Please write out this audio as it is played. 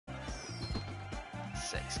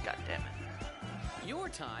6. God damn it. Your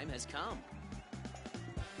time has come.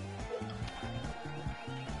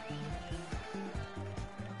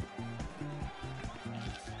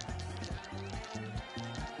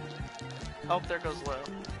 Oh, there goes low.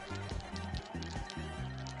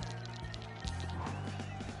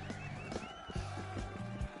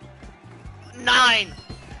 Nine!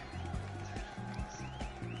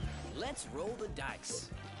 Let's roll the dice.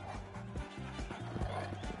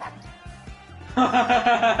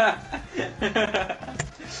 I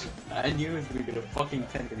knew it was gonna get a fucking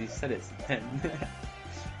 10 because he said it's 10.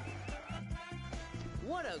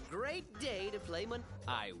 What a great day to play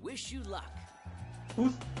I wish you luck.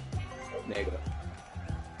 Who's... There you go.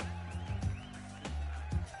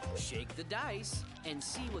 Shake the dice and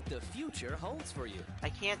see what the future holds for you. I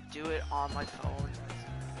can't do it on my phone.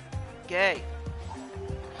 Gay.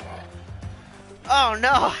 Oh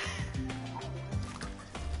no!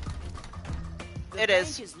 The It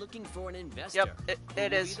bank is. looking for an investor. Yep, it Who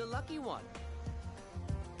will is. be the lucky one.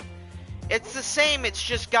 It's the same, it's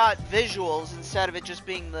just got visuals instead of it just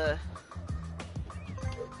being the...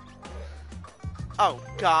 Oh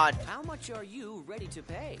god. How much are you ready to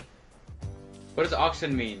pay? What does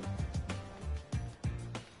auction mean?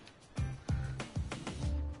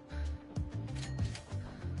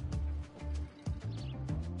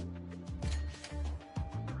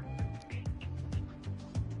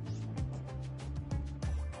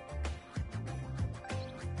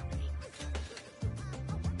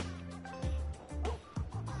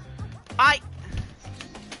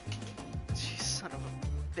 You son of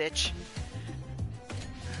a bitch.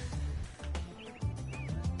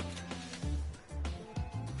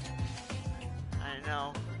 I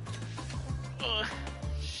know. Ugh.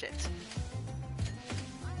 Shit.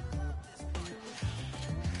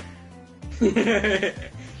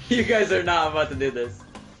 You guys are not about to do this.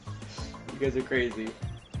 You guys are crazy.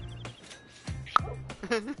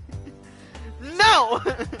 No!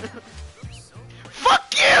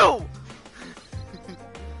 Fuck you!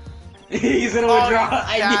 He's gonna withdraw.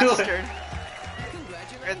 I knew it. bastard.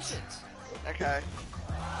 Congratulations. Okay.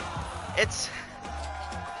 It's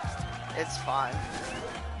fine.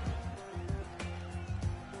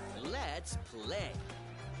 Let's play.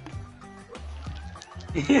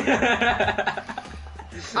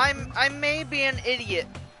 I may be an idiot,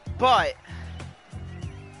 but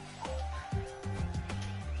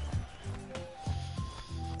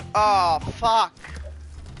oh fuck.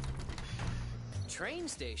 Train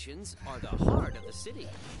stations are the heart of the city.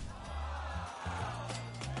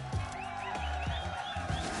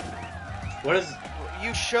 What is...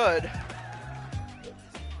 You should.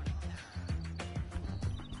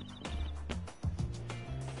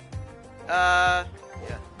 Yeah.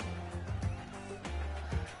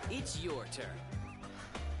 It's your turn.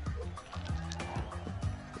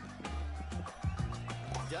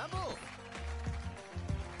 Double.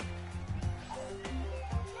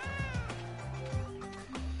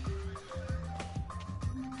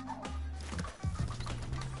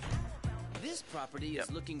 This property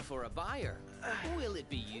is looking for a buyer. Will it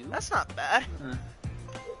be you? That's not bad.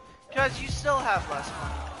 Because you still have less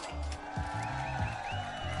money than me.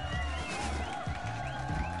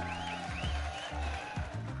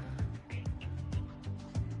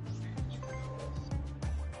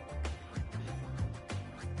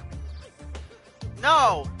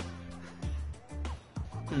 No!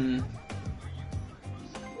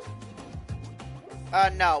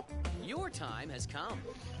 No. Your time has come.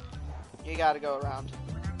 You gotta go around.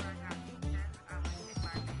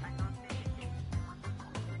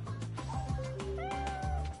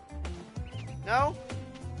 No?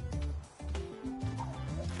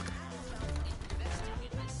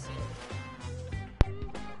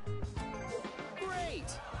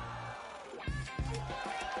 Great.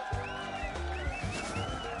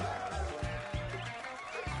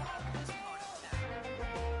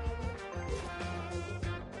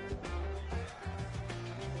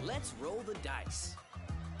 Let's roll the dice.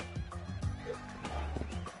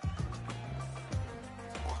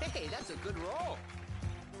 Hey, that's a good roll.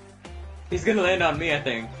 He's gonna land on me, I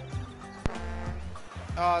think.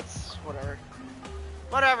 Oh, it's whatever.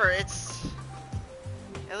 Whatever, it's...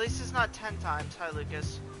 At least it's not 10 times. Hi,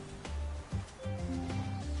 Lucas.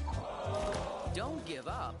 Don't give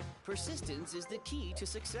up. Persistence is the key to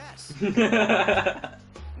success.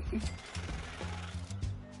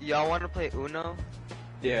 Y'all want to play Uno?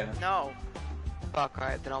 Yeah. No. Fuck,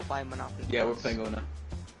 alright, then I'll buy Monopoly. Yeah, we're playing Uno.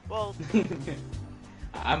 Well,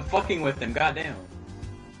 I'm fucking with him, goddamn.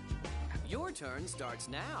 Your turn starts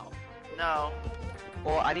now. no.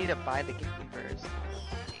 Well, I need to buy the game first.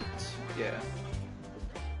 Yeah.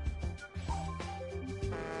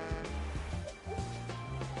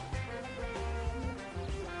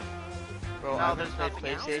 Bro, No, I there's haven't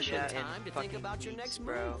played nothing else PlayStation yet. in Time to think fucking about your weeks, next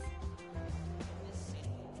bro. move.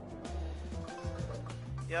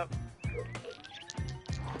 Yep.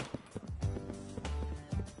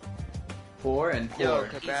 4 and 4. Yo,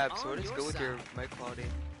 He's Kebab, so on what is your good with your side. mic quality?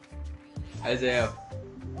 Isaiah.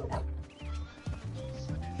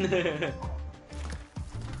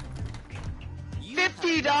 You have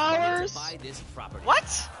 $50? money to buy this property.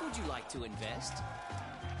 What? Would you like to invest?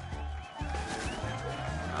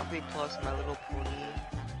 Monopoly Plus, My Little Pony.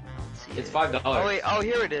 See It's it. $5. Oh wait, oh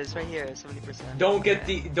here it is, right here, 70%. Don't get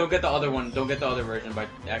the other one. Don't get the other version by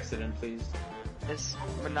accident, please. It's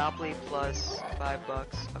Monopoly Plus, $5.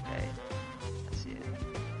 Okay, I see it.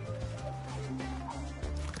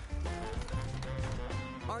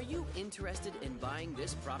 Are you interested in buying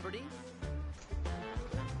this property?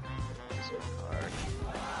 This one card.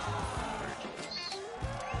 Purchase.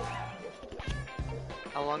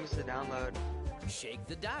 How long is the download? Shake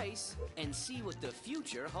the dice and see what the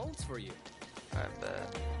future holds for you. I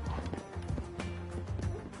bet.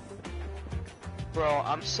 Bro,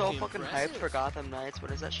 I'm so fucking hyped for Impressive. Gotham Knights.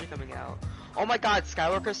 When is that shit coming out? Oh my god,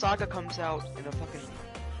 Skywalker Saga comes out in a fucking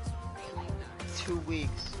 2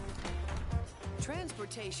 weeks.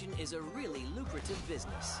 Transportation is a really lucrative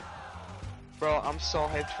business. Bro, I'm so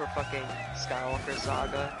hyped for fucking Skywalker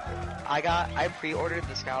Saga. I pre-ordered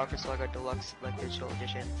the Skywalker Saga Deluxe like digital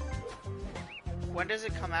edition. When does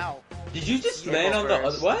it come out? Did you just Yeah, land go on the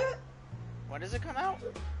first. other? What? When does it come out?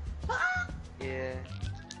 Yeah,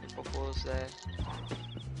 April Fool's Day.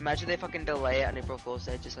 Imagine they fucking delay it on April Fool's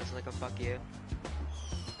Day just as like a fuck you.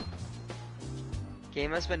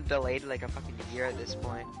 Game has been delayed like a fucking year at this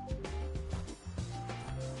point.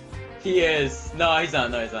 He is. No, he's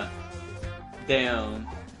not. No, he's not. Damn.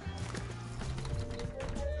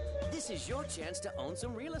 This is your chance to own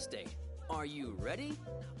some real estate. Are you ready?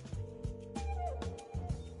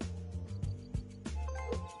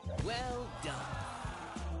 Well done.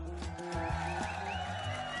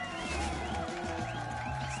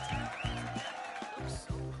 Looks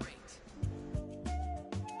so great.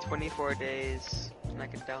 24 days, and I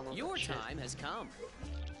can download Your that shit. time has come.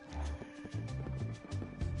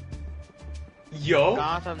 Yo.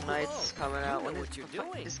 Gotham Knights Whoa, coming you out. know When what you're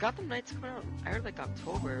doing. Is Gotham Knights coming out? I heard like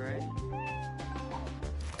October, right?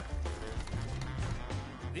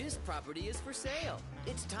 This property is for sale.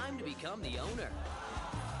 It's time to become the owner.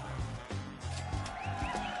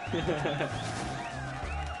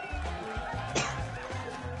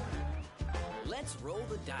 Let's roll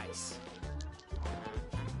the dice.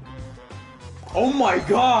 Oh my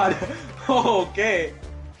god. Okay.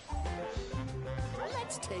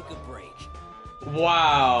 Let's take a break.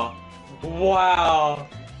 Wow. Wow.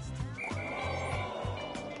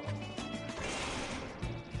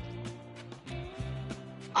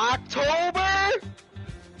 October?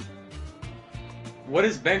 What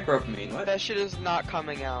does bankrupt mean? What? That shit is not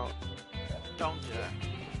coming out. Don't do that.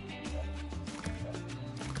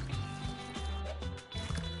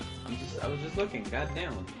 I was just looking. God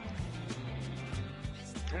damn. I'm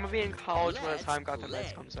gonna be in college when the Let's time Gotham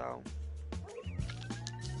Knights play. comes out.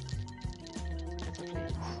 That's fucking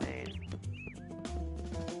insane.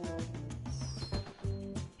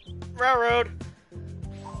 Railroad.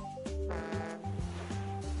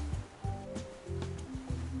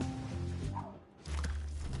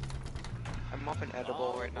 I'm up an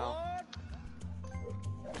edible right now.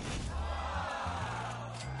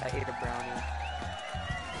 I ate a brownie.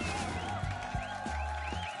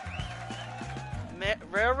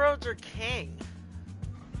 Railroads are king.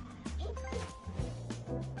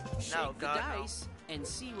 Shake No, the God, no. dice and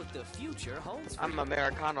see what the future holds for I'm you.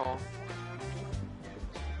 Americano.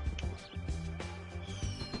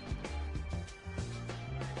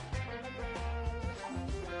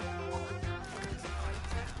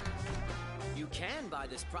 You can buy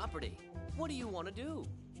this property. What do you want to do?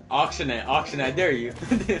 Auction it. Auction it. I dare you.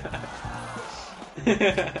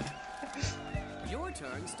 Your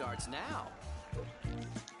turn starts now.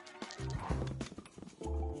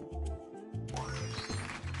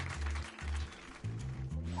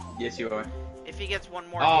 Yes, you are. If he gets one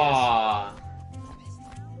more, he Ah.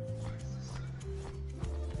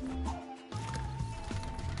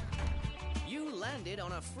 You landed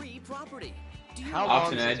on a free property. Do you How want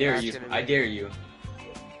Auction it. long I is dare this you. match gonna I be? dare you.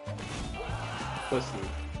 Pussy.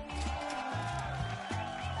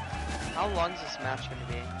 How long is this match gonna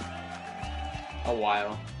be? A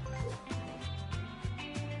while.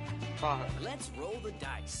 Fuck. Let's roll the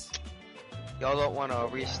dice. Y'all don't wanna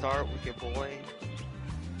restart with your boy?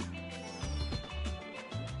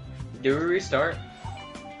 Do we restart?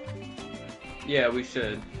 Yeah, we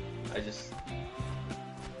should. I just.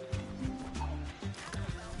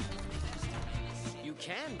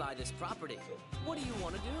 buy this property. What do you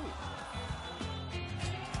want to do?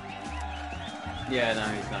 Yeah, no,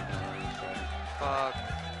 he's not gonna win. Sorry. Fuck.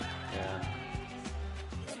 Yeah.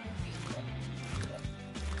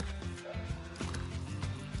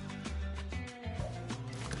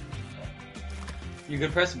 You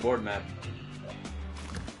could press board map.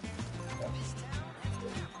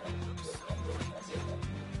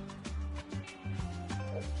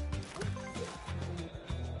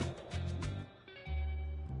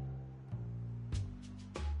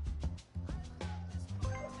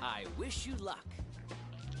 I wish you luck.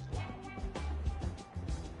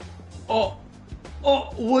 Oh, oh,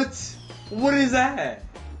 what? What is that?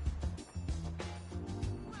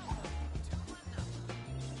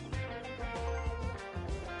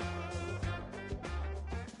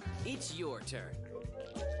 It's your turn.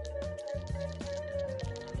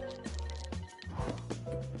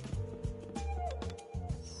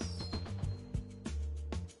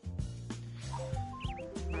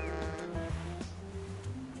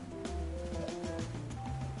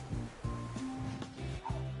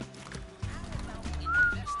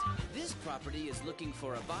 This property is looking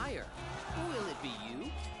for a buyer. Will it be you?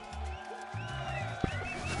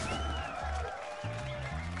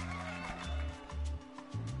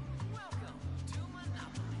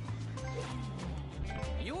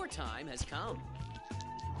 Your time has come.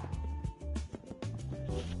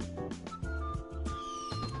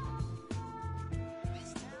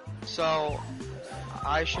 So,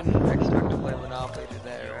 I shouldn't expect to play Monopoly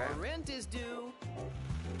today, Your right? rent is due.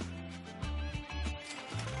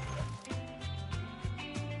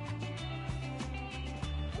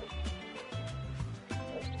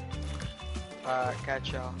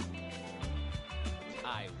 Catch y'all.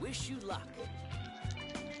 I wish you luck.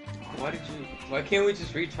 Why can't we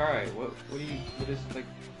just retry? What is, like...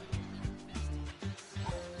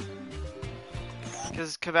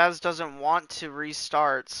 Because Kebabs doesn't want to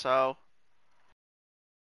restart, so.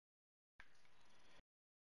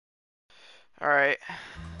 Alright.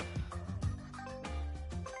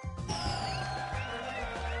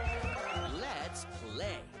 Let's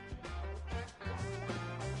play.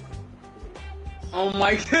 Oh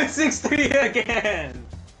my god, 6-3 again!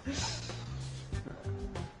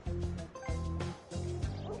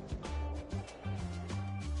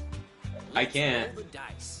 I can't. Roll the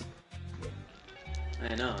dice.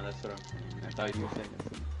 I know, that's what I thought you were saying.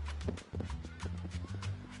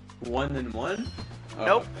 1 and 1? Oh,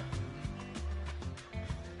 Nope. okay.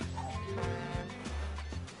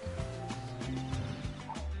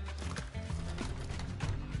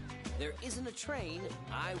 There isn't a train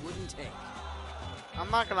I wouldn't take. I'm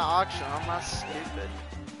not gonna auction, I'm not stupid.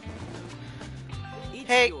 It's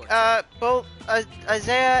Hey, your turn. both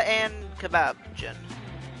Isaiah and Kebabjin.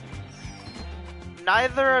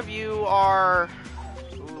 Neither of you are.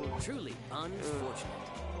 Ooh, Truly unfortunate.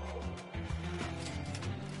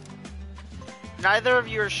 neither of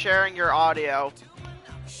you are sharing your audio.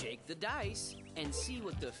 Shake the dice and see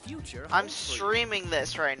what the future I'm holds for you. streaming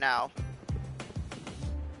this right now.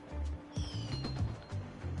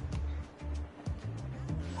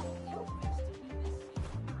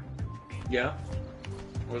 Yeah?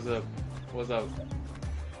 What's up? What's up?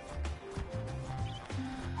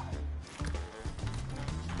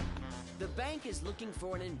 The bank is looking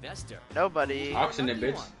for an investor. Nobody. Auction it,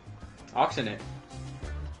 Lucky bitch. one. Auction it.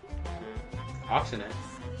 Auction it.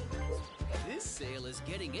 This sale is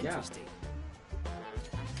getting Yeah. interesting.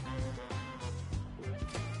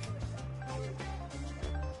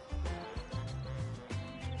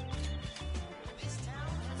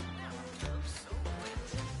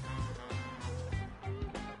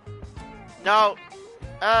 No.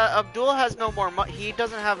 Abdul has no more money. He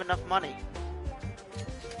doesn't have enough money.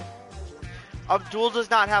 Abdul does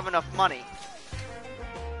not have enough money.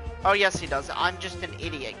 Oh, yes, he does. I'm just an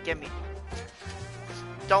idiot. Give me.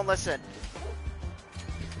 Don't listen.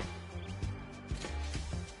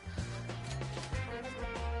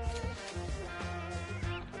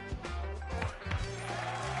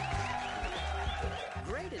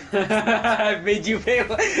 Great investment. I made you pay.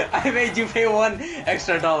 I made you pay $1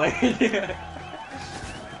 extra.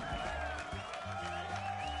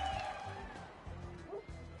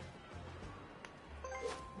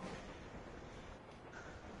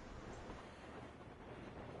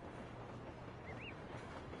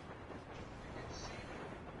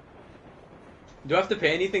 Do I have to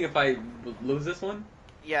pay anything if I lose this one?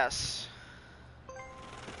 Yes.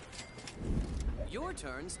 Your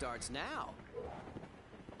turn starts now.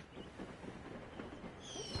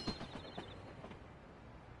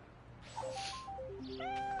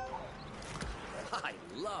 I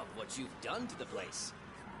love what you've done to the place.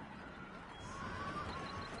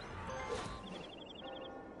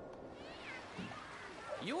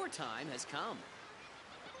 Your time has come.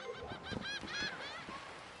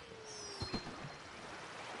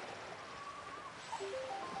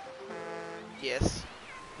 Yes.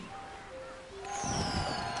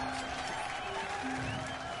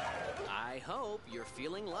 I hope you're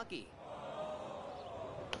feeling lucky.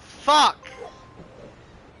 Fuck!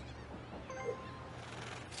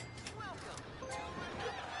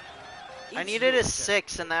 I It's needed your a turn.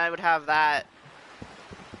 6 and then I would have that.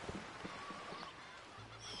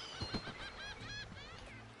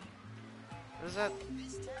 What is that?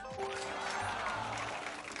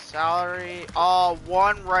 Salary. Oh,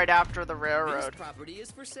 1 right after the This railroad. property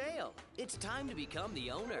is for sale. It's time to become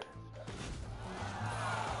the owner.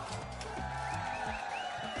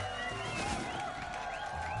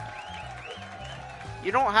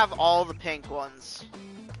 You don't have all the pink ones.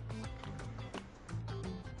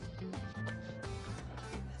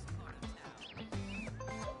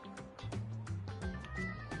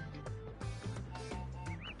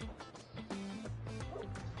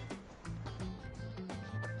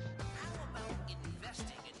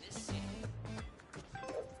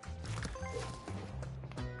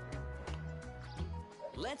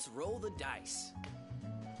 Let's roll the dice.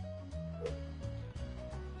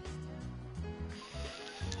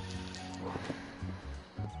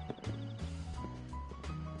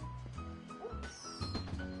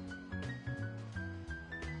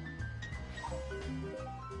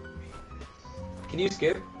 Can you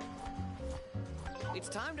skip? It's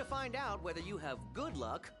time to find out whether you have good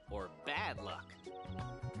luck or bad luck.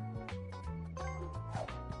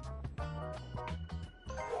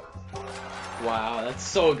 Wow, that's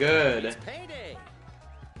so good. It's payday.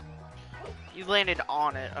 You landed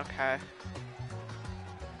on it, okay.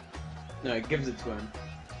 No, it gives it to him.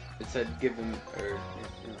 It said give him, or, you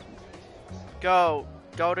know. Go.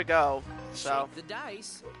 Go to go. So, Shake the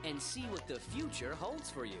dice and see what the future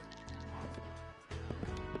holds for you.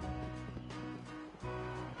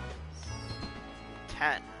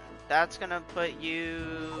 10. That's gonna put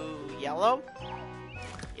you yellow?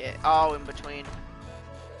 Yeah. Oh, in between.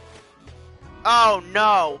 Oh,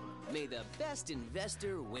 no. May the best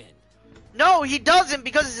investor win. No, he doesn't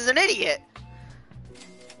because he's an idiot.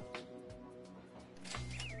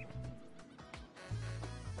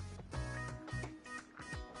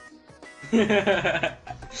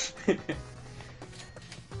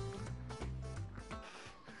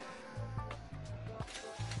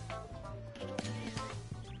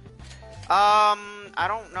 I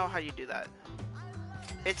don't know how you do that.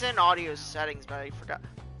 It's in audio settings, but I forgot.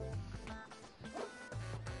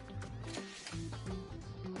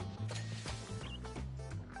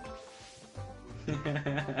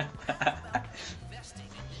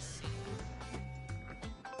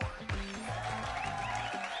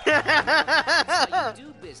 That's how you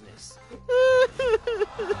do business.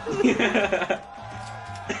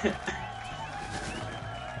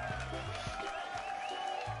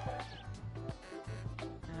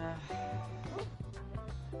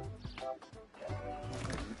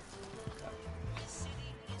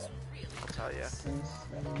 I'll tell you.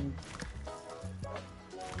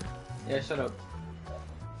 Yeah, shut up.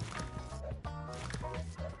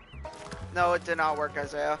 No, it did not work,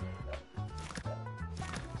 Isaiah.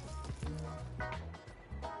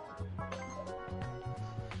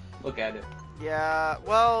 Look at it. Yeah,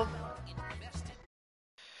 well...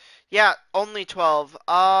 Yeah, only 12.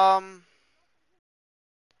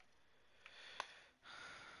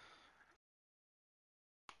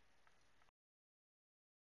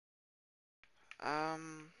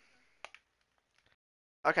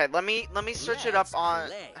 Okay, let me search it up Let's on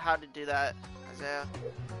play. how to do that, Isaiah.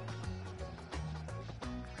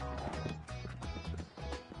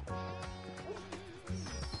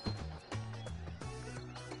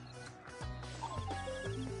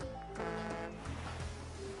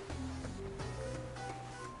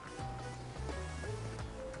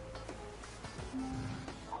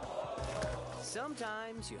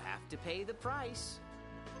 Sometimes you have to pay the price.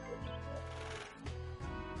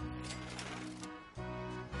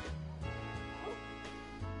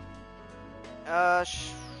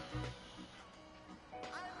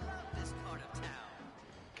 This part of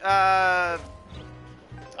town.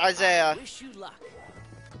 Isaiah. Wish you luck.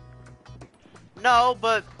 No,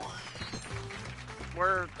 but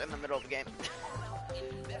we're in the middle of the game.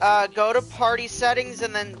 Go to party settings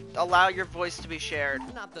and then allow your voice to be shared.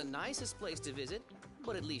 Not the nicest place to visit,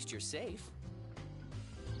 but at least you're safe.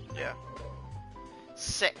 Yeah.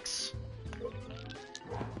 6.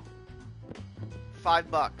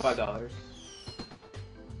 $5. $5.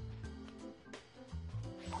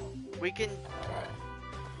 We can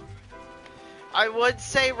I would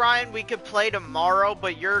say, Ryan, we could play tomorrow,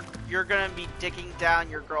 but you're gonna be dicking down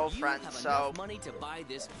your girlfriend, You have so. enough money to buy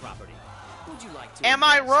this property. Would you like to? Am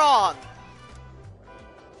I invest? wrong?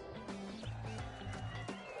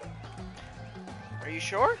 Are you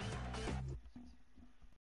sure?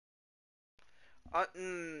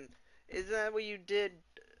 Is that what you did?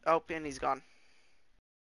 Oh, and he's gone.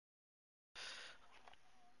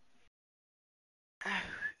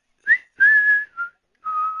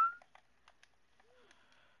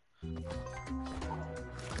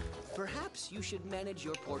 Perhaps you should manage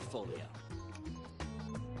your portfolio.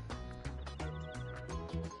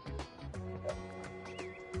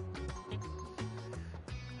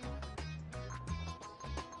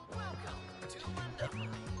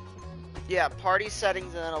 Yeah, party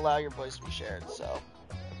settings and then allow your voice to be shared, so.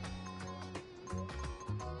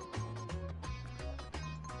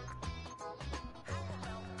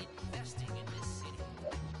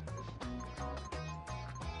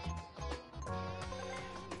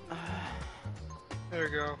 There we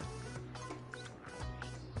go.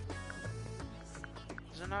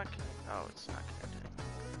 Is it not connected? Oh, it's not connected.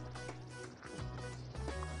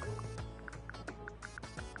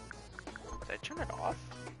 Did I turn it off?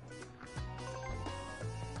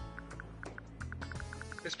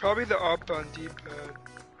 It's probably the up on D-pad.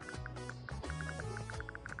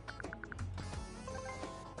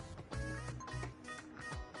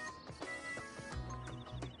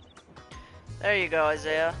 There you go,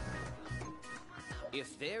 Isaiah.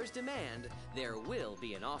 If there's demand, there will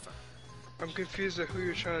be an offer. I'm confused at who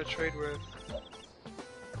you're trying to trade with.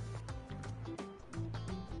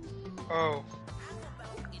 Oh.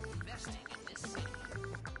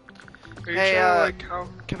 Are you Hey, trying to, like, how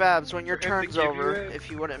Kebabs, when your for him to turn's give you over, it?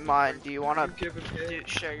 if you wouldn't mind, do you want you to give him it?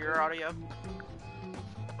 share your audio?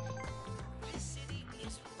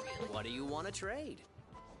 What do you want to trade?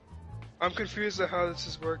 I'm confused at how this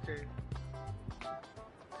is working.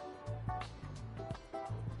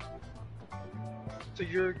 So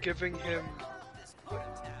you're giving him...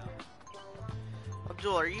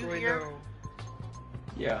 Abdul, are you Wait, here? no.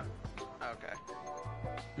 Yeah. Okay.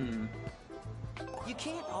 Hmm. You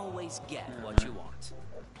can't always get what you want.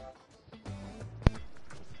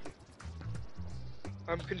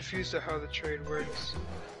 I'm confused at how the trade works.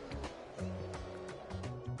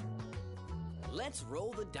 Let's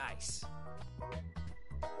roll the dice.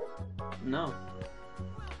 No.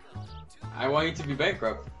 I want you to be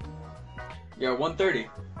bankrupt. You're at 130.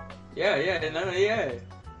 Yeah, no, yeah.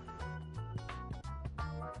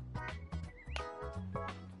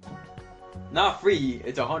 Not free,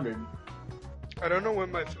 it's 100. I don't know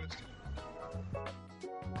when my food's...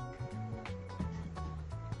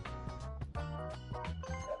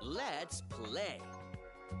 Let's play.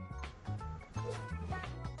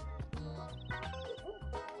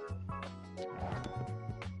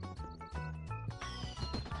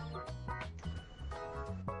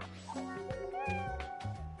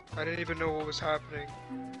 I didn't even know what was happening.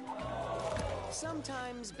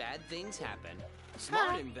 Sometimes bad things happen.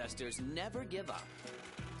 Smart investors never give up.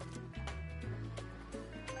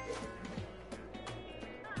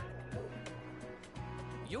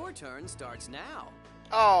 Your turn starts now.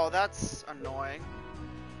 Oh, that's annoying.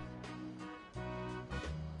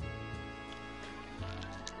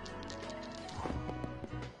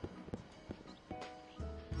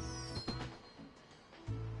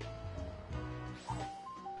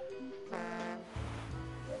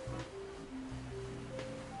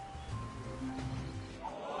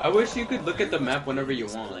 I wish you could look at the map whenever you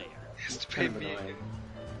want. Player. He has to pay Kind of me. annoying.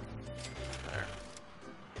 There.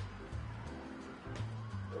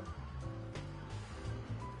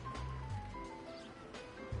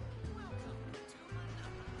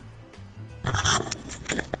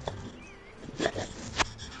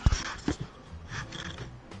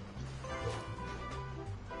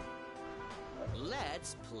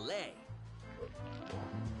 Let's play.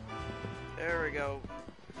 There we go.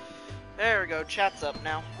 There we go. Chat's up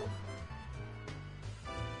now.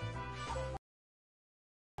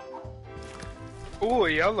 Ooh, a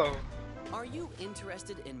yellow. Are you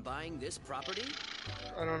interested in buying this property?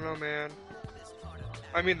 I don't know, man.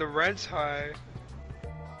 I mean, the rent's high.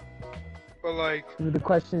 But, like... The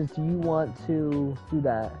question is, do you want to do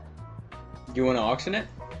that? Do you want to auction it?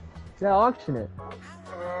 Yeah, auction it. Uh,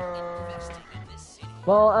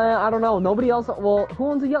 Well, I don't know. Nobody else. Well, who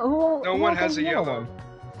owns a yellow? No who one else has owns a yellow. one?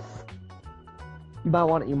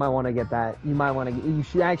 You might want to get that. You might want to. You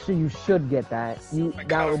should actually. You should get that. You I that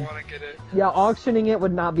kinda would. wanna get it. Yeah, auctioning it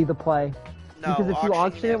would not be the play. No, Because if you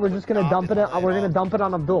auction it, we're would just gonna not dump be it. the play We're at gonna all. dump it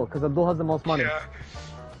on Abdul because Abdul has the most money. Yeah.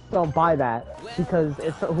 don't buy that because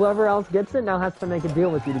if whoever else gets it now has to make a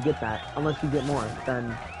deal with you to get that. Unless you get more,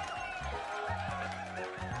 then.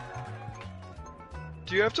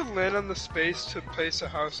 Do you have to land on the space to place a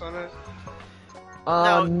house on it?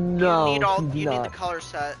 No, you need all. you do You need the not. color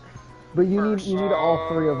set. But you first. need all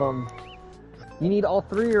three of them. You need all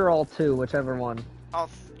three or all two, whichever one.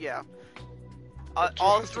 Yeah. But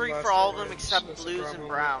All just the three last for all of one, them it's except just a blues and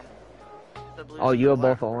brown brown. The blues Oh, and you have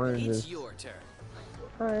black. both oranges. It's your turn.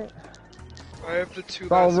 Alright. I have the two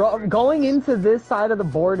Bro, last oranges. going into this side of the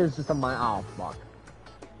board is just a oh fuck.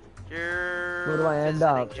 You're Where do I end visiting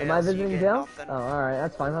up? jail, Am I so you visiting get jail? nothing. Oh, alright,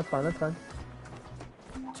 that's fine, that's fine, that's fine.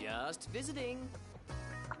 Just visiting.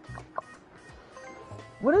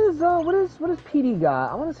 What is PD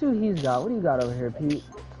got? I wanna see what he's got. What do you got over here, Pete?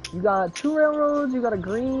 You got 2 railroads, you got a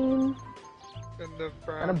green. And the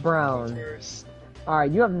brown. And a brown. First.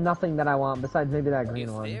 Alright, you have nothing that I want besides maybe that green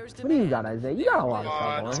If one. there's What do you got, demand, Isaiah? You got a lot of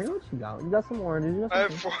What? stuff over here. What you got? You got some oranges, you got I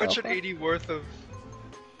have some 480 worth of.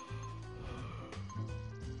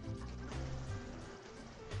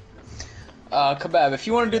 Kebab, if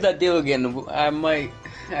you want to do that deal again, I might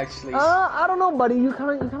actually. I don't know, buddy. You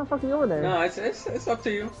kinda fucked me over there. No, it's up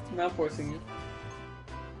to you. I'm not forcing you.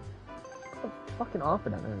 Fucking offer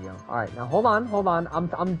that. There we go. All right, now hold on.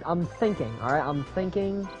 I'm thinking. All right, I'm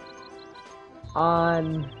thinking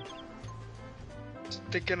on.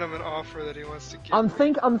 Thinking of an offer that he wants to give. I'm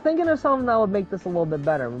thinking of something that would make this a little bit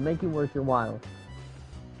better. Would make it worth your while.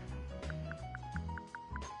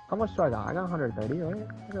 How much do I got? I got 130, right?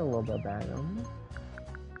 I got a little bit back.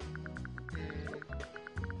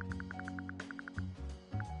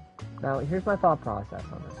 Now, here's my thought process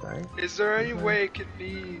on this, right? Is there any way it could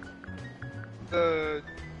be the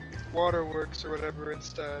waterworks or whatever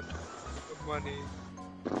instead of money?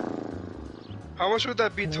 How much would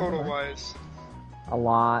that be total wise? A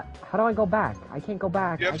lot. How do I go back? I can't go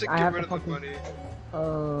back. You have to I get have rid to of the fucking.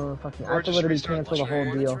 money. Fucking. I Or have to just literally restart cancel the the whole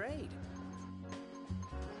trade. deal. Trade.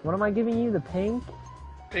 What am I giving you? The pink?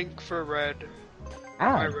 Pink for red.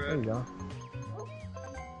 Ah, My there you red. go.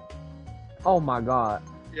 Oh my god.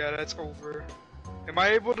 Yeah, that's over. Am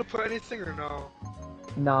I able to put anything or no?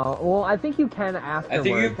 No. Well, I think you can afterwards. I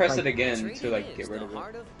think you press like, it again to Trading like is get rid the of it.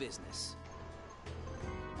 heart of business.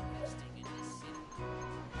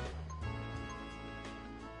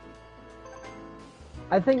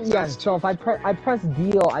 I think yes. So if I press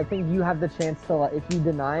deal, I think you have the chance to like, if you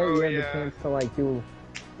deny it, Oh, you have yeah. the chance to like do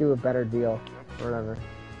a better deal or whatever.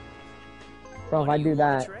 So if What I you do wanna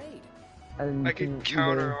that, trade? and I you can can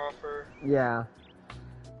counter either- offer. Yeah.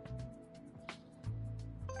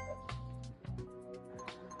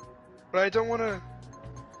 But I don't want to.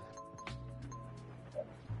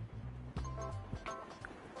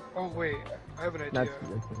 Oh wait, I have an idea. That's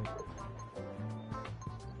ridiculous.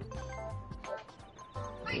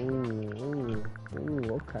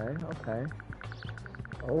 Ooh, okay.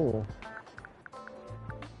 Oh.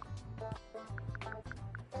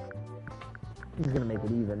 He's gonna make it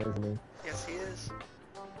even, isn't he? Yes, he is.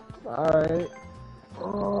 Alright.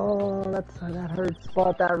 Oh, that hurts,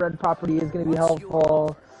 but that red property is gonna be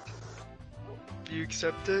helpful. Do you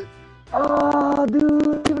accept it? Oh,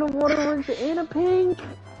 dude, giving him water orange and a pink.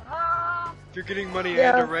 You're getting money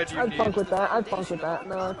Yeah, and a red you I'd fuck need. with that. I'd fuck with that.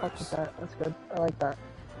 No, I'd fuck with that. That's good. I like that.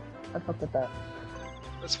 I'd fuck with that.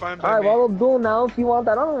 That's fine by Alright, me. well, Abdul, now if you want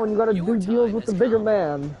that other one, you gotta Your do deals time with the has bigger come.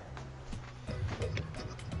 man.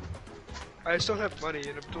 I just don't have money,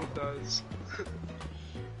 and Abdul does.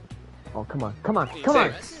 Oh, come on.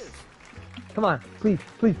 Impressive. Come on. Please.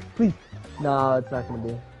 No, it's not gonna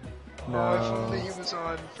be. Oh, if only No. he was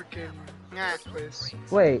on freaking Nah. place.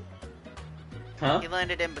 Wait. Huh? He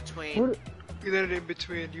landed in between. What? He landed in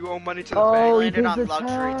between. You owe money to the Oh, He bank. he landed pays on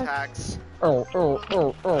the luxury tax. tax. Oh.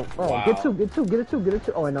 Wow. Get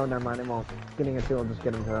two. Oh, no, never mind. It won't. Getting a two will just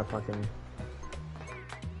get him to that fucking.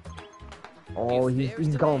 Oh, If he's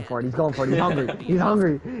there's going demand, for it. He's going for it. He's hungry. there'll be He's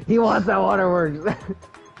hungry. He wants that waterworks.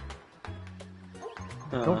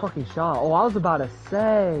 Don't Uh-huh. fucking shot. Oh, I was about to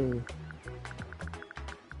say.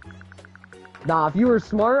 Nah, if you were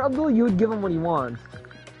smart, Abdul, you would give him what he wants.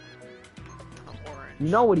 Orange. You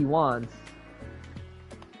know what he wants.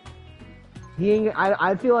 He ain't.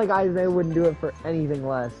 I feel like Isaiah wouldn't do it for anything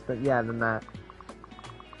less, but yeah, than that.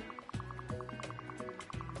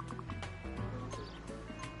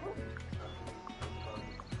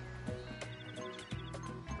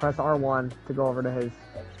 Press R1 to go over to his.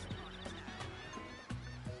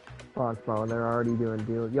 Fuck, bro, they're already doing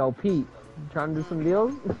deals. Yo, Pete, you trying to do some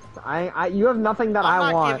deals? You have nothing that I'm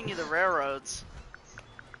I not want. giving you the railroads.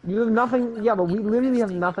 You have nothing. Yeah, but we literally have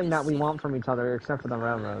nothing that we want from each other except for the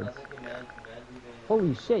railroads.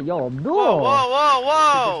 Holy shit, yo, Abdul! Whoa, whoa,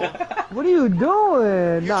 whoa, whoa! What are you doing?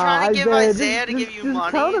 You're nah, trying to give Isaiah to just, give you just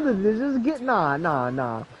money? counter this. Just get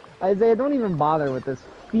nah. Isaiah, don't even bother with this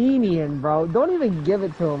Fenian, bro. Don't even give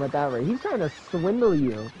it to him at that rate. He's trying to swindle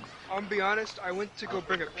you. I'll be honest, I went to go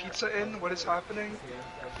bring a pizza in. What is happening?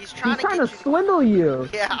 He's trying He's trying to to get you... swindle you.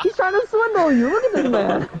 Yeah. He's trying to swindle you. Look at this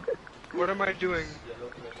man. What am I doing?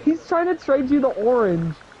 He's trying to trade you the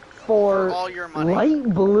orange for all your money. light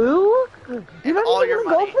blue? You're And not all even your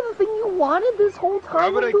gonna go money. for the thing you wanted this whole time. Why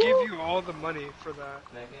would I Abdul? give you all the money for that?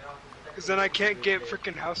 Because then I can't get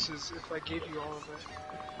freaking houses if I gave you all of it.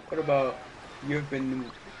 What about you've been?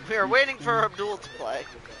 We are waiting for Abdul to play.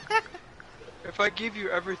 If I gave you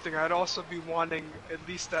everything, I'd also be wanting at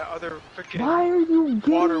least that other freaking Why are you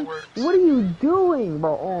getting? waterworks. What are you doing,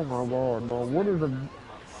 bro? Oh my god, bro. What is a?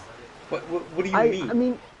 What do you mean? I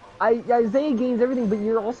mean, Isaiah gains everything, but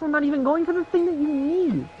you're also not even going for the thing that you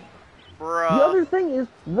need. Bruh. The other thing is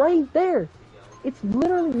right there. It's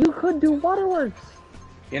literally, you could do waterworks.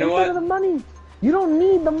 You know Instead of what? the money. You don't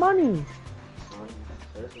need the money.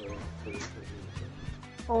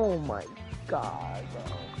 Oh my god, bro.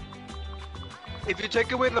 If you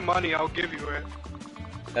take away the money, I'll give you it.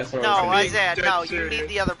 That's what No, I was saying. Isaiah, dead no, you serious. need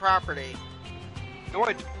the other property. No,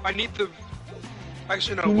 I need the.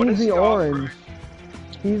 Actually, no. He What needs is the he orange. offering?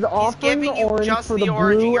 He's He's offering the giving you orange just for the the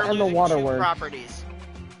orange and blue you're and the losing 2 waterworks. properties.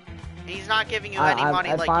 He's not giving you any money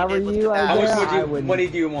if like I you were did with you, the How bag. much Isaiah, would you? Money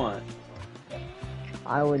do you want?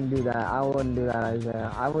 I wouldn't do that. I wouldn't do that,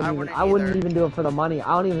 Isaiah. I wouldn't wouldn't even either. do it for the money. I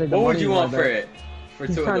don't even think the What would money you want worth for it? For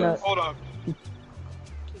He's two of trying to- those? Hold up.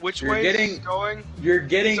 Which You're way getting- is he going? You're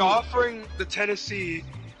getting. He's offering the Tennessee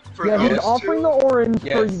for Yeah, those he's offering two. the orange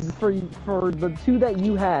Yes. for the 2 that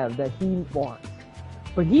you have that he wants.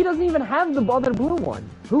 But he doesn't even have the other blue one.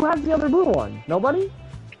 Who has the other blue one? Nobody?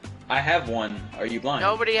 I have one. Are you blind?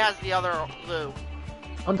 Nobody has the other blue.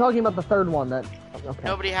 I'm talking about the 3rd one that... Okay.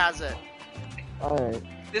 Nobody has it. Alright.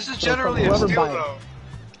 This is So generally a whoever steal, buys it. though.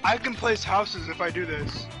 I can place houses if I do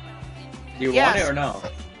this. Do you Yes. want it or no?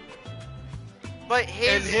 But And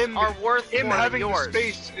his him, are worth him more having than the yours.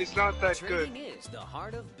 space is not that good. Trading is the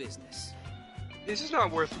heart of business. This is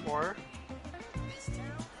not worth more.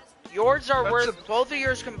 Yours are That's worth, both of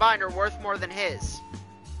yours combined are worth more than his.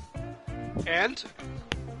 And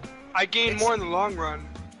I gain It's- more in the long run.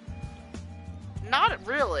 Not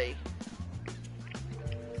really.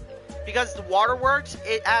 Because the waterworks,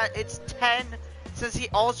 it's 10, since he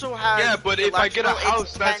also has Yeah, but the if I get a electrical, house,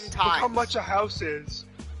 it's that's 10 look times. how much a house is.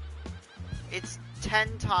 It's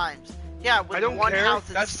 10 times. Yeah, with I don't one care. house,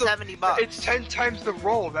 it's That's $70. It's 10 times the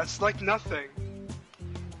roll. That's like nothing.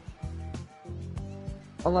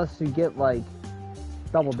 Unless you get, like,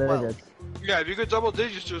 double Well, digits. Yeah, if you get double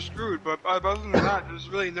digits, you're screwed. But other than that, there's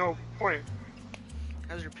really no point.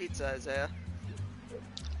 How's your pizza, Isaiah?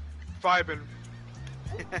 Vibing.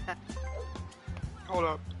 Hold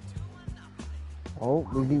up. Oh,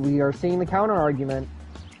 we are seeing the counter argument.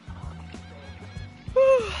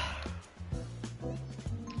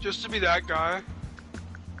 Just to be that guy,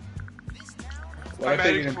 What I'm if they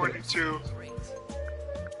adding didn't put- 42.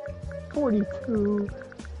 42.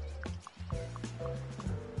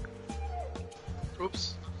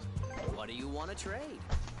 Oops. What do you want to trade?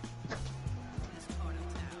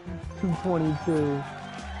 222.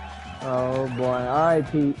 Oh boy.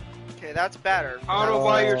 Alright, Pete. Okay, that's better. I don't know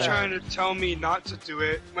why you're Oh. trying to tell me not to do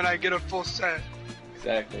it when I get a full set.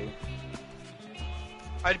 Exactly.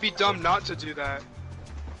 I'd be dumb not to do that.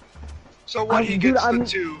 So what? He Dude, gets I'm- the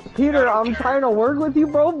 2. Peter, I don't I'm care. trying to work with you,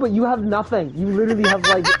 bro, but you have nothing. You literally have,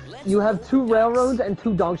 like, you have 2 railroads and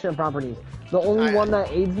 2 dog shit properties. The only one that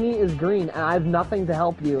aids me is green, and I have nothing to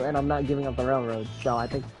help you, and I'm not giving up the railroads. So I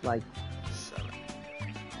think, like,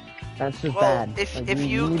 that's just Well, bad. if Like,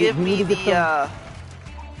 you need give to- you me need to get the some-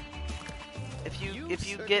 if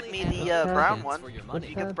you get me the brown one, if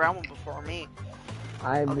you get the brown one before me.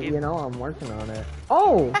 I'll give- you know, I'm working on it.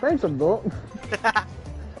 Oh, thanks, Abdul. No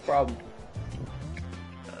problem.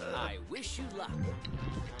 I wish you luck.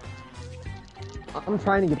 I'm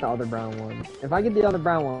trying to get the other brown one. If I get the other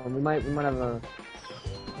brown one, we might have a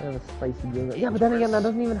spicy deal. Yeah, but then again, that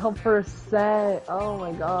doesn't even help for a set. Oh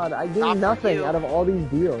my god, I Not gained for nothing you. out of all these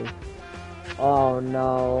deals. Oh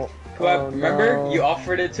no. Well, Oh, remember no. you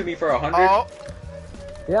offered it to me for 100. Oh,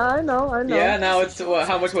 Yeah, I know. Yeah, now it's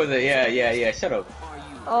how much was it? Yeah. Shut up. Are you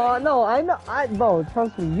Oh no, I know. Bro,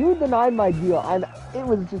 trust me, you denied my deal. It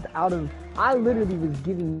was just out of. I literally was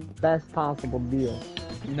giving you the best possible deal.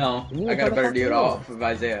 No, You I got a gotta better fuck deal me. off of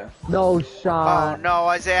Isaiah. No oh shot. no,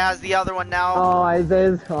 Isaiah has the other one now. Oh,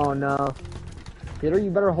 Isaiah's. Oh no. Peter,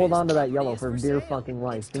 you better hold on to that yellow for dear fucking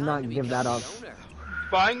life. Do not give that up.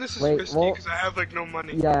 Buying this is Wait, risky well- because I have like no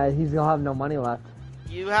money. Yeah, he'll have no money left.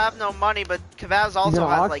 You have no money, but Kavaz also gonna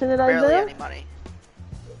has like auction it, barely Isaiah? any money.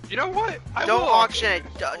 You know what? I Don't will auction it.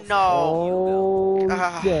 No. Oh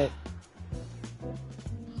Ah. shit,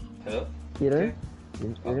 Hello? Peter,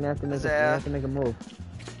 you're gonna have to make a, you're gonna Isaiah. have to make a move.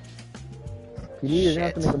 Peter, you're gonna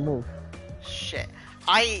have to Shit. make a move. Shit.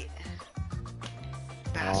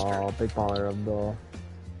 Bastard. Oh, big baller Abdul.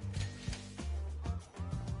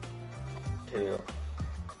 Two.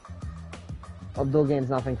 Abdul gains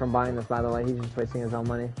nothing from buying this, by the way. He's just wasting his own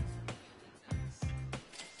money.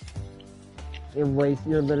 You're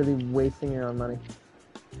literally wasting your own money.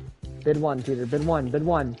 Bid 1, Peter. Bid 1. Bid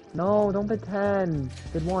 1. No, don't bid 10.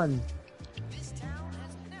 Bid 1.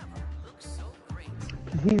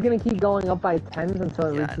 He's gonna keep going up by 10s until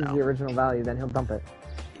it Yeah, I reaches know. the original value, then he'll dump it.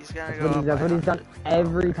 He's gonna That's go what, up that's by what he's done 100.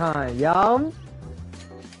 every time. Yum!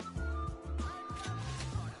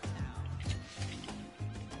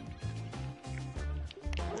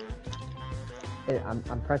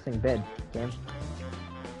 I'm pressing bid, game.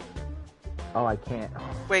 Oh, I can't.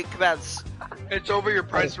 Wait, Kavaz, It's over your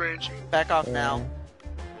price range. back off Yeah. now.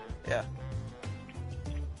 Yeah.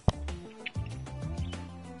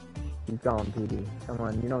 Keep going, PD. Come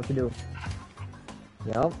on, you know what to do.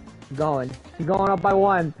 Yep, keep going. Keep going up by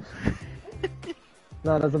 1.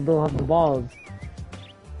 No, that's Abdul have the balls.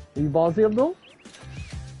 Are you ballsy, Abdul?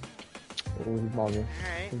 Oh, he's ballsy.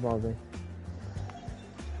 Alright. He's ballsy.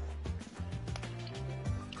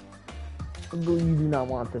 Abdul, you do not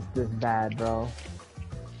want this bad, bro.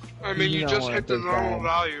 I mean, you don't just want hit the this normal guy.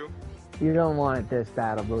 value. You don't want it this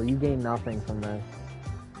bad, Abdul. You gain nothing from this.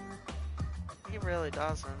 He really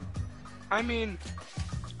doesn't. I mean,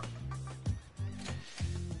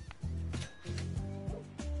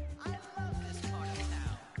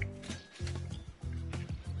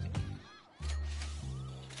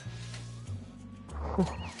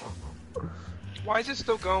 why is it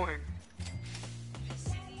still going?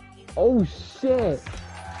 Oh shit!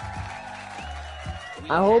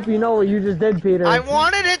 I hope you know what you just did, Peter. I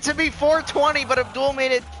wanted it to be 420, but Abdul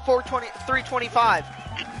made it 325.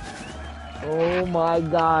 Oh my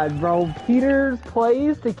god, bro. Peter's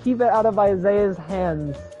plays to keep it out of Isaiah's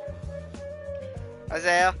hands.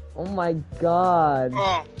 Isaiah, Oh my god.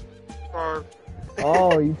 Oh, or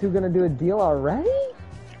Oh, you two gonna do a deal already?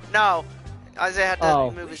 no. Isaiah had to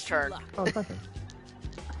Oh. move his turn. Oh, it's okay.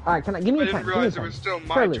 Alright, can I give me I a didn't 10? Give me a realize it 10. was still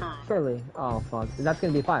my Surely, turn. surely. Oh fuck. That's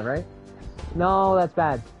gonna be 5, right? No, that's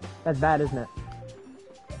bad. That's bad, isn't it?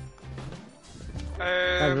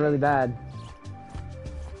 That's really bad.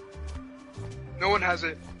 No one has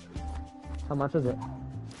it. How much is it?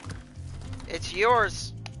 It's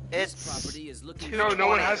yours. This It's property is looking No, no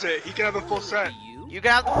one 220. has it. He can have a full set. you. You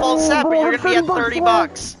can have the full set, but you're gonna be at 30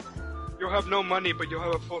 bucks. You'll have no money, but you'll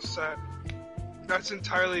have a full set. That's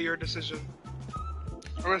entirely your decision.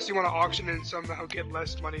 Unless you want to auction it and somehow get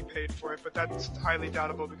less money paid for it, but that's highly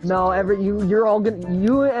doubtable because No, you're all gonna,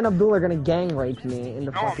 you and Abdul are gonna gang rape me in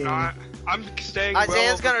the no, I'm fucking. not. I'm staying.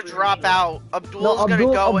 Isaiah's well gonna over drop 300. out. Abdul's gonna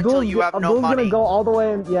go until you have no Abdul's money. gonna go all the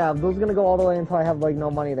way, yeah, Abdul's gonna go all the way until I have like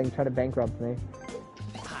no money, then try to bankrupt me.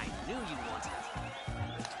 I knew you wanted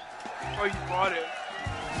it. Oh, you bought it.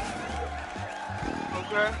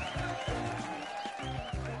 Okay.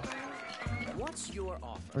 What's your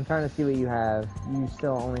offer? I'm trying to see what you have. You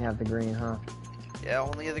still only have the green, huh? Yeah,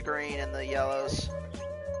 only the green and the yellows.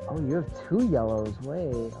 Oh, you have 2 yellows.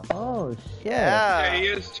 Wait. Oh shit. Yeah, he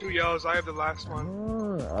Yeah. has 2 yellows. I have the last one.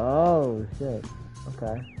 Oh shit.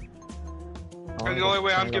 Okay. And the only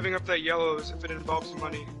way I'm giving up that yellow is if it involves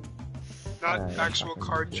money, not Alright, actual fucking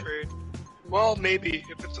card idiot. trade. Well, maybe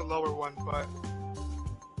if it's a lower one, but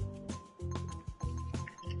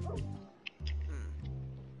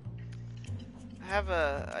I have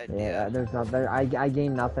a Yeah, idea. there's not there. I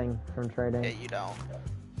gain nothing from Yeah, trading. you don't.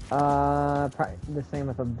 The same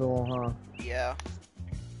with Abdul, huh? Yeah.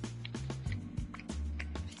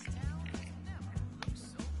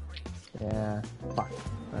 Yeah. Fuck.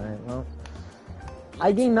 Alright, well.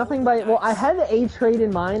 I gain nothing by. Well, I had a trade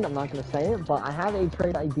in mind. I'm not gonna say it, but I have a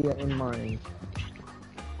trade idea in mind.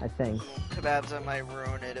 I think. Kebabs, I might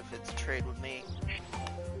ruin it if it's a trade with me.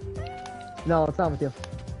 No, it's not with you.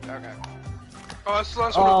 Okay. oh, that's the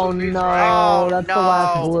last one. Oh of these, no, right? Oh, that's the no.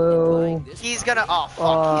 last blue. He's gonna. Oh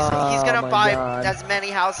fuck. He's Oh, gonna my buy God. as many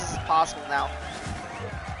houses as possible now.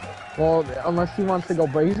 Well, unless he wants to go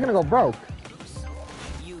broke, he's gonna go broke.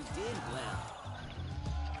 You did well.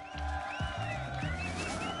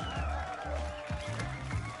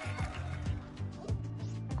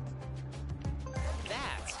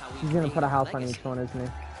 That's how we He's gonna create put a house on legacy. each one, isn't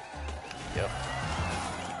he? Yep.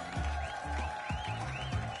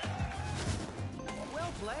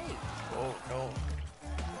 saved. Oh no.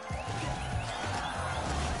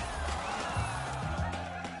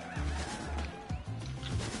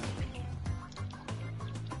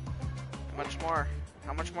 How much more?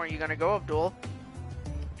 How much more are you gonna go, Abdul?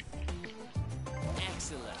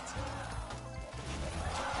 Excellent.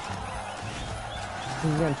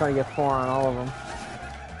 He's gonna try to get 4 on all of them.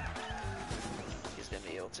 He's gonna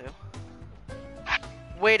be able to.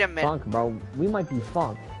 Wait a minute. Funk, bro. We might be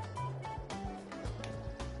funked.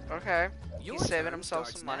 Okay. Your He's saving turn himself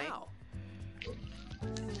starts some money. now.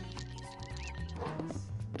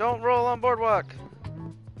 Don't roll on boardwalk.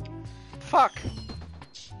 Fuck.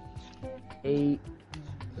 8.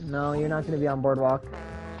 No, you're not gonna be on boardwalk.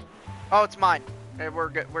 Oh, it's mine. Hey, we're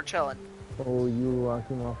good. We're chilling. Oh, you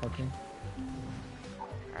lucky motherfucker. All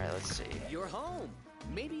right, let's see. You're home.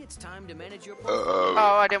 Maybe it's time to manage your. Oh,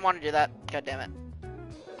 I didn't want to do that. God damn it.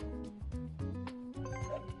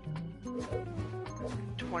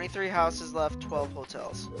 23 houses left, 12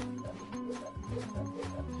 hotels.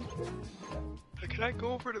 Can I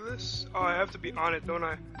go over to this? Oh, I have to be on it, don't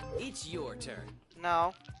I? It's your turn.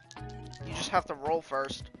 No. You just have to roll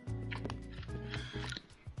first.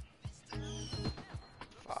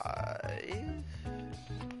 5.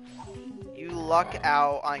 You luck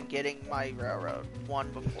out on getting my railroad.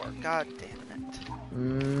 1 before. God damn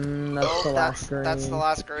it. That's the last green. That's the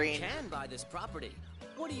last You green. can buy this property.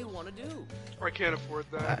 What do you want to do? I can't afford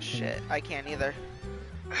Ah, that. shit. I can't either.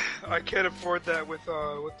 I can't afford that with,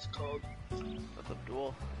 what's it called? With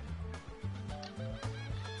Abdul.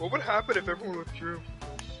 What would happen if everyone withdrew?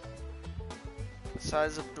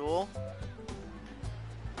 Size Abdul.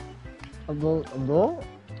 Abdul?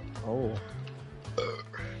 Oh.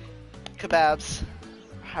 Kebabs.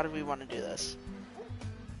 How do we want to do this?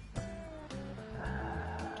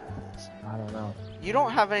 I don't know. You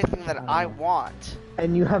don't have anything that I want.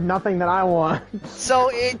 And you have nothing that I want. So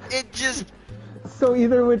it just... So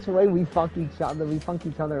either which way, we funk each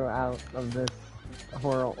other out of this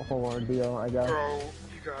whole ordeal, I guess. Bro,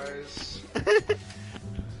 you guys.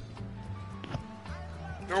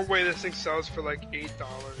 No way this thing sells for like $8.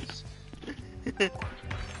 29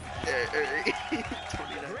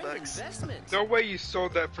 Great bucks. investment. No way you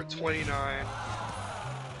sold that for 29.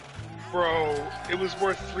 Bro, it was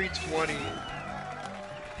worth 320.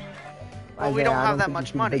 Well, we don't Isaiah, I have that think you much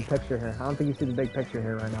see the money. Big picture here. I don't think you see the big picture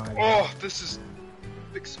here right now. Isaiah. Oh, this is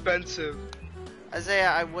expensive. Isaiah,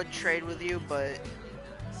 I would trade with you, but...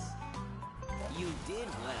 You did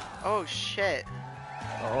well. Oh, shit.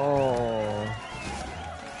 Oh.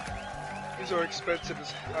 These are expensive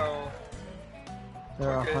as hell.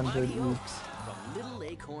 They're Okay. 100 Mighty each. Oaks from Little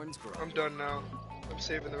Acorns Grove. I'm done now. I'm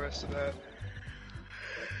saving the rest of that.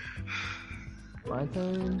 My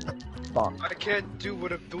turn? Fuck. I can't do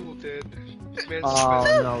what Abdul did. This man's Oh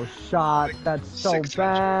expensive. no, shot. Like That's so 600.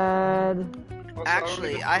 bad. Also, I don't Actually,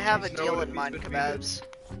 even I think have a he's known deal if in he's mind, been Kebabs,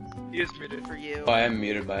 muted. He is muted. for you. Oh, I am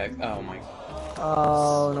muted by. Oh my.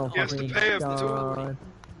 Oh no, He has to fucking pay him to shot.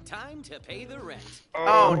 Time to pay the rent.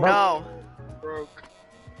 Oh, bro- no. Broke.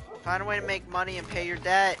 Find a way to make money and pay your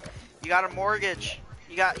debt. You got a mortgage.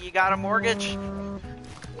 You got a mortgage?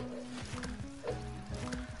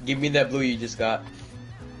 Give me that blue you just got.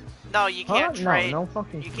 No, you Huh? can't trade. No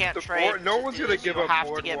fucking. You can't The trade. board- no to one's do gonna this. give You up have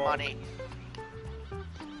to get boardwalk. money.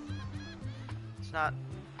 It's not...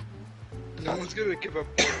 No one's gonna give up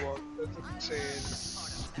boardwalk. That's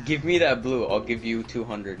insane. Give me that blue. I'll give you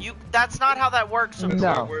 200. That's not how that works. It's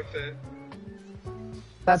No. not worth it.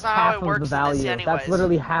 That's not how half it of works the in this value. anyways. That's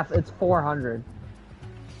literally half. It's 400.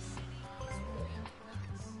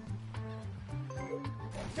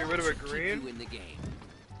 Get rid of a Keep green? you in the game.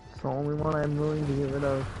 It's the only one I'm willing to get rid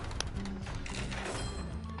of.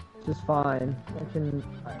 Just fine.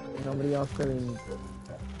 Nobody else really.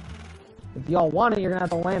 If y'all want it, you're gonna have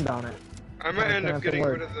to land on it. I might It's end gonna up have to getting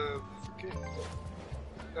work. rid of the...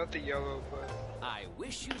 Not the yellow, but... I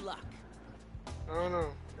wish you luck. I don't know.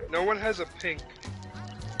 No one has a pink.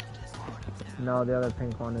 No, the other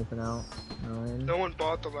pink one isn't out. No one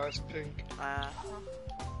bought the last pink. That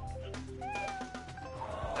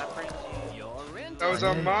brings you... Your rent. That was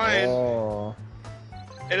on mine. Oh.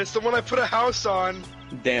 And it's the one I put a house on.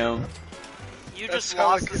 Damn. You That's just hella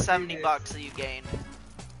lost the 70 convenient. bucks that you gained.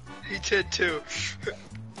 He did too.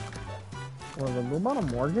 Was a little amount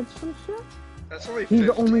of mortgage some shit? That's only He's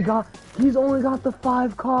 50. only got the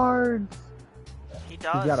 5 cards. He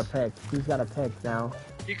does. He's got a pick. He's got a pick now.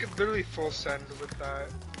 You could literally full send with that,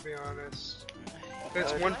 to be honest.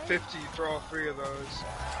 That's 150 for all 3 of those.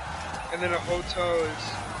 And then a hotel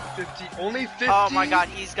is 50. Only 50? Oh my god,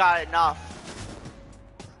 he's got enough.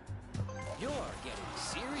 You're getting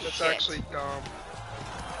serious. That's shit. actually dumb.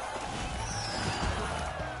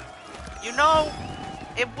 You know,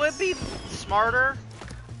 it would be smarter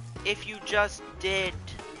if you just did.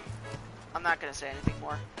 I'm not gonna say anything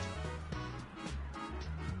more.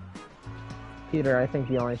 Peter, I think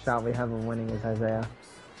the only shot we have of winning is Isaiah.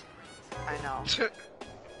 I know.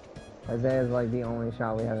 Isaiah's like the only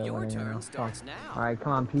shot we have of Your winning. turn now. starts now. Alright,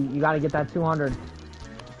 come on, Pete. You gotta get that 200.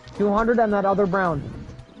 200 and that other brown.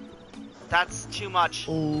 That's too much.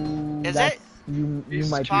 Ooh, Is that's- it? You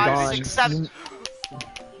might be 5, gone. 6, 7.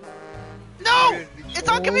 No! It's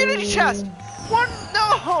on community chest! One,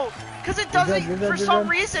 no! Because it doesn't, You're good, for you're some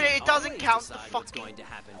good. reason, it doesn't Always count the decide what's fucking. going to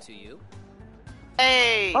happen to you.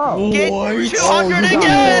 Hey! Oh. Get What? 200 Oh, you got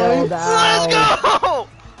again! bailed Let's go!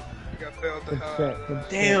 You got bailed the Good hell shit, out of good that. shit,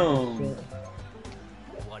 Damn. good shit.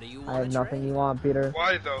 What do you I want have to nothing trade? you want, Peter.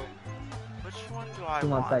 Why though? Which one do I He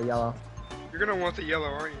wants want? that yellow. You're gonna want the yellow,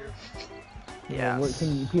 aren't you? Yeah, what Yes.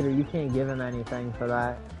 can you, Peter, you can't give him anything for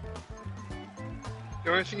that.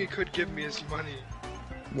 The only thing he could give me is money.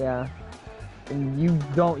 Yeah. And you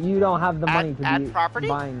don't have the Add- money to add be property?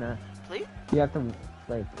 buying that. Please? You have to,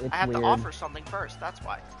 like, it's I have weird. to offer something first, that's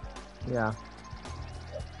why. Yeah.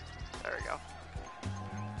 There we go.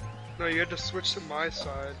 No, you had to switch to my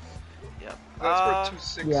side. Yep. That's worth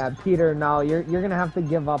 260. Yeah, Peter, no, you're gonna have to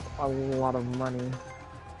give up a lot of money.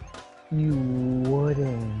 You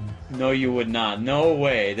wouldn't. No, you would not. No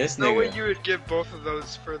way. This No nigga. way you would give both of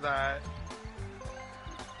those for that.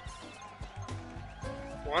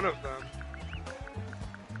 One of them.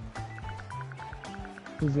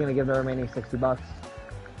 He's gonna give the remaining $60.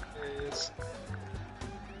 Is...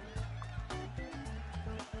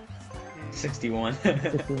 61.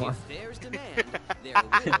 61. If there's demand, there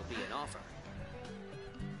will be an offer.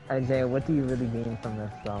 Isaiah, what do you really gain from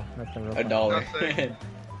this, though? That's a real A dollar. Nothing.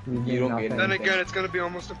 You You don't get nothing. Then anything. again, it's gonna be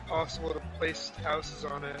almost impossible to place houses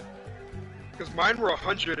on it. Because mine were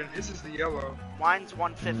 100 and his is the yellow. Mine's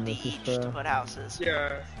 150 this is each to true. put houses.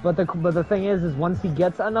 Yeah, But the thing is once he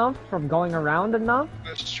gets enough from going around enough,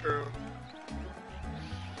 that's true.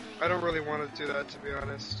 I don't really want to do that, to be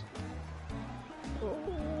honest.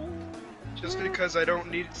 Just because I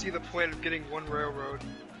don't see the point of getting one railroad.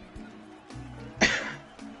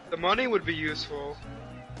 The money would be useful.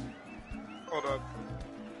 Hold up.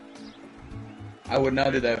 I would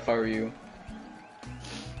not do that if I were you.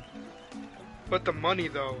 But the money,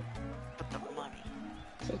 though. But the money.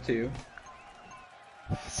 It's up to you.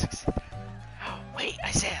 63. Wait,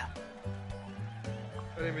 Isaiah.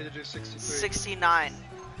 I didn't mean to do 63. 69.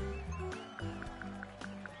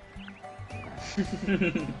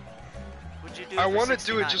 Would you do I want want to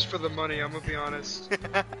do it just for the money, I'm gonna be honest.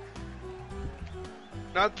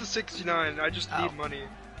 Not the 69, I just need Oh. money.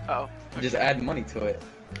 Oh. Just add money to it.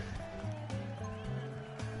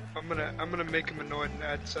 I'm gonna make him annoyed and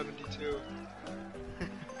add 72.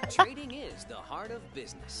 Trading is the heart of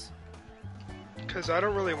business. Cause I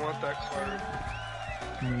don't really want that card.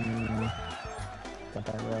 got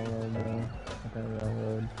that railroad, bro. Got that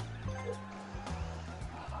railroad.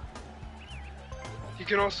 He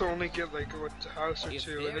can also only get like a house or If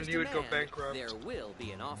two, and then there's he would go demand, bankrupt. there will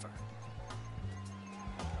be an offer.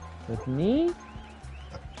 With me,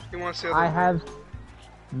 He wants the other I have railroad.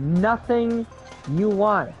 nothing you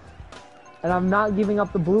want. And I'm not giving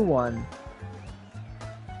up the blue one.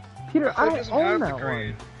 Peter, I thought I he don't doesn't own have the that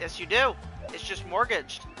green. one. Yes, you do. It's just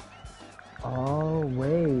mortgaged. Oh,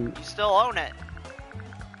 wait. You still own it.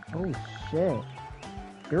 Oh, shit.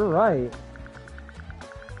 You're right.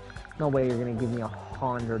 No way you're gonna give me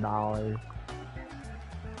 $100.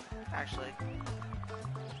 Actually.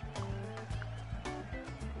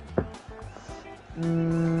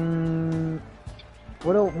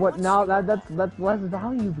 What now? That's less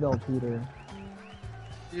value though, Peter.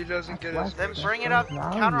 He doesn't get That's as Then much bring it up,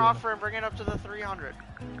 value. counter offer and bring it up to the 300.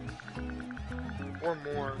 or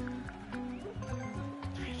more.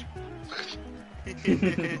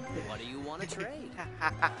 What do you want to trade?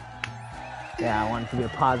 Yeah, I want it to be a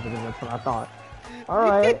positive, that's what I thought.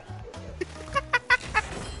 Alright.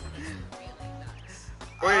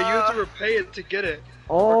 Oh yeah, you have to repay it to get it,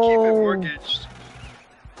 or keep it Oh, mortgaged.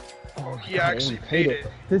 Oh, he actually paid it.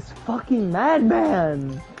 This fucking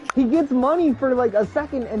madman! He gets money for like a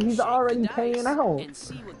second and he's Shake the already dice paying out. And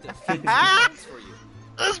see what the future holds for you.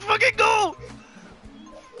 Let's fucking go!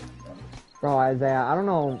 Bro, Isaiah, I don't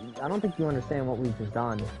know. I don't think you understand what we've just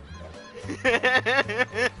done.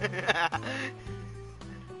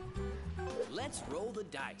 Let's roll the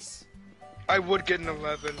dice. I would get an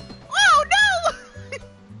 11. Oh no!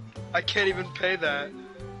 I can't even pay that.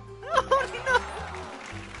 Oh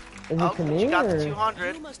Is no! it to Oh, me you got or? the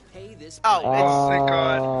 200. You must pay this Oh, price. Oh, thank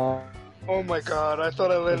God. Oh, Oh my god, I thought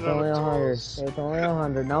I It's landed only on 100. duels. It's only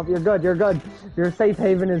 100. Nope, you're good. You're good. Your safe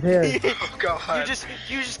haven is here. Oh god.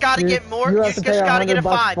 You just gotta You- get more. you You have just to pay gotta get a 100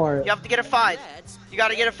 bucks 5. for it. You have to get a 5. Let's You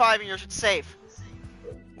gotta get a 5 and you're safe.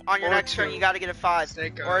 On your Or next turn, two. you gotta get a 5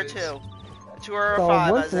 Snake or a eyes. 2. A 2 or a So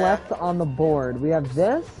 5. what's Isaiah. left on the board? We have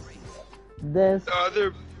this, this, The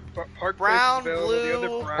other Park Brown, Place is available, the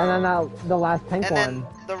blue, other brown, and then now the last pink And then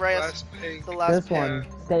one. the rest, last pink. the last This pink. one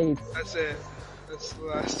states. That's it. That's the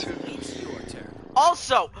last two. It's your turn.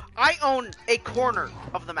 Also, I own a corner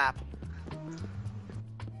of the map.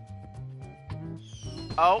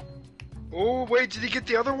 Oh, Oh wait, did he get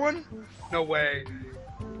the other one? No way.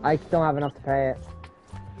 I don't have enough to pay it.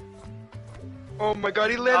 Oh my god,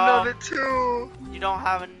 he landed on it too. you don't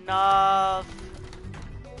have enough.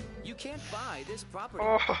 You can't buy this property.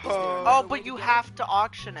 Oh. Is there Oh, another way but to you get have to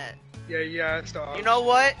auction it. Yeah, it's the You know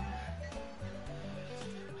what?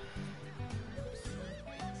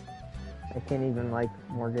 I can't even like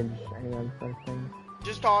mortgage any of those things.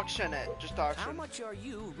 Just auction it. Just How auction. much are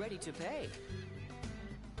you ready to pay?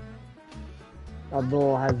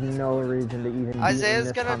 Abdul has no reason to even be in Isaiah's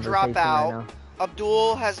this gonna drop conversation out. right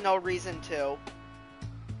Abdul has no reason to.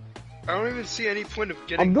 I don't even see any point of now.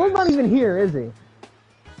 getting Abdul's this. not even here, is he?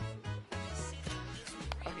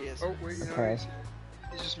 Oh, he is. Oh wait, you know, Okay.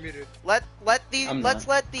 he's just muted. Let these I'm let's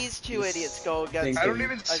not. let these two idiots go against. I Thank don't you.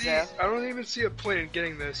 even see. Isaiah? I don't even see a point in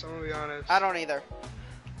getting this. I'm gonna be honest. I don't either.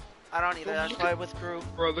 That's why I withdrew.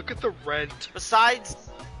 Bro, look at the rent. Besides,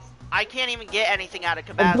 I can't even get anything out of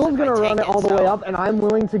Kabaz. Abdul's if I gonna run take it all the way so- up, and I'm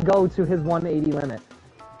willing to go to his 180 limit.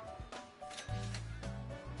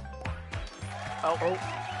 Oh,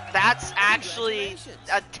 that's actually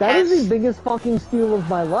a That is the tenth. biggest fucking steal of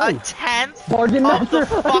my A life. tenth Bargain of the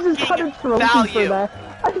master. I just got a fucking trophy value. for that.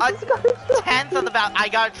 I just got a trophy. Tenth of the value. I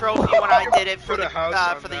got a trophy when I did it for Put a the house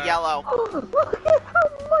on for the that. yellow. Look at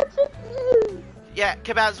how much it is. Yeah,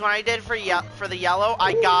 Kabaz, when I did for the yellow,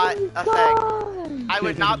 I got a thing. I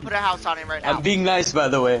would not put a house on it right now. I'm being nice, by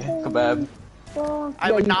the way, Kebab.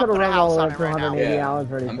 I would you not could've put a run house all the on way it to right now. 180 hours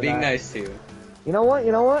ready I'm for being that. nice to you. You know what?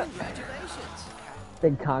 You know what? Congratulations.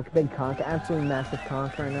 Big cock, absolutely massive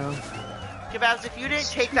cock right now. Kabaz, if you didn't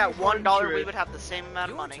take that $1, we would have the same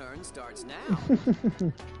amount of Your money. turn starts now.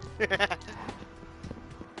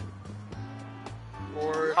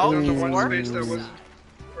 Or Oh, the he's one more? space that was,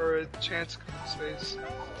 or a chance space.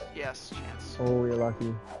 Yes, chance. Oh, you're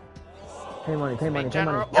lucky. Pay money, pay money, pay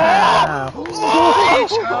General- money. Yeah.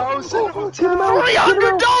 Each house and hotel.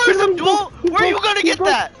 $300, Abdul! Where are you gonna get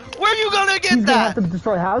that? Where are you gonna He's get gonna have that? to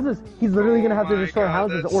destroy houses. He's literally gonna have to my destroy God,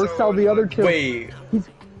 houses that's or so sell the other two. Wait,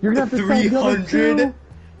 You're gonna have to sell the other 300? two.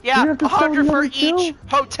 Yeah, You have to sell 100 the for other each two?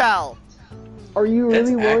 hotel. Are you that's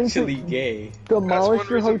really willing actually to gay. That's demolish one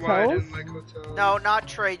your reason why I hotels? didn't like hotels. No, not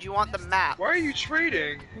trade. You want the map. Why are you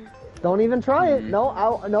trading? Don't even try it. Mhm.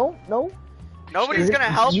 No, no. Nobody's gonna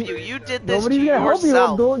help You- you. You did this Nobody's to gonna help you.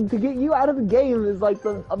 yourself. Abdul. To get you out of the game is like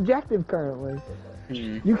the objective currently.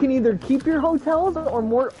 Hmm. You can either keep your hotels or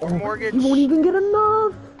more. Or mortgage. You won't even get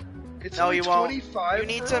enough. It's No, only you won't. 25. You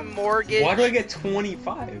need bro. to mortgage. Why do I get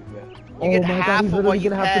 25? You Oh get my half god, he's of literally what you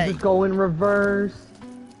gonna have pay. to just go in reverse.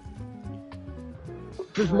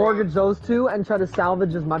 Just mortgage those two and try to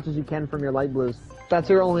salvage as much as you can from your light blues. That's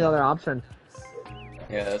your only other option.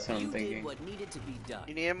 Yeah, that's what I'm You did thinking. what needed to be done.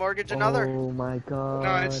 You need to mortgage another. Oh my god.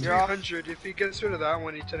 No, it's You're off. 300. If he gets rid of that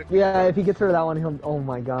one, he technically. Yeah, if he gets rid of that one, he'll. Oh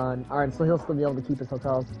my god. Alright, so he'll still be able to keep his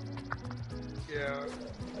hotels. Yeah.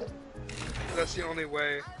 That's the only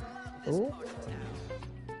way. Ooh.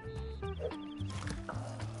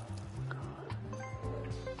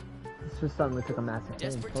 This just suddenly took a massive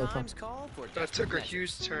change. Desperate Holy fuck. times call for That desperate took a measures.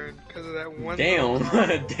 huge turn because of that one. Damn, little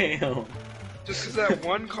card. damn. Just because that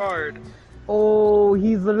one card. Oh,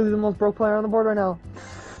 he's literally the most broke player on the board right now.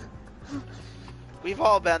 We've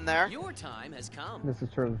all been there. Your time has come. This is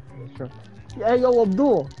true. This is true. Hey, yo,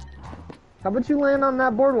 Abdul. How about you land on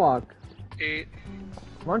that boardwalk? 8.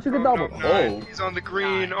 Why don't you Oh, get double? no, 9. Oh. He's on the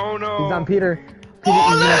green. Oh no. He's on Peter. Peter, Oh,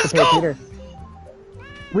 you're gonna have to let's pay go! Peter.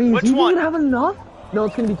 Wait, Which is he one? gonna have enough? No,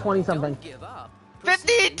 it's gonna be 20 something. Don't give up.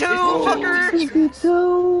 52, Oh. fucker!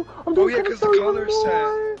 52. I'm Oh, yeah, 'cause the color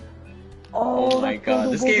set. Oh, Oh my that's god,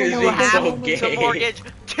 so this cool. game is You being have so to gay. mortgage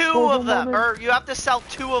 2 Hold of on, them, moment. or you have to sell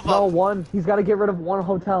 2 of them. No, one. He's got to get rid of one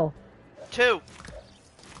hotel. 2.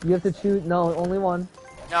 You have to choose. No, only one.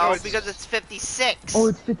 No, No, it's- because it's 56. Oh,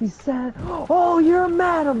 it's 57. Oh, you're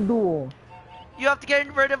mad, Abdul. You have to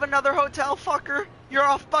get rid of another hotel, fucker. You're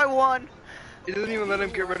off by 1. He doesn't even let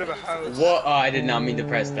him get rid of a house. What? Oh, I did not mean to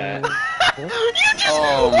press that. You just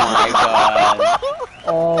Oh my god.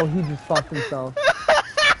 Oh, he just fucked himself.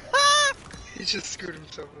 He just screwed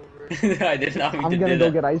himself over. I did not mean I'm to gonna do go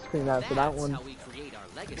that. get ice cream after that That's one. how we create our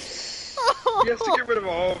legacy. He has to get rid of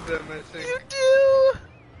all of them, I think. You do.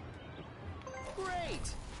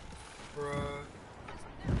 Great. Bruh.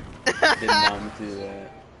 Did not mean to do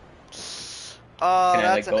that. Oh, Can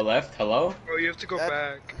I like that's go left? Hello? Oh, you have to go That-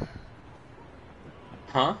 back.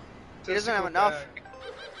 Huh? He doesn't to have go enough. back.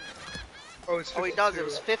 Oh, it's 52. Oh, he does. It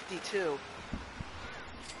was 52.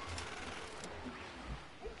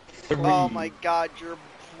 3. Oh my God, you're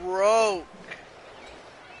broke.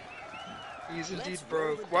 He's indeed Let's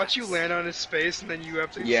roll broke. the Watch you dice. land on his space and then you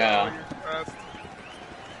have to Yeah. sell all your crap.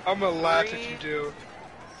 I'm gonna laugh if you do.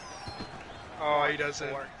 Oh, he doesn't.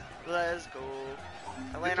 Four. Let's go.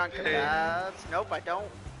 I land on Hey. kebabs. Nope, I don't.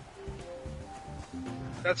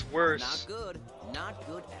 That's Not worse. good. Not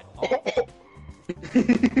good at all.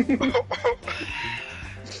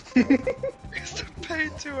 It's to pay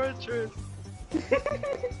 200. That's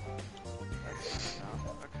not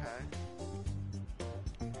enough. Okay.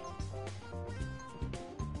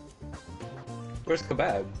 Where's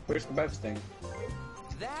kebab? Where's kebab's thing? You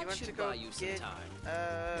That went to should go buy you some get- time.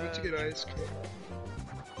 I went to get ice cream.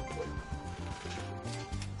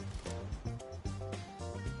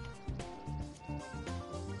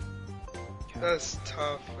 That's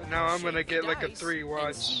tough. Now I'm gonna Shake get the like a dice 3, and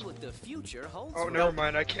watch. see what the future holds Oh, for never you.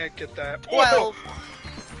 mind, I can't get that. 12.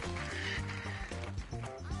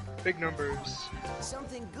 Big numbers.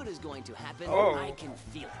 Something good is going to happen. Oh. I can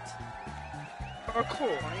feel it. Oh,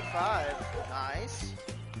 cool. 25. Nice.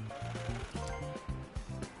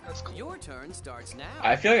 That's cool. Your turn starts now.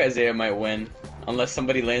 I feel like Isaiah might win. Unless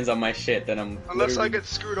somebody lands on my shit, then I'm Unless I literally- get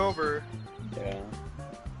screwed over. Yeah.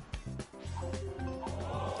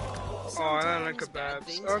 Oh, and then Sometimes bad kebabs.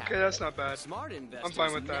 things Okay, happen. that's not bad. Smart investors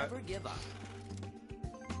fine with that. never give up.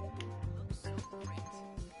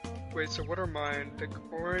 Wait, so what are mine? The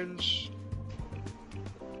orange,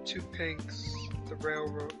 2 pinks, the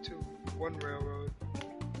railroad, 1 railroad.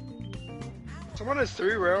 Someone has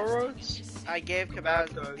 3 railroads? I gave That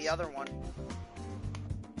kebabs does. the other one.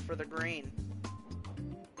 For the green.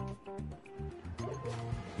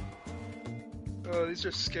 Oh, these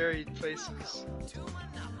are scary places.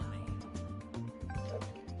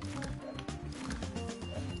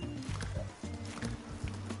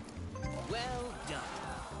 Well done.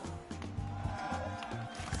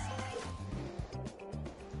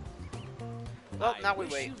 Well, I now we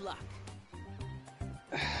wish wait. you luck.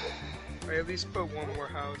 I at least put 1 more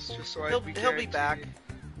house, just so He'll we be guarantee. back.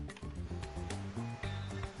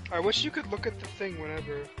 I wish you could look at the thing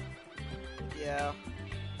whenever. Yeah.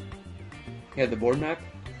 Yeah, the board map?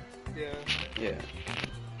 Yeah. Yeah.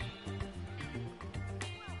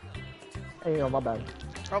 Hey, yo, my bad.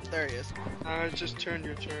 Oh, there he is. Just turn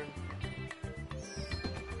your turn.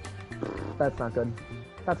 That's not good.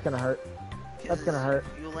 That's gonna hurt. That's gonna hurt.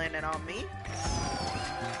 You landed on me?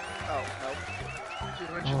 Oh, nope.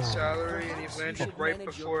 200 salary, and he Perhaps you landed should right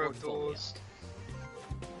manage your before portfolio. Abdul's.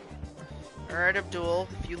 Alright, Abdul.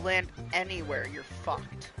 If you land anywhere, you're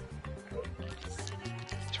fucked.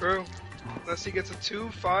 True. Unless he gets a 2,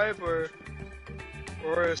 5, or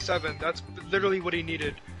a 7. That's literally what he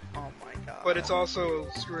needed. Oh my god. But it's also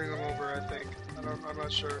screwing him over, I think. I'm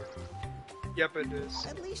not sure. Yep, it is.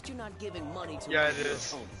 At least you're not giving money to Yeah, one it of your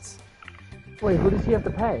is. opponents. Wait, who does he have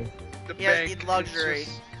to pay? The He has bank. the luxury.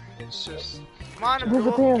 It's just. Come on, He has to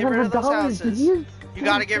Abdul. pay Get rid of those $100. houses. You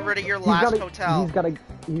gotta get rid of your last hotel. He's gotta get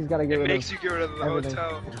It rid makes of. you get rid of the everything.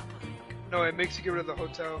 hotel. No, it makes you get rid of the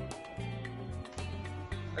hotel.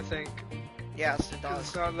 I think. Yes, it 'Cause does.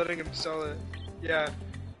 it's not letting him sell it. Yeah.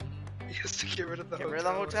 He has to get rid of the Get hotel. rid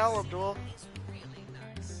of the hotel, Abdul.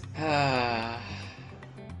 Ah.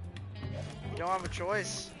 You don't have a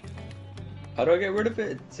choice. How do I get rid of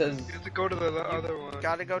it? It says. You have to go to the other one.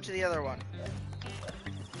 Gotta go to the other one.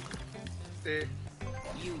 See?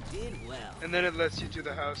 You did well. And then it lets you do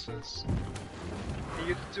the houses. And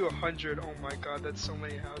you have to do 100. Oh my god, that's so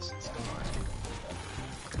many houses.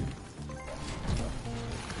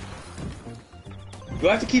 Do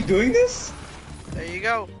I have to keep doing this? There you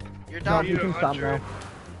go. You're No, done. you can stop 100. now.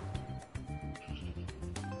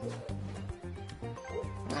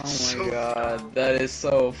 Oh my So god, that is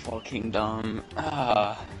so fucking dumb.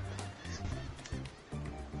 Ah.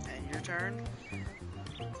 And your turn.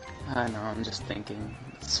 I know, I'm just thinking.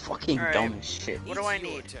 It's fucking Alright. dumb as shit. What do I It's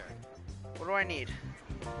your need? turn. What do I need?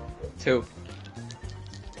 2.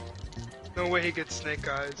 No way he gets snake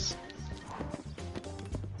eyes.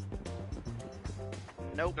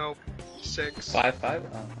 Nope. Nope. 6. 5, 5?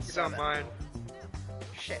 Oh. He's on 7. mine.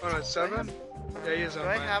 Shit. Oh no, Do I 7? have- Yeah, he is Do on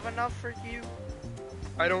I mine. have enough for you?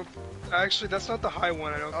 I don't. Actually, that's not the high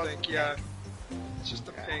one, I don't Oh, think. pink. Yeah. It's just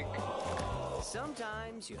the Okay. pink.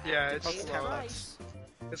 Sometimes you have Yeah, to it's pay the slow. price.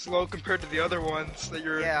 It's low compared to the other ones that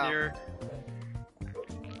you're Yeah. near.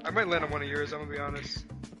 I might land on one of yours, I'm gonna be honest.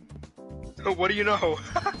 Oh, what do you know?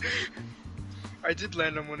 I did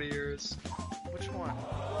land on one of yours. Which one?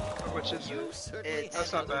 How much is You it? certainly It's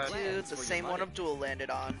That's have not other bad. Dude, plans the for your same one money. Abdul landed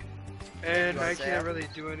on. And You I want can't Zap? really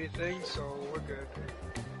do anything, so we're good.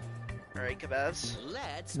 Alright, Kabaz.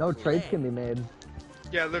 Let's No play. trades can be made.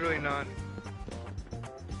 Yeah, literally none.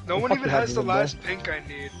 No Well, one fuck even you, has the Hudson, last pink I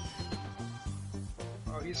need.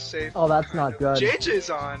 Oh, he's safe. Oh, that's kind not of. good. JJ's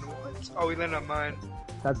on. What? Oh, he landed on mine.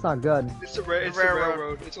 That's not good. It's the it's the railroad.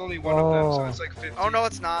 railroad. It's only one of them, so Oh. it's like 50. Oh no,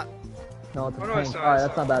 it's not. No, it's a Oh, no, pink. it's not, Alright,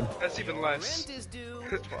 it's that's not bad. That's even less. Rent is due.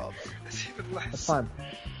 12. That's even less. That's fine.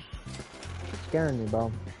 Scaring me,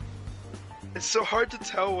 bro. It's so hard to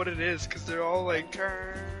tell what it is because they're all like.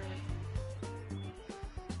 Turn.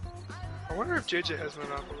 I wonder if JJ has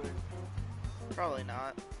Monopoly. Probably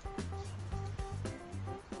not.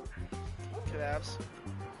 Kababs.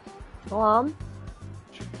 Hello?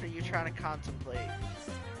 What are you trying to contemplate?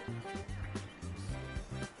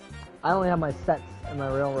 I only have my sets and my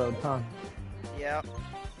railroads, huh? Yep.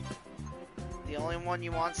 The only one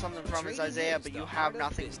you want something from is Trading Isaiah, is but the you heart have of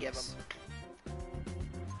nothing to give him. business.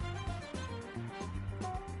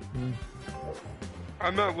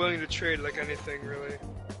 I'm not willing to trade like anything really.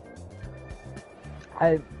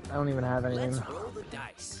 I don't even have anything. Let's roll the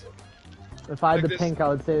dice. If I had Like the this- pink, I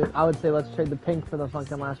would say let's trade the pink for the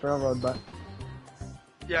fucking last railroad, but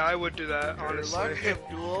Yeah, I would do that Good honestly. luck,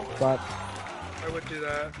 Abdul. I would do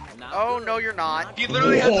that. Not Oh, good. no, you're not. He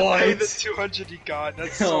literally had to pay What? the 200 he got.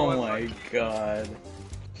 That's so Oh my unlucky. god.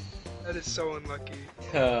 That is so unlucky.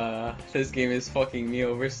 This game is fucking me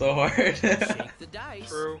over so hard. Shake the dice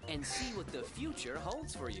True. and see what the future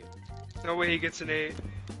holds for you. No way he gets an 8.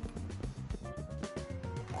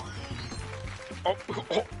 Oh,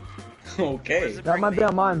 oh, Okay. Where's it that bring might be me?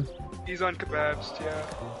 on mine. he's on kebabs, yeah.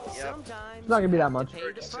 Yep. Sometimes It's not gonna be you that have much. to pay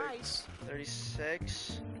the 36. price.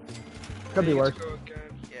 36. Could be He gets worse. to go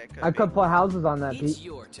again. Yeah, it I be. could put houses on that, It's Pete.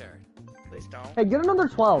 your turn. Please don't. Hey, get another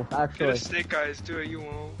 12, Get a actually. snake eyes, do it, you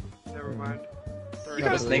won't. Never mind. Thirty. You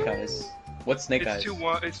What's guys- Snake Eyes? What's Snake Eyes?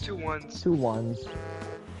 It's two ones. 2 ones.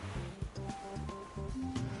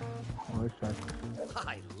 Oh, let's check.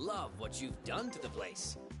 I love what you've done to the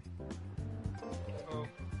place. Oh.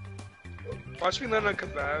 Watch me land on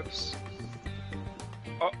kebabs.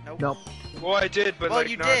 Nope. Well, I did, but Well, like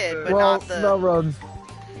you not did, the... but Well, not the- railroad.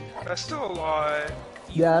 That's still a lot.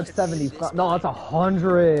 Yeah, that's 70. No, that's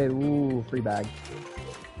 100. Ooh, free bag.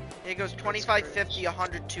 It goes 25, 50,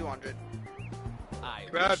 100, 200. I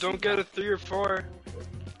Wow, wish don't you get a luck. 3 or 4.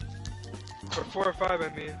 Or 4 or 5,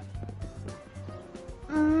 I mean.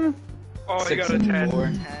 Oh, he got a 10. 64.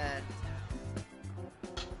 10.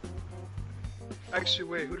 Actually,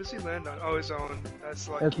 wait, who does he land on? Oh, his own. That's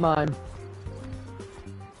lucky. It's mine.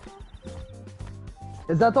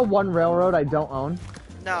 Is that the one railroad I don't own?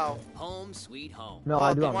 No. Home sweet home. No, Well,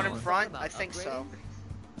 I do the own one that in one. front, About I think so.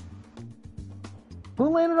 Who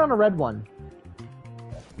landed on a red one?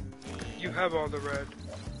 You have all the red.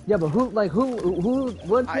 Yeah, but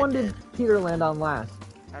which I one did did. Peter land on last?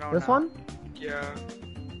 I don't This know. one? Yeah.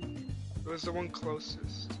 It was the one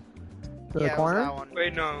closest. To Yeah, the corner? it was that one.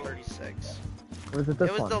 Wait, no. 36. Or is it this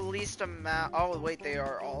It was one? the least amount. Oh, wait, they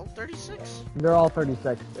are all 36? They're all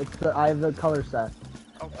 36. I have the color set.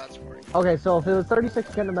 Oh, that's 40. Okay, so if it was 36,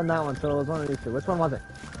 it couldn't have been that one, so it was one of these two. Which one was it?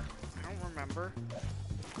 I don't remember.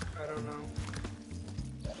 I don't know.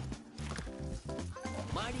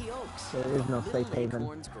 Mighty Oaks. There is no Little safe haven.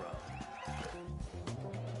 acorns grow.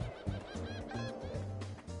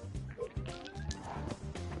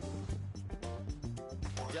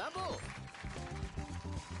 Double.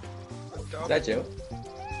 Is that Joe?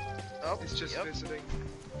 Oh, He's just yep. visiting.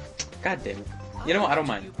 God damn it. You know what? I don't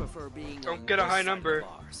Do mind. you prefer being Don't on get a this high side of number.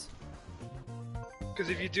 bars? Because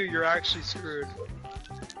if you do, you're actually screwed.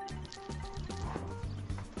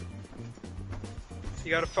 You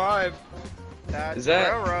got a 5. That's Is that-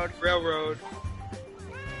 railroad. Railroad.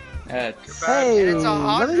 That's... Hey, It's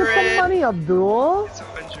let me get 100. some money, Abdul. It's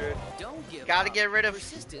 100. Don't give Gotta up. get rid of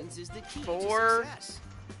Persistence is the key 4 to success.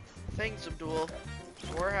 things, Abdul.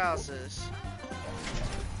 4 houses.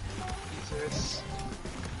 Jesus.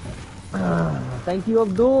 Thank you,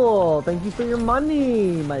 Abdul. Thank you for your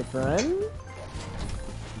money, my friend.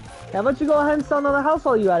 How about you go ahead and sell another house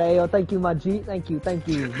while you at it? Ayo, thank you, my G. Thank you.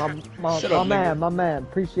 My Shut up, nigga. my man.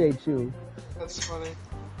 Appreciate you. That's funny.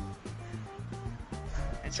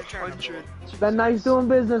 It's your turn, 100. Abdul. It's been nice doing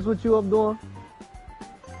business with you, Abdul.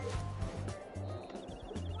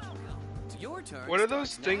 It's your turn. What are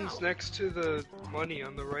those starts things now. next to the money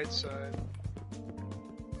on the right side?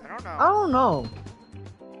 I don't know. I don't know.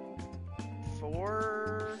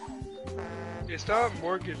 4. It's not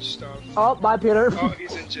mortgage stuff. Oh, bye, Peter. Oh,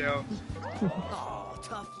 he's in jail. Oh,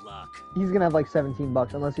 tough luck. He's gonna have like 17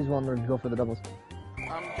 bucks unless he's willing to go for the doubles.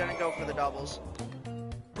 I'm gonna go for the doubles.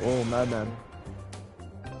 Oh, madman.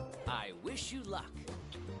 I wish you luck.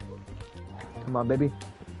 Come on, baby.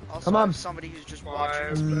 Also, Come on. I have somebody who's just watching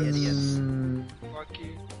us Five. be idiots.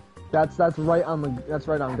 Lucky. That's right on the. That's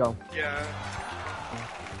right on go. Yeah.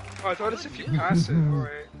 Oh, I thought it's if you pass it.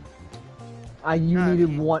 Alright. You No, needed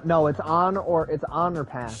you- one. No, it's on or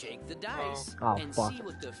pass. Shake the dice Oh, and fuck. see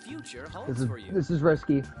what the future This holds is for you. this is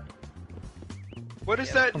risky. What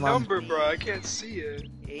is that Come on. number, bro? I can't see it.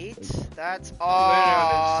 8. That's. Later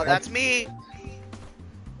Oh, on, that's me.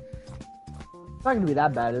 It's not gonna be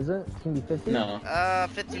that bad, is it? It's gonna be 50. No. Maybe like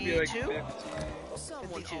 52. 50. Someone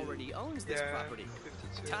 52. already owns this Yeah, property.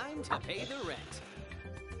 52. Time to pay the rent.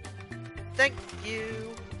 Thank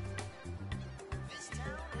you. This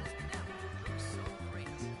town has never looked so great.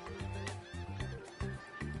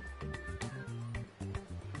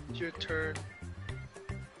 It's your turn.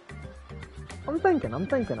 I'm thinking.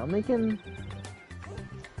 I'm making.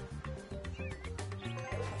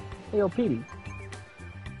 Hey, yo, Petey.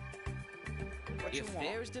 What you If want?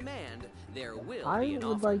 there's demand, there will be I an would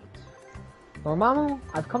offer. like. Dormammu,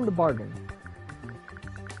 I've come to bargain.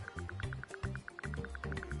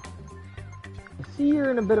 I see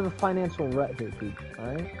you're in a bit of a financial rut here, Pete.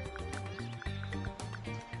 Alright?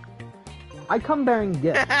 I come bearing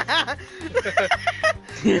gifts. I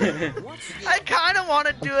What's the kind of want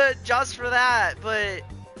to do it just for that, but At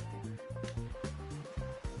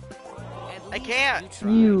I least can't. you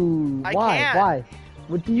tried. You. I Why? can't. Why?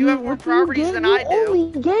 What do You have more what do you properties gain? than You I do.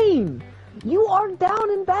 only gain. You are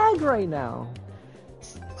down in bag right now.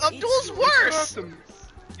 Abdul's You worse.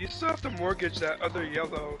 still have to mortgage that other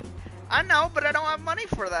yellow. I know, but I don't have money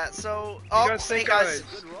for that. So, oh, got Snake snake Eyes.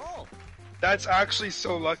 eyes. Good roll. That's actually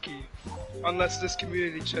so lucky. Unless this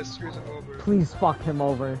community chest screws him over. Please fuck him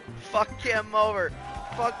over. Fuck him over.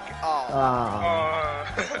 Fuck. Oh.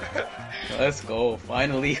 Let's go.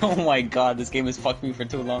 Finally. Oh my god, this game has fucked me for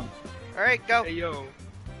too long. All right, go. Hey yo.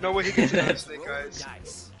 No way he gets another snake Roll the eyes.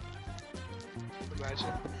 dice. Imagine.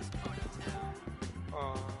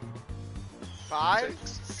 Aw. 5,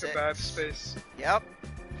 Kebab 6. space. Yep.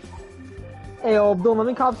 Hey, yo, Abdul, let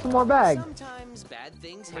me cop some more bag. Sometimes bad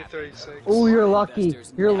things Only happen. 36. Oh, you're lucky.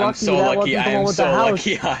 You're lucky I'm so that lucky. wasn't the I one am with so the house.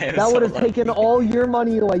 lucky. I am That so would have lucky. taken all your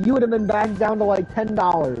money away. You would have been bagged down to like $10.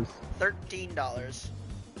 $13.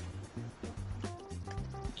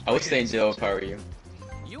 I would stay in jail if I were you.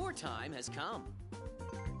 Your time has come.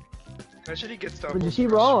 Imagine he gets But double. you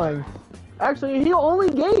keep rolling. Actually, he only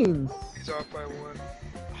gains. He's off by 1.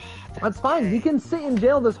 That's fine. He can sit in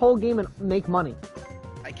jail this whole game and make money.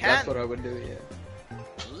 I can. That's what I would do, yeah.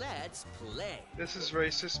 Let's play. This is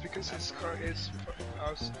racist because his car is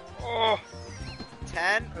house. Oh,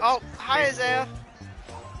 10. Oh, hi, Isaiah.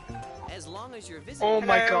 As long as you're visiting, Oh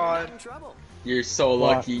my you're God. not in trouble. You're so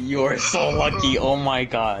What? lucky. You are so lucky. Oh my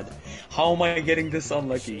god. How am I getting this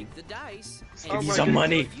unlucky? Shake the dice. Give and me see some what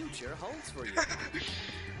money. the future holds for you.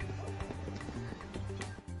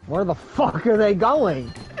 Where the fuck are they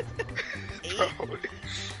going? bro.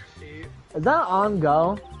 8. Is that on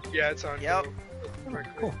go? Yeah, it's on. Yep. go.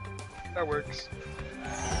 Correctly. Cool. That works.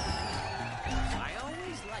 I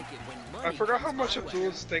always like it when money I forgot how comes much my way.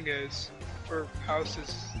 Abdul's thing is for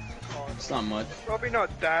houses It's cost. not much. Probably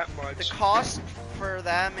not that The much. cost for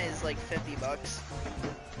them is like $50.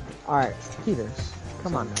 Alright, Peter.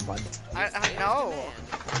 Come on now, bud. I know.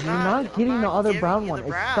 You're not getting I'm the not other giving brown you one. the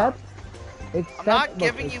brown. Except I'm not look,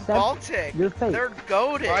 giving you except Baltic. You're fake. They're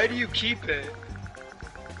goaded. Why do you keep it?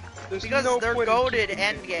 There's Because no they're point in goaded keeping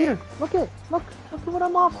it. Peter, endgame. look at what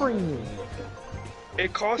I'm offering you.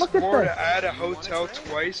 It costs Look at more this. to add a hotel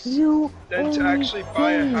twice You than to only actually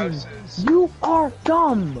buy a gain. houses. You are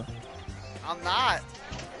dumb. I'm not.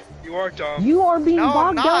 You are dumb. You are being No, I'm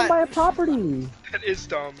bogged down not. by a property. That is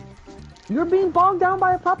dumb. You're being bogged down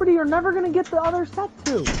by a property you're never gonna get the other set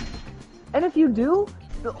to. And if you do,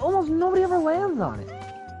 almost nobody ever lands on it.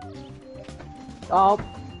 Oh,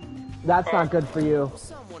 that's not good for you.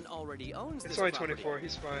 Someone already owns It's this only property. 24.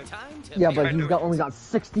 He's fine. Time to Yeah, pay but I he's know got he only is. got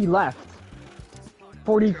 60 left.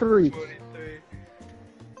 43. 43.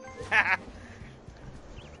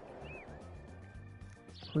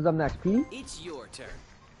 Who's up next, Petey? It's your turn.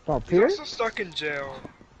 Oh, He's Peter? also stuck in jail.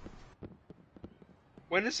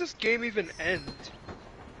 When does this game even end?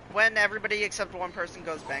 When everybody except one person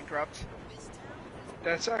goes bankrupt.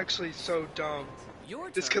 That's actually so dumb. Your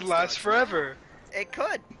This turn could last starts forever. It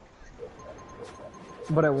could.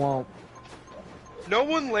 But it won't. No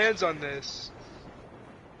one lands on this.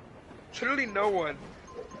 literally no one.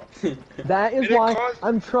 That is And it why costs-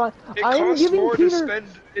 I'm trying. It I am costs giving more to Peter. spend.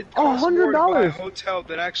 It costs more to buy a $100. hotel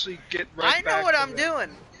than actually get I rent know back what from I'm it.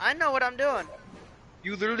 doing. I know what I'm doing.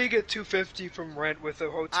 You literally get $250 from rent with a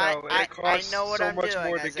hotel, and I it costs know what so I'm much doing,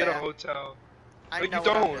 more to get a Isaiah. hotel. I But know you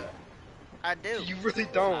what I'm don't. doing. I do. You really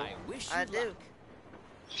don't. I wish you I do. luck.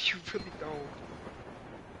 You really don't.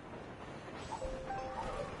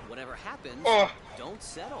 Whatever happens, Oh, don't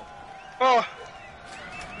settle. oh,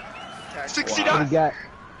 Okay. 69. What do you get?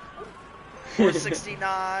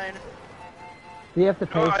 469. Do you have to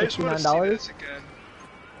pay No, I just want to see $69? this again.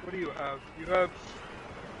 What do you have? You have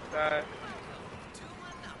that.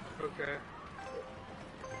 Okay.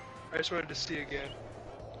 I just wanted to see again.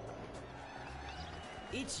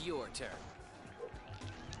 It's your turn.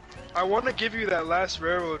 I want to give you that last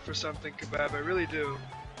railroad for something, Kebab. I really do.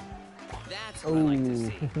 That's what I like to Ooh,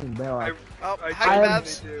 see. there I, are. Oh, I hi, genuinely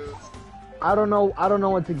Babs. do. I don't know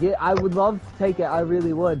what to get. I would love to take it. I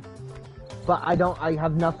really would. But I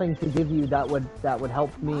have nothing to give you that would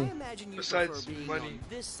help I me. imagine you Besides prefer being money. on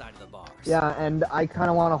this side of the bars. Yeah, and I kind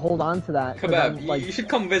of want to hold on to that. 'cause Kebab, I'm, like, you should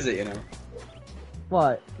come visit, you know.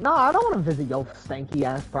 what? No, I don't want to visit your stanky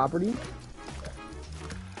ass property.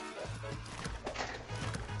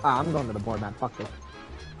 Ah, I'm going to the board, man. Fuck this.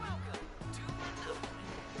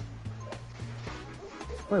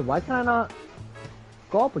 Wait, why can I not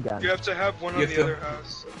go up again? You have to have one You on have the to- other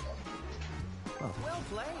house. Well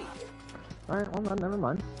played. Alright, well, never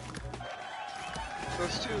mind.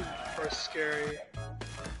 Those two are scary.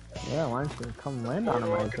 Yeah, why don't you come land on them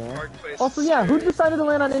right Boardwalk and there? Park Place Also, is yeah, who scary. decided to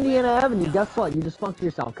land on Indiana Avenue? Guess what? You just funked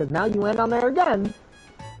yourself, because now you land on there again.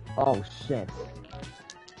 Oh, shit.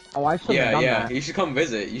 Oh, I should have Yeah, done yeah. that. You should come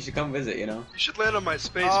visit. You should come visit, you know. You should land on my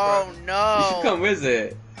space, Oh bro. You should come no.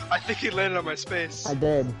 visit. I think he landed on my space. I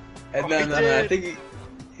did. And Oh, then he I did. think,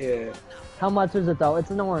 yeah. How much is it, though?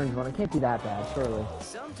 It's an orange one. It can't be that bad, surely.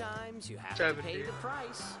 Sometimes you have to 70. pay the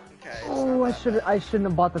price. Okay. it's Oh, not I that bad. shouldn't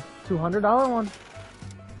have bought the $200 one.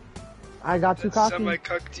 I got too cocky.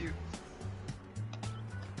 Semi-cucked you.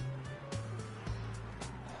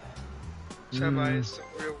 Semi Mm. is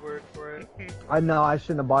the real word for it. I know, I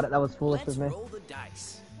shouldn't have bought it. That was foolish Let's of me. roll the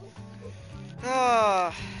dice.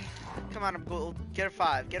 Oh, come on, Abdul. Get a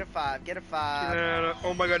 5. Get a 5. Get a 5. No.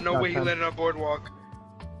 Oh my god, no way he Okay. landed on Boardwalk.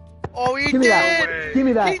 Oh, he Give me did. that. way. Give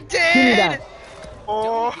me that. He Give me did. that.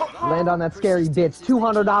 Oh, Land on that scary bitch.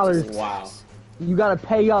 $200. Wow. You gotta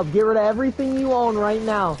pay up. Get rid of everything you own right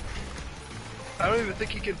now. I don't even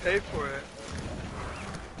think he can pay for it.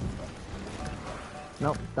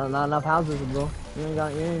 Nope, not enough houses, bro. You ain't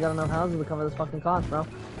got enough houses to cover this fucking cost, bro.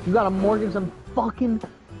 You gotta mortgage some fucking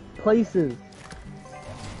places.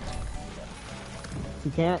 He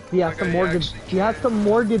can't. He has Okay, to he mortgage. actually He has to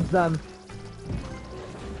mortgage them.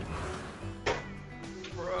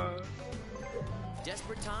 Bruh.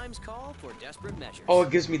 Desperate times call for desperate measures. Oh, it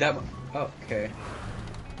gives me that one. Oh, okay.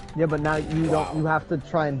 Yeah, but now you don't. You have to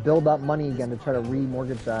try and build up money again to try to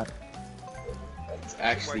re-mortgage that. It's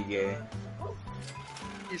actually gay.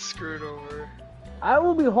 He's screwed over. I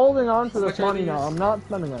will be holding on to this Which one money now. is- I'm not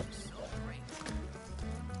spending it.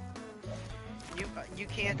 You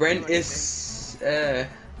can't. Brent do anything. is,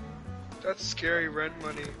 That's scary rent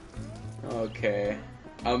money. okay.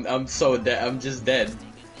 I'm so dead. I'm just dead.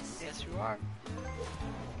 Yes, you are.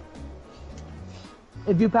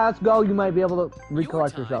 If you pass go, you might be able to Your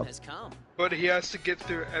recollect time yourself. has come. But he has to get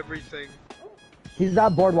through everything. He's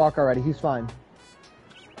got boardwalk already. He's fine.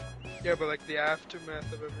 Yeah, but like the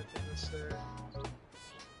aftermath of everything is there.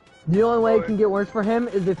 The only way it can get worse for him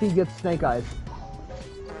is if he gets snake eyes.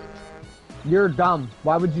 You're dumb.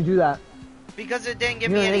 Why would you do that? Because it didn't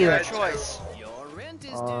give You're me an any other idiot. choice. Your rent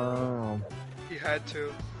is due. Oh. He had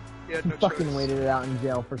to. He had He no fucking choice. waited it out in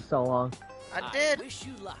jail for so long. I did. wish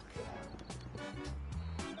you luck.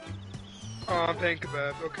 Oh, I'm paying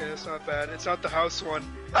kebab. Okay, that's not bad. It's not the house one.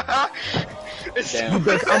 It's Damn.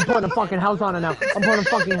 Bitch, I'm putting a fucking house on it now. I'm putting a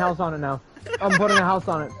fucking house on it now. I'm putting a house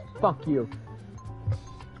on it. Fuck you.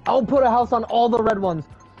 I'll put a house on all the red ones.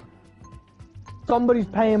 Somebody's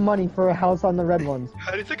paying money for a house on the red ones.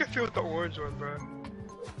 How do you think I feel with the orange one, bro?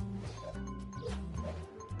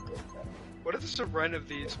 What is the rent of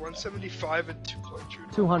these? 175 and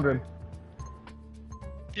 200. 200.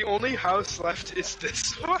 The only house left is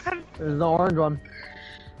this one. There's the orange one.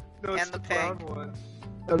 No, it's And the the brown pink. one.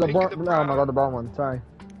 Or the pink and the oh my brown. god, the brown one. Sorry.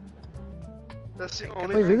 That's the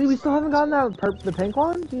only. Wait, really? We rent still haven't gotten that the pink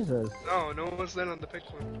one? Jesus. No, no one's landed on the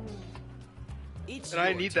pink one. It's And I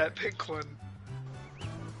your need turn. that pink one.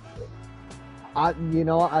 You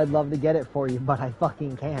know what? I'd love to get it for you, but I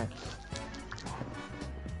fucking can't.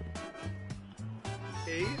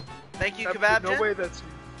 Hey? Thank you, No Kebab. way that's.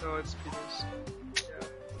 No, it's Peter's. Yeah.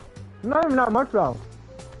 Not even that much though.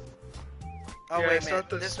 Oh Yeah, wait a it's minute. not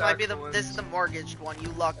the This might be stacked this is the ones. mortgaged one. You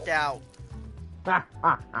lucked out.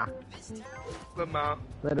 Lamau.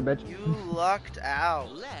 Later, bitch. You lucked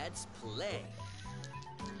out. Let's play.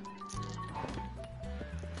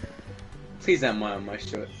 Please not my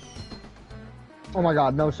shot. Oh my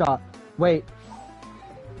god, no shot. Wait.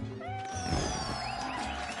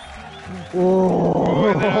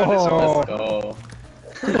 Let's Oh. go.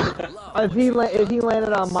 If he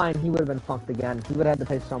landed on mine, he would have been fucked again. He would have had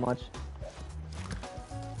to pay so much.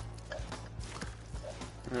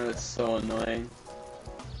 Oh, that's so annoying.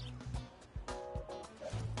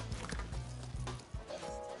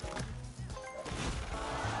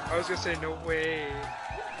 I was gonna say no way.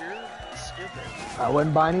 You're stupid. I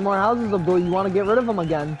wouldn't buy any more houses, Abdul. You want to get rid of them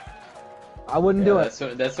again? I wouldn't do it. That's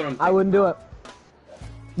what I'm thinking. I wouldn't do it.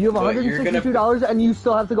 You have But you're gonna $162 and you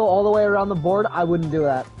still have to go all the way around the board. I wouldn't do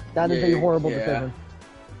that. That is Yeah, a horrible yeah. decision.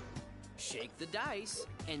 Shake the dice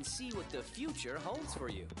and see what the future holds for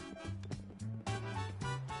you.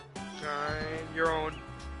 Fine, you're on.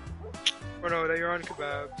 Or no, that you're on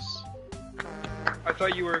kebabs. I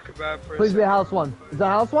thought you were a kebab for Please a be a second. house one. Is that a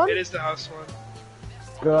house one? It is the house one.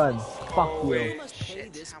 Good. Oh, Fuck you. wait. Must pay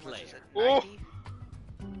Shit, this how much player. is it? Oh. 90?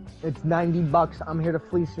 It's $90. I'm here to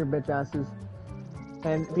fleece your bitch asses.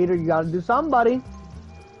 And Peter, you gotta do something, buddy.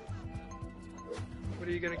 What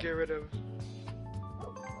are you gonna get rid of?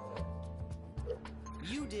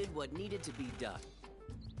 You did what needed to be done.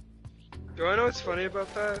 Do I know what's funny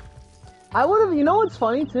about that? I would have, you know what's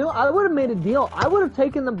funny too? I would have made a deal. I would have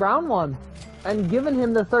taken the brown one and given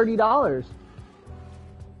him the $30.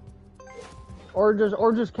 Or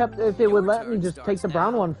just kept, if they would Your let me turn just take starts the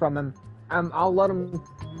brown now. one from him. I'll let him,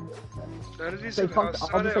 None of these Say have fuck- house I'll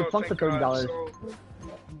on just it? say Oh, fuck the thank God. $30. So,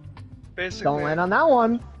 basically, don't land on that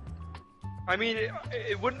one. I mean,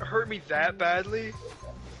 it wouldn't hurt me that badly,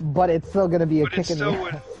 But it's still gonna be a but it kick in still the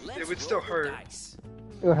would. Let's It would still roll the hurt. dice.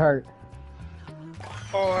 It would hurt.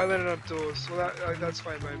 Oh, I landed on duels. Well, that's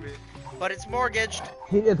fine by me. But it's mortgaged.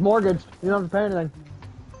 It's mortgaged. You don't have to pay anything.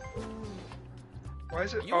 Why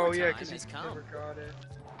is it? Your Oh yeah, time because he has come. never got it.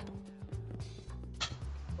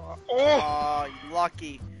 Oh! Oh,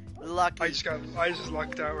 lucky. Lucky. I just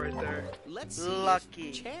lucked out right there. Let's see Lucky.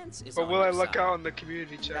 if chance is But on will I your luck side. out on the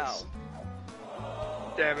community chest?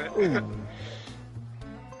 Damn it. Ooh.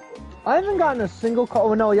 I haven't gotten a single card.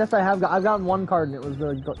 Oh no, yes I have. I've gotten one card and it was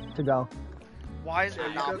really good to go. Why is Yeah, you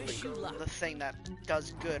Monopoly wish you luck. the thing that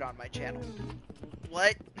does good on my channel?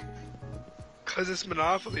 What? Cause it's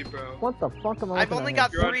Monopoly, bro. What the fuck am I? I've looking only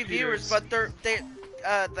at got You're on 3 viewers, Peters. but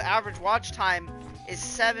the average watch time is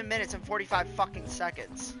 7 minutes and 45 fucking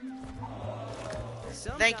seconds.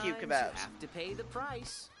 Thank you, Sometimes Kebabs. have to pay the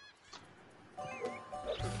price.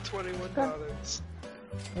 $21. here?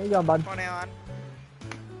 There you go, bud. 21.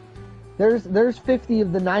 There's 50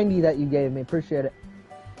 of the 90 that you gave me. Appreciate it.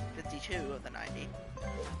 52 of the 90.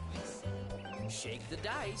 Shake the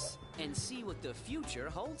dice and see what the future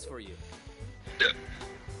holds for you.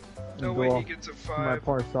 No way Cool. he gets a My 5.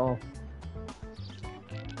 poor soul.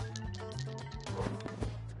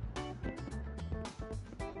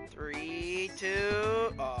 Three,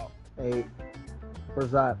 2. Oh, 8.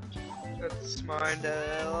 Where's that? That's mine.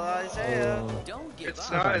 still Isaiah. Oh. Don't give It's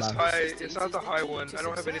up. not as bad. high. Persistence It's not is the high key one. to I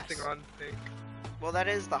don't have success. anything on pink. Well, that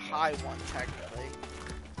is the high one, technically.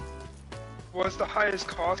 What's the highest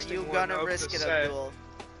Are costing you one gonna of risk the it, set? Abdul?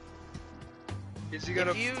 Is he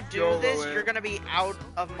gonna If you do YOLO this, it? you're gonna be out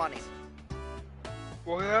of money.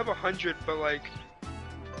 Well, he'll have 100, but like,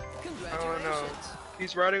 Congratulations.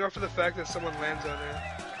 he's riding off of the fact that someone lands on it.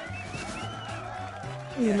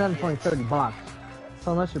 You're not only $30.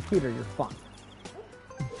 So unless you're Peter, you're fucked.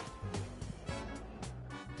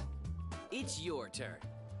 It's your turn.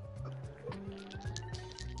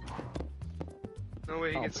 No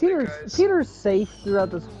way he Oh, gets the guys. Peter's safe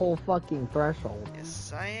throughout this whole fucking threshold.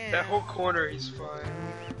 Yes, I am. That whole corner, he's fine.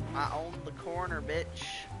 I own the corner, bitch.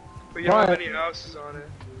 But you don't have But- any houses on it.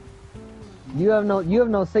 You have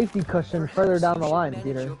no safety cushion further Perhaps down you the should line, manage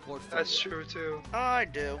Peter. your portfolio. That's true too. I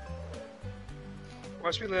do.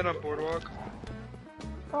 Watch me land on Boardwalk.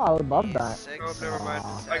 Oh, I would love that. 6, Oh, never mind.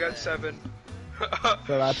 I got 7.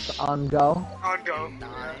 So that's on go. On go.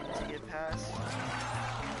 9 to get past.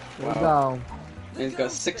 Here we go. And he's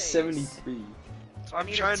got 673. So I I'm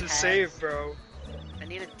need a trying to 10. save, bro. I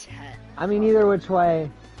need a 10. I mean, either which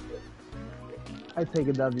way, I take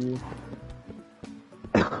a W.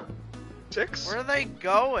 6? Where are they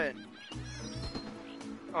going?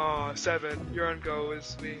 Oh, 7. You're on go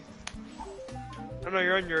is me. Oh no,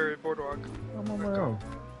 you're on your Boardwalk. I'm on my own.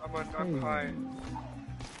 I'm Hmm. high.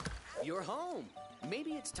 You're home.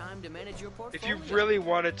 Maybe it's time to manage your If portfolio. you really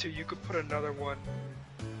wanted to, you could put another one.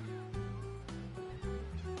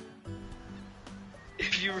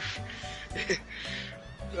 If you...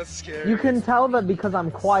 That's scary. You can tell that because I'm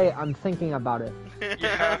quiet, I'm thinking about it.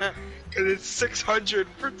 Yeah, because it's 600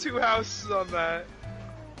 for 2 houses on that.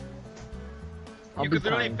 I'll You be could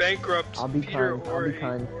literally kind. bankrupt I'll be Peter kind. or I'll be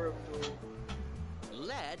kind. or Abdul.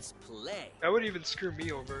 Let's play. That would even screw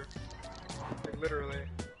me over. Like, literally.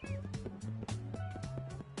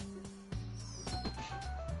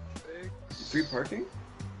 Free parking?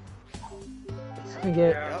 He's gonna get.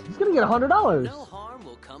 Yeah. He's gonna get $100. No harm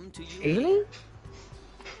will come to you. Isn't he?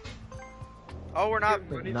 Oh, we're not.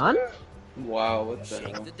 Get money for None? that? Wow, what the Shake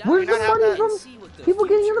hell? the dice. Where's the and money from see what the People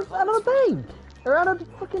getting future out of the holds. bank. Or out of the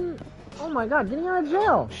fucking. Oh my god, getting out of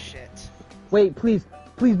jail. Shit. Wait, please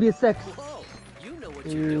be a 6. Whoa, you know what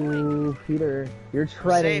you're doing. Ooh, Peter, you're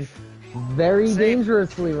treading Safe. very Safe.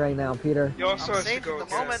 dangerously right now, Peter. He also I'm has to safe go at the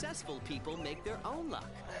again. moment. Successful people make their own luck.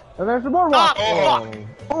 And there's the boardwalk. Ah, fuck.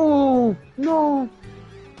 Oh, no.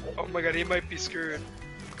 Oh my god, he might be screwed.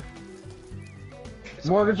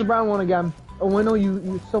 Mortgage the brown one again. Oh, wait, no,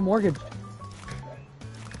 you still mortgaged.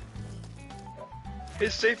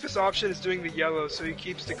 His safest option is doing the yellow, so he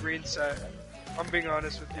keeps the green set. I'm being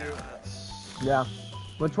honest with you. Yeah.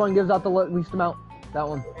 Which one gives out the least amount? That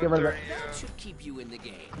one. Get rid of it. 130, That should keep you in the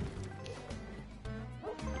game.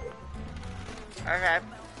 Okay.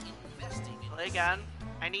 Play again.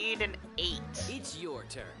 I need an 8. It's your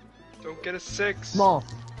turn. Don't get a 6. Small.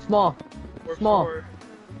 Or small. 4.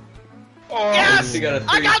 Oh, Yes! You got a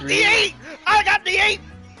I got the 33. 8! I got the 8!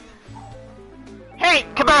 Hey,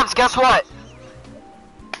 Kebabs, guess what? is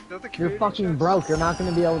that the You're community fucking chest? broke. You're not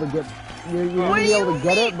gonna be able to get. You're What gonna do be able you to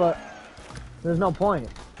get mean? it, but there's no point.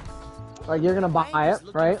 Like you're gonna buy Bank is it,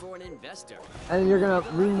 looking right? for an investor. And you're gonna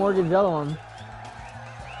remortgage the other one.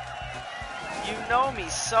 You know me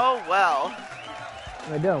so well.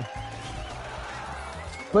 I do.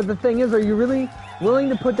 But the thing is, are you really willing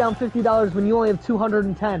to put down $50 when you only have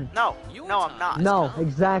 210? No, Your no, I'm time not. is No, come.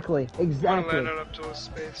 exactly, I wanna exactly. land on Abdul's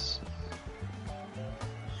space.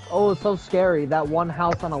 Oh, it's so scary. That one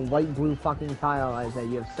house on a light blue fucking tile, Isaiah.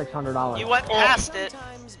 You have $600. You went past it.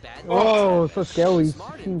 Sometimes bad Oh, luck. so scary.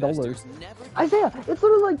 Smart $16. investors never Isaiah, it's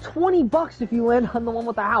literally like $20 if you land on the one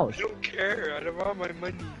with the house. I don't care, I don't want my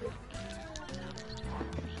money.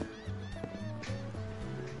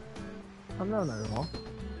 I'm not at all.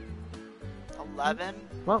 11?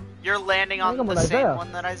 Well, You're landing I on think the I'm with same Isaiah.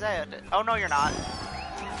 one that Isaiah did. Oh, no, you're not.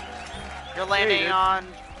 You're landing dude. on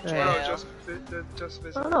Oh, jail. just I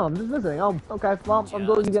visit. don't know. I'm just visiting. Oh, okay. Well, I'm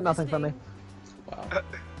glad you get nothing from me. Wow.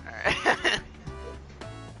 Alright.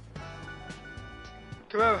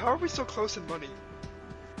 Come on, how are we so close in money?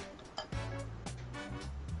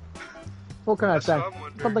 What can I That's say? what I'm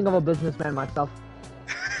wondering. Something of a businessman myself.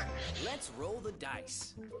 Let's roll the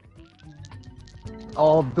dice.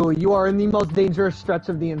 Oh, Abdul, you are in the most dangerous stretch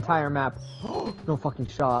of the entire map. No fucking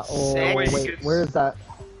shot. Oh, Six. wait. Where is that?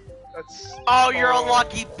 That's. Oh, you're a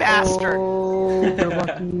lucky bastard. Oh, you're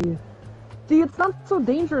lucky. See, it's not so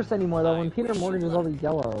dangerous anymore, though, when Peter mortgages all the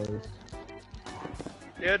yellows.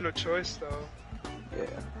 He had no choice though. Yeah.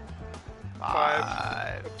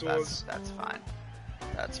 5. Abdul's. That's fine.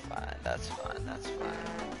 That's fine. That's fine. That's fine.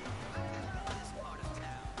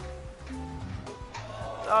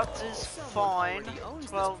 That is fine. Already owns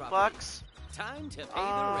this 12 property. bucks. Time to pay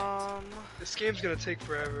the rent. This game's gonna take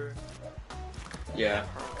forever. Yeah.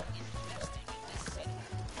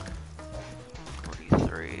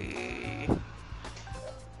 43.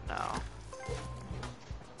 No.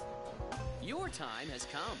 Your time has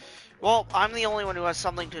come. Well, I'm the only one who has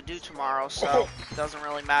something to do tomorrow, so it doesn't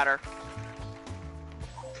really matter.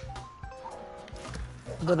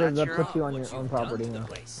 But That's that your puts you on What your own you've done property to the now.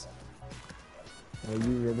 place. Are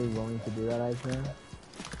you really willing to do that, Isaiah?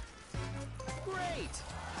 Great.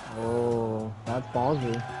 Oh, that's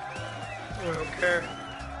ballsy. I don't care.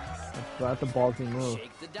 That's a ballsy move.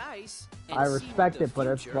 Shake the dice. And I see what respect the it, but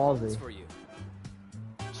it's future holds ballsy. for you.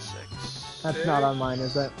 6. That's not on mine,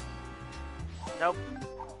 is it? Nope.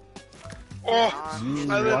 Oh, You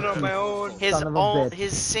I landed lucky on my own. His son of a own, bitch.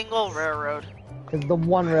 his single railroad. It's the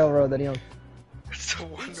one railroad that he owns. It's the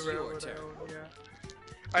one It's your railroad I turn. own, yeah.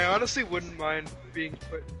 I honestly wouldn't mind being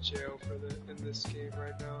put in jail for in this game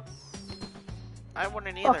right now. I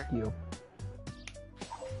wouldn't either. Fuck you.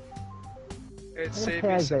 It'd I'm save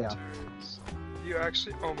gonna me pay some Isaiah. turns. You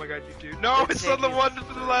actually? Oh my god, you do. No, It'd it's save on the you- one to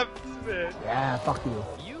the left, man. Yeah, fuck you.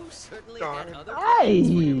 You certainly Darn. had other Hey! plans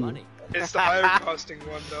for your money. It's the higher costing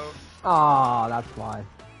one though. Oh, that's why.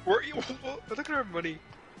 Look at our money.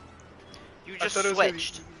 You I just thought it was gonna be-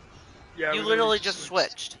 switched. Yeah, You we literally just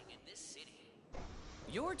switched.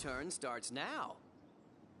 Your turn starts now.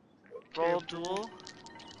 Roll duel.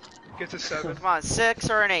 Get to 7. Come on, 6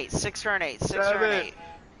 or an 8. 6 or an 8. 6 or an 7. 8.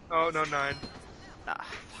 Oh, no, 9. Nah,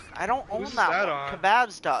 I don't own Who's that that one. on?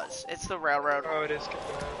 Kebabs does. It's the railroad. Oh, it is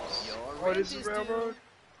Kebabs. Your What is rent the is railroad?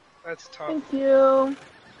 That's tough. Thank you.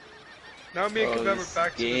 Now me and Kebab this are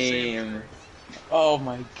back to the same. game. Oh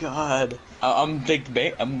my god.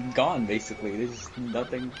 I'm gone basically. There's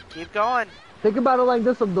nothing. Keep going. Think about it like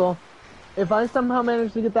this, Abdul. If I somehow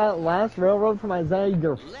manage to get that last railroad from Isaiah,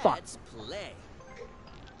 you're fucked. Let's play.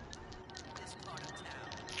 This part of town.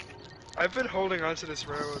 I've been holding on to this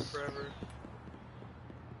railroad forever.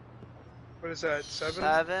 What is that? 7?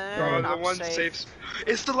 7. Oh, the I'm one safe. safe.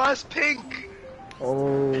 It's the last pink!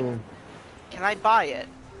 Oh, Can I buy it?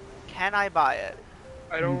 Can I buy it?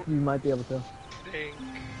 I you don't might be able to. think.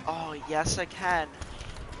 Oh, yes, I can.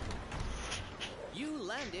 You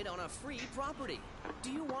landed on a free property.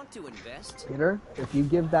 Do you want to invest? Peter, if you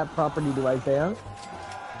give that property to Isaiah,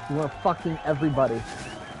 you are fucking everybody.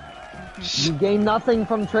 You gain nothing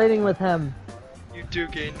from trading with him. You do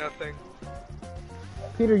gain nothing.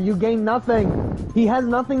 Peter, you gain nothing. He has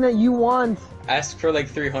nothing that you want. Ask for like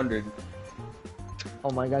 300. Oh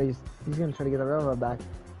my god, he's gonna try to get the railroad back.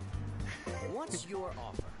 What's your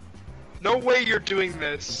offer? No way you're doing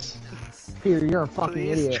this. Peter, you're a fucking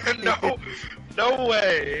Please. idiot. No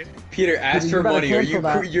way. Peter, ask Peter, you for better money or cancel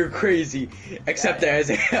that. you're crazy. Accept it,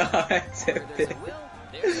 Isaiah. Accept There's it. a will,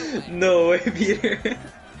 there's a way. No way, Peter.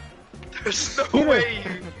 There's no Peter. way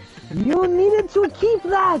You needed to keep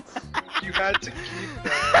that. you had to keep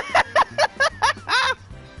that.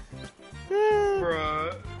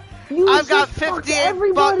 Bruh. You I've got just fucked 58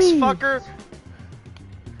 everybody. bucks, fucker.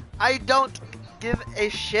 I don't give a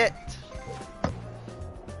shit.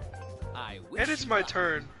 I wish And it's you my luck.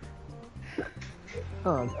 turn.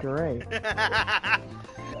 Oh, great.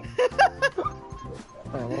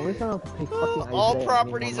 Oh, well, we don't have to pay fucking All Isaiah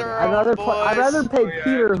properties any more are money. our I'd rather boys. pay Oh, yeah.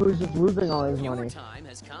 Peter, who's just losing all his Your money. time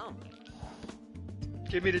has come.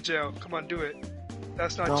 Get me to jail. Come on, do it.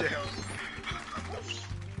 That's not No. jail.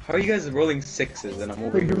 How are you guys rolling 6s and I'm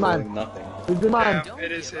over Who's here mine? rolling nothing? Who's in mine? Yeah. Don't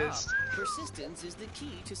It is give his. up. Persistence is the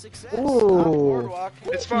key to success. Ooh. Boardwalk.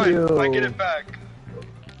 It's fine. you. I get it back.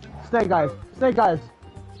 Snake eyes. Snake eyes.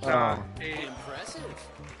 Nah. Oh. 8. Impressive.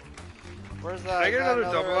 Where's that? Can I get Is that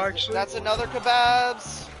another double, actually? That's another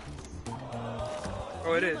kebabs.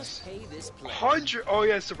 Oh, it You is. must pay this place. 100. Oh,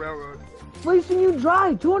 yeah, it's the railroad. Fleecing you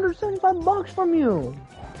dry. 275 bucks from you.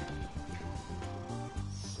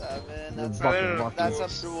 7. That's Fucking no, lucky. that's a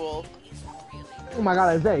duel. Oh my god,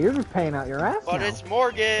 Isaiah, you're just paying out your ass But now. it's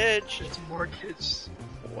mortgage. It's mortgage.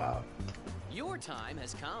 Wow. Your time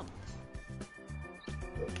has come.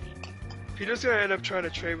 Peter's gonna end up trying to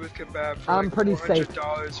trade with Kebab for I'm like pretty safe.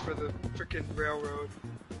 $400 for the freaking railroad.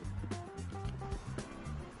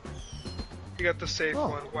 You got the safe Oh.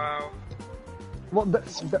 one. Wow. Well,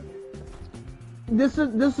 this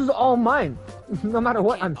is all mine. No matter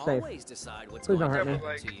what, I'm Can't safe. always decide what's Please going don't to hurt me.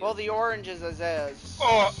 happen to you. Well, the orange is Isaiah's.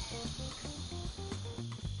 Oh.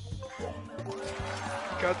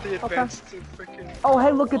 Got the advanced freaking. Oh,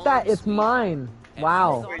 hey, look at that. It's mine.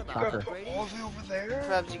 Wow. Wait, you got Fucker. to put all the way over there?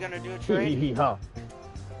 Kebabs, you gonna do a trade? Yeah.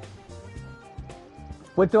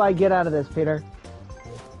 What do I get out of this, Peter?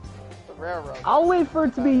 The railroad. I'll wait for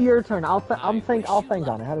it to be your turn. I'll think on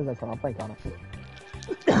it. How does that sound? I'll think on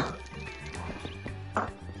it.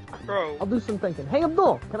 Bro, I'll do some thinking. Hey,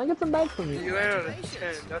 Abdul, can I get some bags from you you? landed on a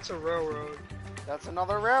 10. That's a railroad. That's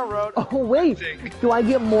another railroad. Oh, wait. Do I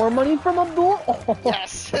get more money from Abdul? Oh,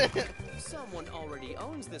 Yes. Someone already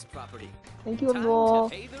owns this property. thank you, Time to Abdul.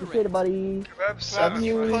 pay the Appreciate it, rent. buddy. Kebab Kebabs, 7.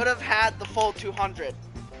 you you. could have had the full 200.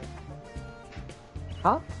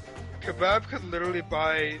 Huh? Kebab could literally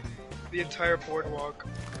buy the entire boardwalk.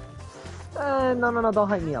 No. Don't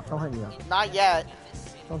hype me up. Don't hype me up. Not yet.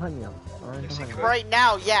 Don't hype me up. Alright, don't hype me up. Right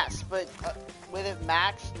now, yes, but with it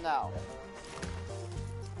maxed, no.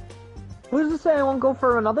 Who's to say I won't go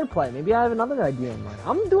for another play? Maybe I have another idea in mind.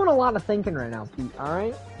 I'm doing a lot of thinking right now, Pete.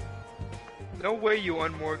 Alright? No way you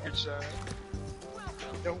unmortgage that.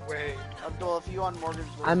 No way. Abdul, if you unmortgage,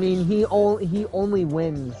 I mean, he only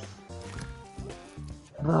wins.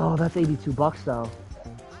 Oh, that's 82 bucks though.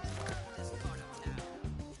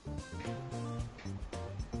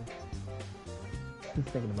 He's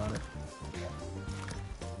thinking about it.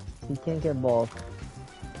 He can't get both.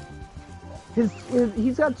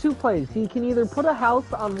 He's got two plays. He can either put a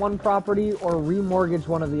house on one property or remortgage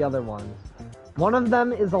one of the other ones. One of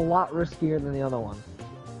them is a lot riskier than the other one.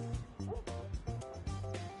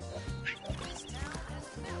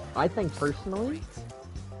 I think personally,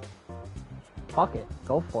 fuck it,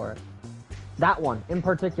 go for it. That one in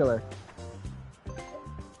particular.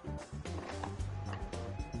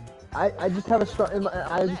 I just have a strong.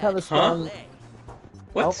 I just have a strong.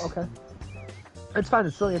 What? Oh, okay. It's fine.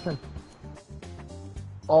 It's still your turn.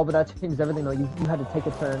 Oh, but that changed everything though. You had to take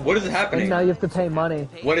a turn. What is happening? And now you have to pay money.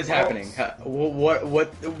 What is happening?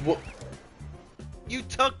 What? You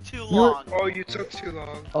took too long. Oh, you took too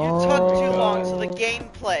long. You took too long, so the game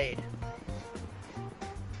played.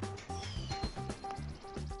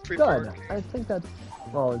 Free Good. parking. I think that's.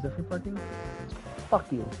 Oh, is it free parking?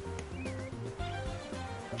 Fuck you.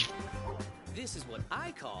 This is what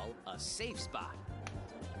I call a safe spot.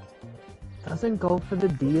 Doesn't go for the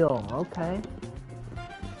deal. Okay.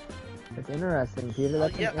 It's interesting, Peter.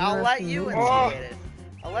 That's Yeah, an I'll let interesting you move. instigate it.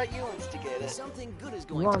 I'll let you instigate it. Something good is You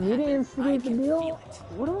going want to me to happen. instigate the I can deal? feel it.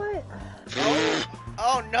 What do I?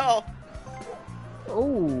 Oh no.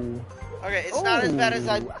 Oh. Okay, it's not as bad as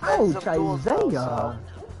I. Ouch, Abdul's though, Isaiah.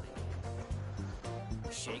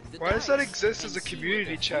 Shake the Why does that dice exist as a and see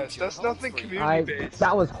community what chest? your That's hope nothing for your- community based.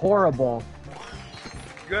 That was horrible.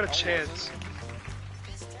 You got a chance.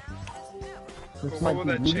 This But what might will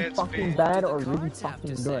be that really chance fucking be? bad What or do the really cards have to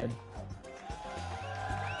fucking say? good.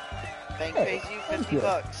 Bank Hey, pays you thank 50 you.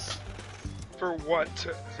 bucks. For what?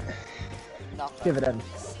 Nothing. Dividend.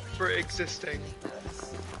 For existing.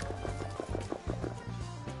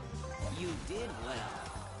 You did well.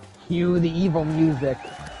 Cue the evil music.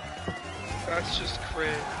 That's just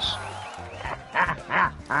cringe.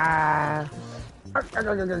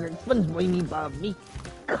 Me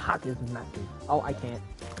cock is massive. Oh, I can't.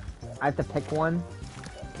 I have to pick one.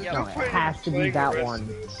 Yep. No, it has to be that one.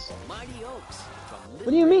 Mighty Oaks. From What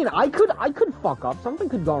do you mean? I could fuck up. Something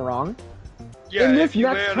could go wrong. Yeah, In this if you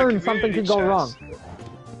next land a turn, something community could go wrong. chest.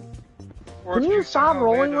 Or Can if you stop somehow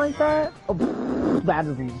rolling land like on that? Oh, that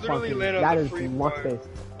is Literally fucking. land on That the is free luck bar. based.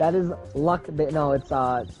 That is luck. No, it's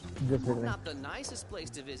visiting. Not the nicest place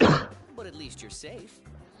to visit, but at least you're safe.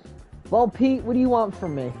 Well, Pete, what do you want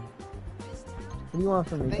from me? What do you want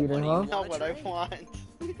from me, Think Peter? what do Huh? you Not what I want.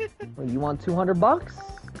 Well, you want $200? Who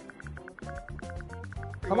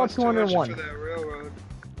How about wants 201? 200 for that railroad?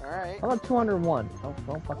 Alright. How about 201? Oh,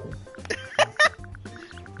 don't fuck me.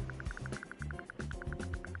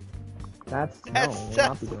 That's no. That's, we'll not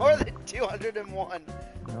that's be doing more that. than 201.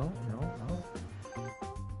 No.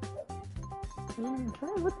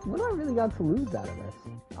 What do I really got to lose out of this?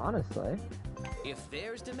 Honestly. If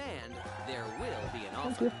there's demand, there will be an Thank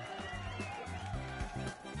offer. you.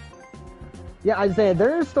 Yeah, Isaiah,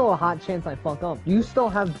 there is still a hot chance I fuck up. You still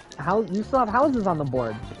have houses on the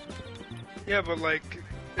board, Yeah, but like.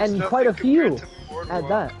 it's and quite a nothing compared few to the at boardwalk.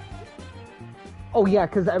 that. Oh yeah,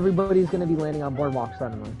 because everybody's gonna be landing on boardwalk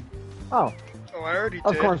suddenly. Oh, Oh, I already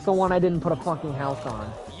of did. course, the one I didn't put a fucking house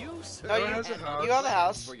on. You No, you, has a house. you have a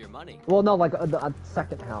house. for your money. Well, no, like a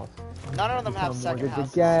second house. None of them have He's second gonna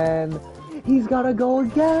mortgage houses. again. He's gotta go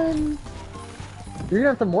again. You're gonna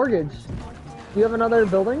have to mortgage. Do you have another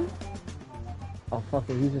building? Oh fuck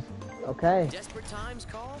it, he's just okay. Desperate times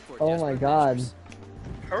call for Oh my desperate god. measures.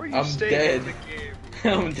 How are you I'm staying dead. in the game?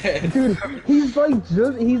 I'm dead. Dude, he's like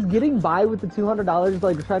he's getting by with the $200,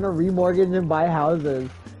 like trying to remortgage and buy houses.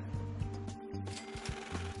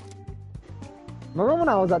 Remember when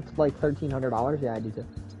I was at like $1,300? Yeah, I do too.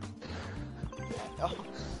 Oh,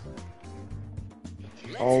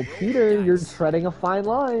 Oh, Peter, you're treading a fine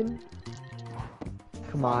line.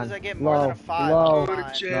 Come long on, as I get more low, than a 5, low. Go to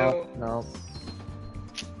fine. jail. No.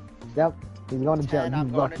 Yep, he's going to jail. 10, You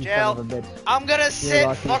I'm going to lucky jail. son of a bitch. I'm gonna sit,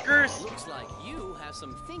 lucky. fuckers. Looks like you have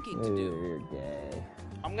some thinking to do. You're gay.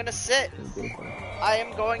 I'm gonna sit. You're gay. I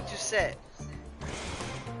am going to sit.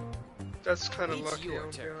 That's kind of It's lucky, your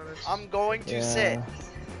I'll be turn. honest. I'm going to sit.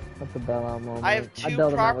 That's a bailout moment. I have 2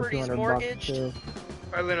 bailed him out with properties 200 bucks, mortgaged. too.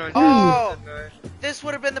 I land on Oh! you, didn't I? This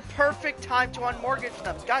would have been the perfect time to unmortgage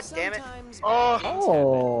them. God damn it. Sometimes Oh,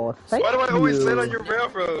 Oh, thank why do I always you. land on your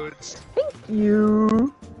railroads? Thank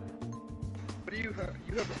you. What do you have?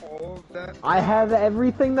 You have all of that? I have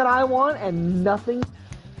everything that I want and nothing.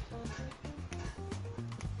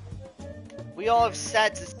 We all have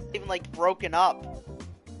sets. It's not even like broken up.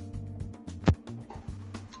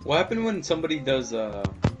 What happened when somebody does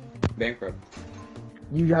bankrupt?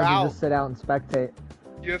 You You're guys out. can just sit out and spectate.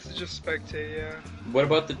 You have to just spectate, yeah. What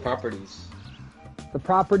about the properties? The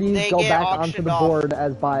properties They go get back onto auctioned the off. board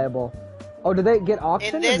as buyable. Oh, do they get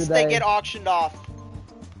auctioned? In this, or do they get auctioned off.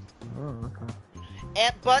 Oh, okay.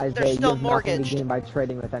 But Isaiah, they're you still have nothing to mortgaged. gain by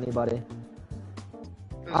trading with anybody.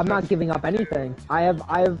 There's I'm not nothing- giving up anything. I have.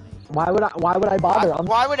 Why would I bother? I'm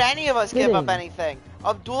Why would any of us give up sitting. anything?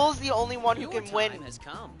 Abdul's the only one who your can win time has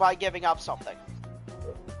come. by giving up something.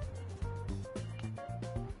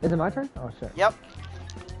 Is it my turn? Oh shit. Yep.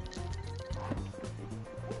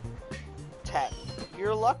 10.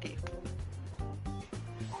 You're lucky.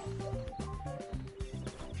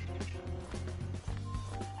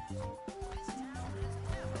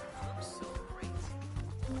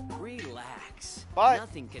 Relax. But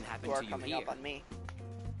Nothing can happen you are to you coming here. up on me.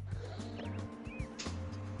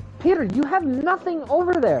 Peter, you have nothing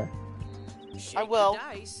over there. Shake I will. The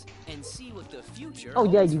dice and see what the future Oh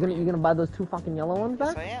yeah, holds you're for gonna buy those 2 fucking yellow ones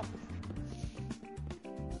Yes, back? I am.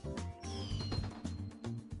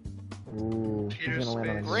 Ooh, he's Peter gonna land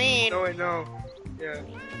on a Space. Green. No, I know. Yeah.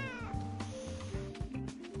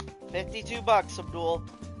 52 bucks, Abdul.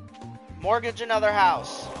 Mortgage another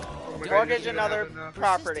house. Oh my God, Mortgage you're gonna have another enough.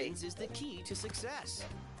 property. Persistence is the key to success.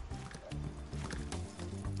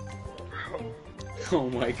 Oh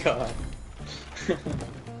my god.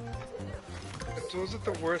 Abdul's at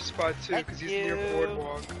the worst spot too, Thank because he's near you.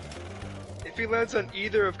 Boardwalk. If he lands on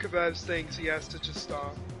either of Kebab's things, he has to just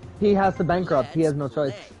stop. He has to bankrupt. He has no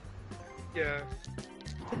choice. Yeah.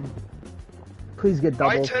 Please get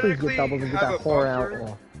doubles. Please technically get doubles and get have that a 4 out. buffer.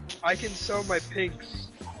 Oh. I can sell my pinks,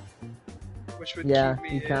 which would Yeah, keep me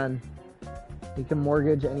you in. can. You can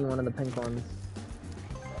mortgage any one of the pink ones.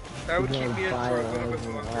 That would You keep can me in buy for a it little bit as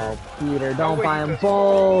longer. well. Peter, don't wait, buy he them doesn't.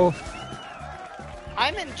 both.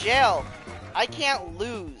 I'm in jail. I can't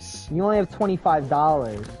lose. You only have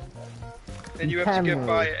 $25. And you You have to can get lose.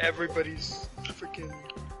 by everybody's freaking.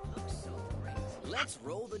 Looks so great. Let's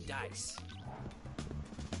roll the dice.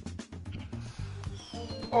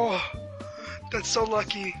 Oh, that's so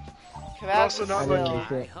lucky. Kebabs also is not still-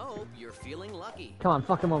 lucky. Okay. I hope you're feeling lucky. Come on,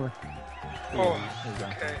 fuck him over. Oh, There you go.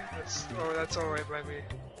 okay. That's alright by me.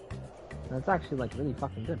 That's actually like really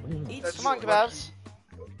fucking good. What do you mean? That's Come on, lucky. Kebabs.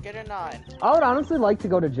 Get a 9. I would honestly like to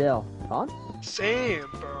go to jail. Thoughts? Same,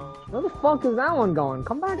 bro. Where the fuck is that one going?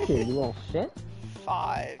 Come back here, you little shit.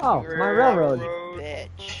 5. Oh, You're my a railroad. lucky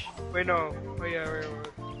bitch. Wait, no. Oh yeah, railroad.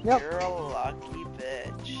 Yep. You're a lucky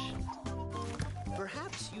bitch.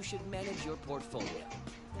 Perhaps you should manage your portfolio.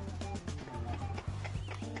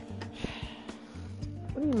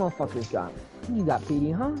 What do you motherfuckers got? What you got,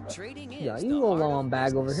 PD, huh? Trading is Yeah, the you little art low of on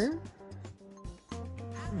bag over business. here.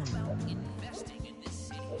 How about investing in this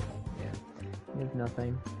city? There's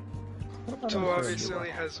nothing. What about So over obviously here? only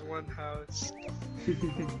has one house.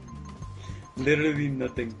 Literally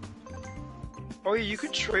nothing. Oh yeah, you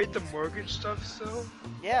could trade the mortgage stuff still.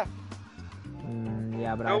 Yeah.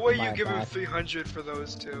 Yeah, but I No have way to buy you it give him back. 300 for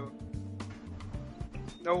those two.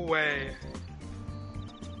 No way.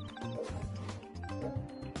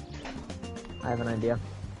 I have an idea.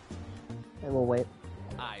 I will wait.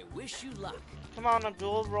 I wish you luck. Come on,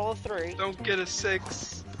 Abdul. Roll a 3. Don't get a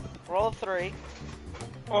 6. Roll a 3.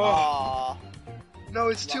 Oh, Aww. no,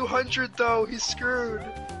 it's 200 though. He's screwed.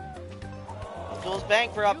 Abdul's You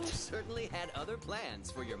bankrupt. certainly had other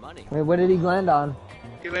plans for your money. Wait, what did he land on?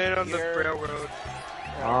 He landed on the You're- railroad.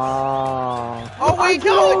 Oh. Oh I wait, get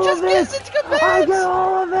no! all It just of it! missed. It's Kebabs. I get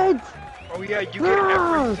all of it! Oh yeah, you get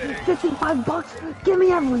Ah, everything. 55 bucks? Give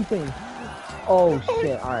me everything! Oh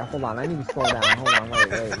shit, alright, hold on, I need to slow down, hold on, wait,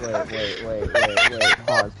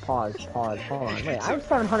 pause, hold on, wait, I have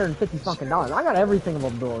 $750 fucking dollars, I got everything of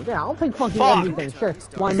Abdul, yeah, I'll take fucking Fuck. everything, sure,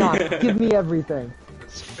 why not, give me everything.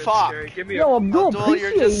 It's a bit Fuck. scary. Give me Yo, a. Abdul, Abdul, you're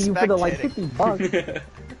appreciate just you for the like spectating. 50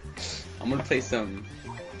 bucks. I'm gonna play some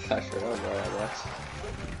Clash Royale while I watch.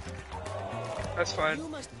 That's fine. You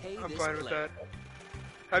must pay I'm this fine with player. that.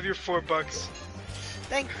 Have your $4.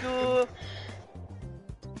 Thank you.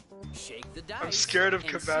 Shake the dice. I'm scared of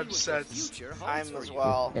and see kebab what the sets. future holds I'm for as you.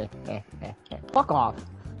 well. Fuck off.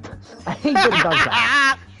 I hate that it does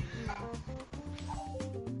that.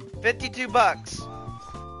 52 bucks.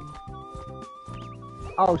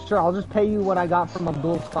 Oh, sure, I'll just pay you what I got from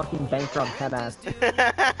Abdul's fucking bankrupt head ass. There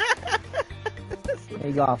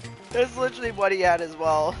you go. That's literally what he had as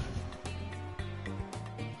well.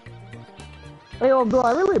 Hey, Abdul,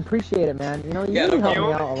 I really appreciate it, man. You know, you Yeah, really no helped me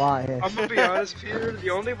problem. out a lot here. I'm gonna be honest, Peter. The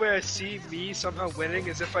only way I see me somehow winning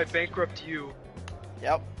is if I bankrupt you.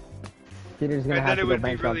 Yep. Peter's gonna and have then to it go would be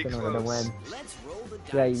bankrupt really in order to close. win. Let's roll the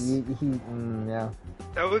Yeah, dice. yeah.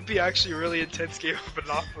 That would be actually a really intense game of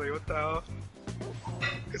Monopoly. What the hell?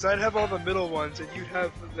 Because I'd have all the middle ones, and you'd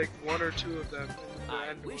have like 1 or 2 of them. in the I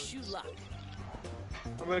end wish you ones. luck.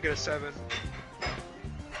 I'm gonna get a 7.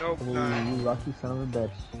 Nope, Ooh, 9. you lucky son of a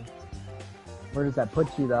bitch. Where does that put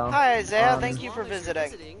you, though? Hi, Isaiah. Um, Thank you As for long as you're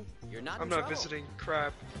visiting. You're not I'm in not trouble. visiting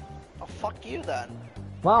crap. Oh, fuck you then.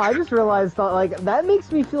 Wow, I just realized that, like, that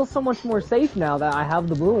makes me feel so much more safe now that I have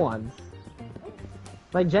the blue ones.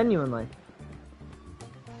 Like, genuinely.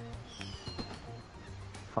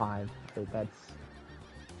 5. Wait, that's...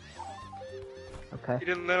 Okay. You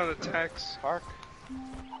didn't land on the tax. Park.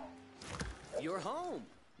 You're home.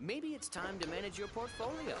 Maybe it's time to manage your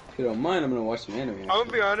portfolio. If you don't mind, I'm gonna watch some anime. I'm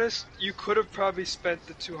gonna be honest. You could have probably spent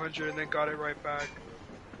the 200 and then got it right back.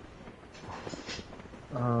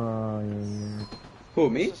 Oh, yeah. Who,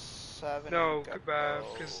 me? 7. No, go. kebab,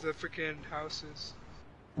 because the freaking houses.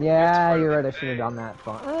 Yeah, It's you're right. finally I should have paid. done that.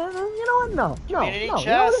 You know what? No. Community You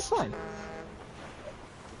know what? It's chest. fine.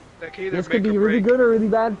 That can either This make could be or really break. good or really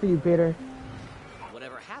bad for you, Peter.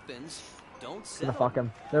 Whatever happens, don't Gonna settle. fuck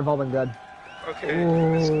him. They've all been good. Okay.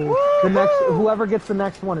 Ooh. Whoever gets the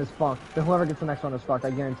next one is fucked. Whoever gets the next one is fucked.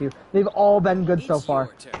 I guarantee you. They've all been good so It's far.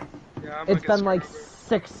 your turn. Yeah, I'm It's gonna been like get screwed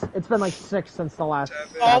 6. It's been like 6 since the last. 7.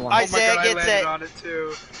 Oh, bad one. Isaiah my God, gets I landed it. on it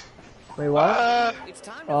too. Wait, what? It's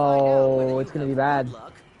time to find out whether Oh, you it's gonna have be bad. good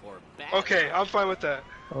luck or bad Okay, luck. I'm fine with that.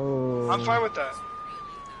 Oh. I'm fine with that.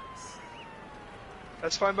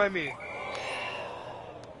 That's fine by me.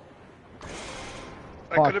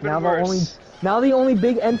 That could Fuck, have now been worse. the only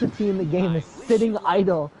big entity in the game is sitting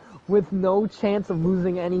idle with no chance of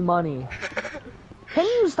losing any money. Can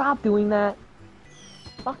you stop doing that?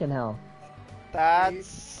 Fucking hell.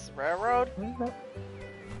 That's railroad. What is that?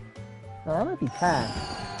 No, that might be cash.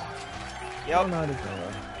 Oh, Yep. no, it is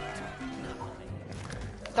railroad.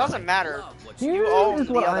 Doesn't matter. Love what you Here You own is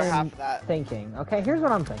the what other I half am of that. thinking. Okay, here's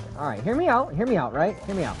what I'm thinking. Alright, hear me out, right?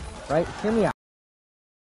 Hear me out, right? Hear me out.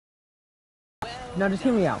 No, just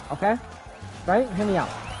hear me out, okay? Right? Hear me out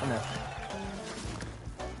on this.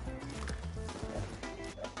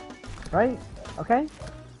 Right? Okay?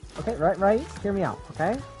 Okay, right? Hear me out,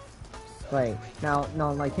 okay? Wait, now,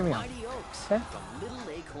 no, like, hear me out. Mighty oaks Okay. from little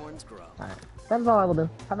acorns grow. Alright, that's all I will do.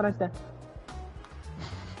 Have a nice day.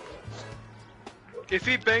 If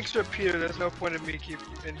he banks for Peter, there's no point in me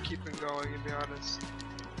keeping going, to be honest.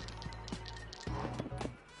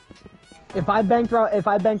 If I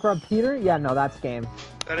bankrupt Peter, yeah, no, that's game.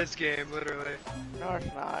 That is game, literally. No,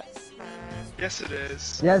 it's not. Yes, it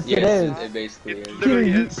is. Yes, it is. It basically It is. Peter,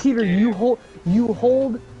 literally you, is Peter, game. you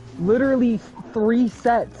hold literally 3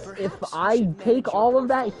 sets. If I take all of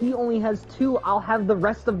that, he only has 2. I'll have the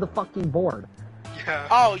rest of the fucking board. Yeah.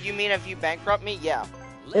 Oh, you mean if you bankrupt me? Yeah.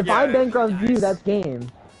 If Yeah, I bankrupt you, nice. that's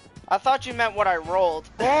game. I thought you meant what I rolled.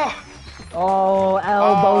 Oh! Oh,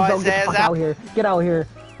 elbows! Don't get Isaiah's the fuck out here. Get out here.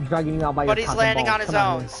 I'm dragging you out by But your he's cock and landing balls. on his Come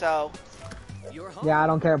out own, here. so. You're home. Yeah, I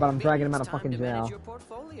don't care, but I'm dragging him Maybe out of it's time fucking to manage jail. your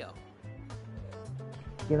portfolio.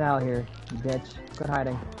 Get out here, you bitch. Quit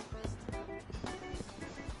hiding.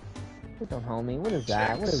 Don't homie. What is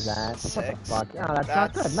that? What is that? What the 6. fuck? Oh, that's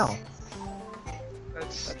not good. No.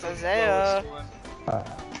 That's That's the Isaiah. lowest one. Uh,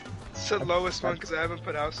 It's the lowest one because I haven't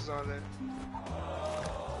put houses on it.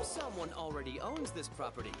 Someone already owns this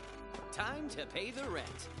property. Time to pay the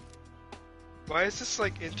rent. Why is this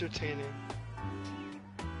like entertaining?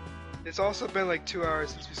 It's also been like 2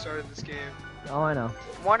 hours since we started this game. oh, I know.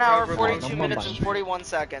 1 hour, Whatever, 42 I'm minutes, fine. and 41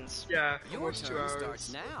 seconds. Yeah, Your almost 2 turn hours. starts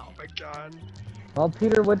now. Oh my god. Well,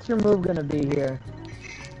 Peter, what's your move gonna be here?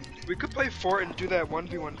 We could play Fort and do that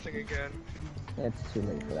 1v1 thing again. It's too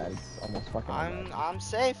late for that. It's almost fucking. I'm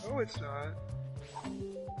safe. No, it's not.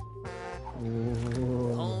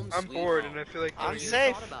 Ooh. Home I'm sweet bored home. and I feel like I'm Have you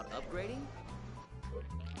safe. thought about upgrading?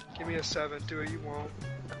 give me a 7. Do it, you won't.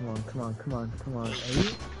 Come on.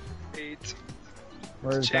 8? 8.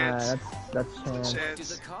 Where's Chance. that? That's chance. Do Chance.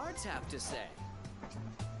 the cards have to say?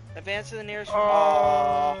 Advance to the nearest.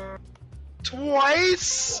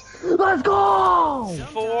 Twice? Let's go!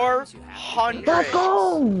 Sometimes you have to 400. be- Let's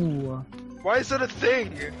go! Why is that a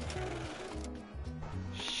thing?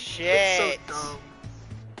 Shit. It's so dumb.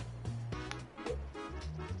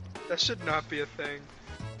 That should not be a thing.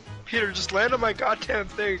 Peter, just land on my goddamn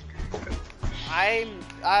thing.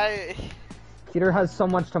 I Peter has so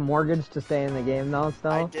much to mortgage to stay in the game though.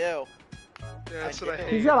 I Still, do. Yeah, that's what I did.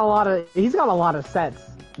 hate. he's got a lot of sets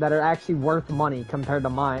that are actually worth money compared to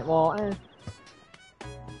mine. Well,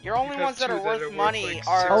 Your only have ones that two are that worth are worth, money like,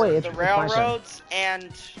 are Oh, wait, it's the my turn. railroads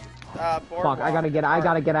and boardwalk. fuck! I gotta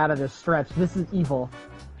get out of this stretch. This is evil.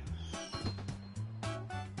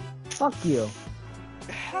 Fuck you.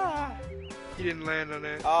 He didn't land on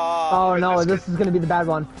it. Oh no, this this is gonna be the bad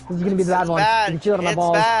one. This is gonna be the bad It's one. bad. You can feel it on my It's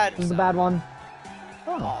balls. bad. This is the bad one.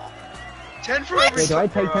 Oh. 10 for every Wait, do I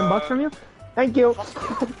take 10 bucks from you? Thank you.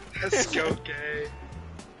 Let's go, gay.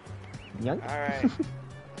 Young. Alright.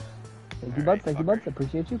 Thank you, buds. Thank you, buds.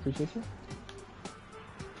 Appreciate you.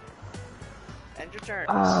 End your turn.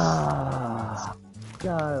 Ah,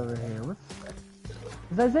 God over here.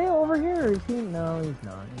 Is Isaiah over here or is he? No, he's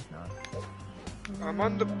not. I'm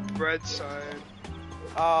on the bread side.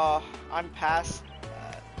 I'm past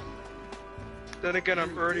Then again,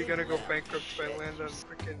 I'm already gonna go bankrupt if I land on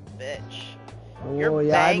freaking. bitch. Oh You're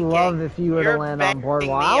yeah, I'd banking. love if you were to You're land on banking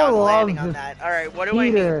boardwalk. me I would on love landing on if that. Alright, what do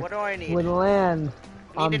I Peter need? What do I need? would land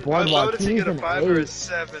on Need an I'd boardwalk. love to He's get a an 5 or a 8.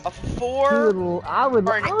 7. A He 4? would, I would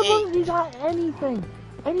or an love if 8. he got anything.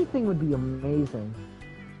 Anything would be amazing.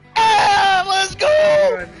 Ah, let's Let's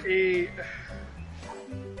go! 8.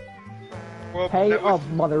 Well, Pay that was- up,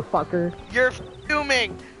 motherfucker. You're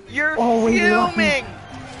fuming. You're Oh, we lost. fuming.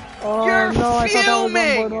 Oh You're no, I thought that was on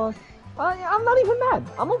fuming! boardwalk. I'm not even mad.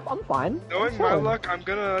 I'm fine. Knowing I'm my chilling. luck, I'm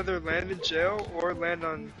gonna either land in jail or land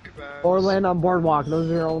on kebabs. Or land on boardwalk. Those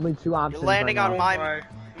are your only two You're options. landing right on now.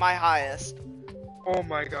 my highest, Oh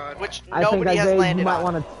my god. which I think nobody has Isaiah, you landed might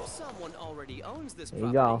on. want to. Someone already owns this There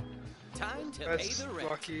you property. go. Time to pay That's the rent.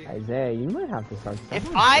 lucky. Isaiah, you might have to start. If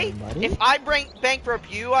selling buddy. if I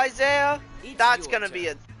bankrupt you, Isaiah, It's that's your gonna be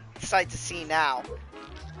a turn. sight to see now.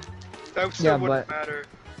 That still Yeah, wouldn't but- matter.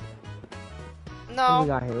 What do we No,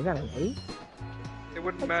 got here? We got an 8. It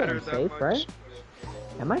wouldn't I'd say matter I'm that safe, much. right?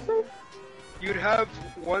 Am I safe? You'd have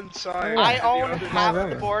one side. I and the own other half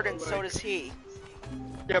side, the board, and like- so does he.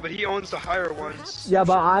 Yeah, but he owns the higher ones. Yeah,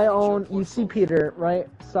 but I own. You see, Peter, right?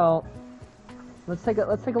 So let's take a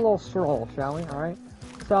little stroll, shall we? All right.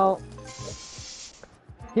 So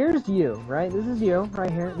here's you, right? This is you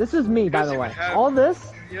right here. This is me, by the doesn't way. even have- All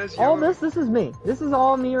this, He has all yellow. this is me. This is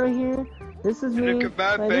all me right here. This is And me. if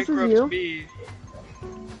Kebab Right, this is bankrupts you. me,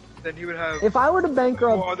 then he would have If I were to the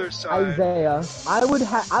bankrupt other side. Isaiah, I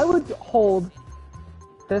would hold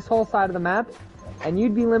this whole side of the map, and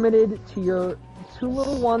you'd be limited to your two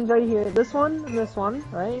little ones right here. This one and this one,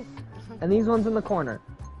 right? And these ones in the corner.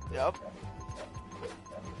 Yep.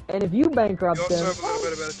 And if you bankrupt You also him, have a little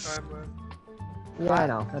bit of a timeline. yeah, I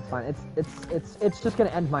know, that's fine. It's just gonna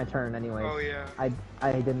end my turn anyway. Oh yeah.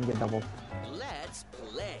 I didn't get double. Let's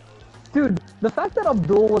play. Dude, the fact that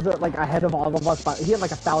Abdul was like ahead of all of us, but he had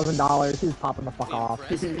like $1,000. He was popping the fuck off.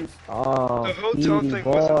 Impressive. Oh, The hotel Petey thing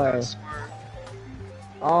wasn't boy. that smart.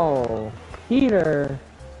 Oh, Peter.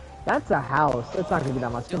 That's a house. It's not gonna be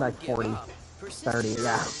that much. It's gonna be like Don't 40. give up. Persistence 30, is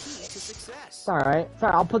yeah. the key to success. It's alright. It's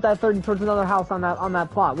alright. I'll put that 30 towards another house on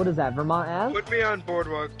that plot. What is that? Vermont Ave? Put me on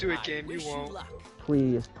boardwalk. Do it, I game. You wish won't. luck.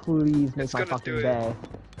 Please, please make It's my gonna fucking do it. day.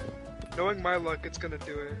 Knowing my luck, it's gonna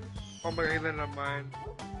do it. Oh my god, he landed on mine.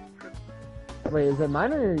 Wait, is it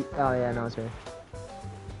mine or? Oh yeah, no, it's yours.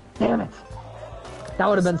 Damn it! That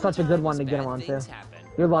would have been such a good one to get him Bad onto. things happen.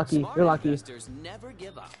 You're lucky. Smart You're lucky. investors never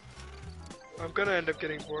give up. I'm gonna end up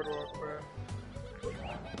getting boardwalk, bro.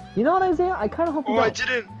 You know what, Isaiah? I kind of hope you Oh, I don't.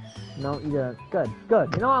 didn't. No, you didn't. Good,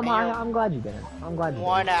 good. You know, And you're- I'm glad you didn't. I'm glad you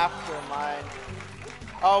One didn't. after mine.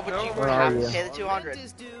 Oh, but No, you where would are have you? to pay the 200. Rent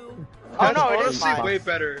is due. Oh That's no, it is honestly mine. way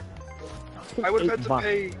better. I would have had to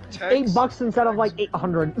pay tax. $8 instead of like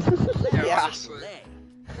 800. Yeah, Yeah. honestly. Play.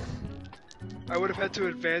 I would have had to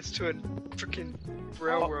advance to a freaking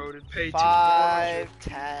railroad and pay 5,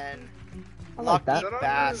 10. I like Lucky that. Is that on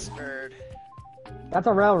bastard. That's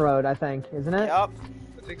a railroad, I think, isn't it? Yup.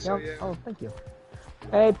 I think so, Yep. yeah. Oh, thank you.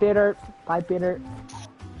 Hey, Peter. Bye, Peter.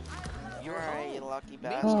 You're Alright, you home. lucky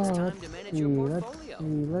Maybe Oh, it's bastard. time let's to manage see, your let's portfolio.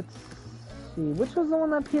 see, let's see. Which was the one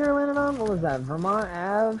that Peter landed on? What was that? Vermont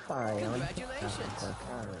Ave? Alright, Congratulations.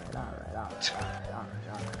 alright.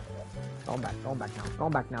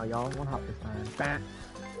 Going back now, y'all. One hop this time.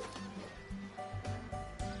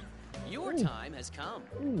 Your time has come.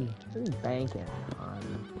 Ooh, banking on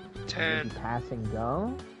 10. passing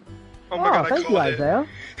go. Oh my god, I thank you, called it. Isaiah.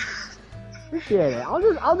 Appreciate it.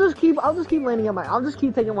 I'll just keep landing on I'll just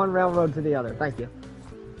keep taking one railroad to the other. Thank you.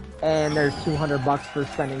 And there's $200 for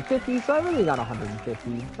spending 50, so I really got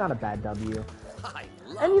 150. It's not a bad W. I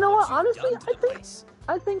love And you know what? you've Honestly, done to I the think- place.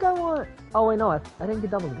 I think I want. Oh wait, no, I didn't get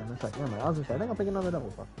doubles again. That's right. Never mind. I was gonna say I think I'll take another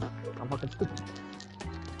double. I'm fucking stupid.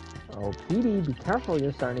 Oh, Petey, be careful!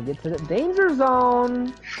 You're starting to get to the danger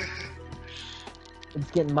zone.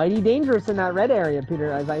 It's getting mighty dangerous in that red area,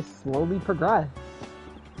 Peter, as I slowly progress.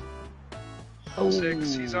 Oh,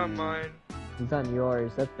 6. He's on mine. He's on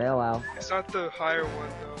yours. That's bailout. It's not the higher one,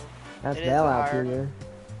 though. That's It is bailout, higher. Peter.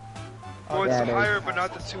 Oh, it's yeah, the it higher, is. but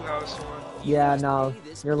not the 2-house one. Yeah, no,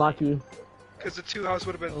 you're lucky. Because the 2-house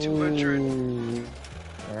would have been 200. Ooh.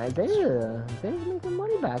 And Isaiah's making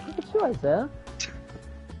money back. Look at you, Isaiah.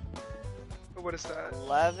 What is that?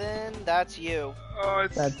 11, that's you. Oh,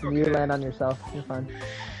 it's That's okay. you land on yourself. You're fine.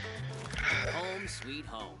 Home sweet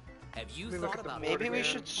home. Have you Let me look thought at the about Maybe we again.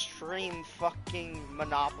 should stream fucking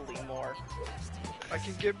Monopoly more. I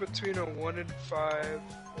can get between a 1 and 5,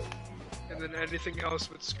 and then anything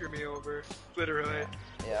else would screw me over. Literally.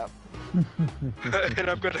 Yep. And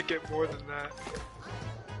I'm gonna get more than that.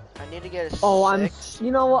 I need to get a Oh, 6.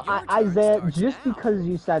 You know what, Your turn Isaiah? starts Just now. because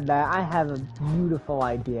you said that, I have a beautiful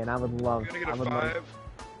idea, and I would love. You're gonna I get a would love.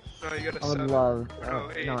 5. No, you got a I would 7. love.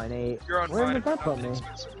 No, 8. No, an 8. You're on Where mine. did that not put the me?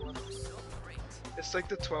 expensive one. It's like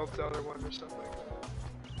the $12 one or something like that.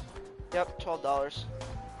 Yep, $12.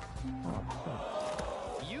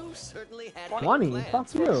 Oh, You certainly had 20? plans Fuck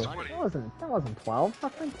for you. the That wasn't 12.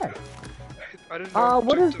 Fuck my dick. I didn't know.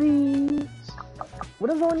 What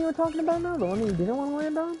is the one you were talking about now? The one you didn't want to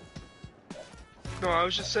land on? No, I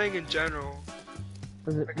was just saying in general.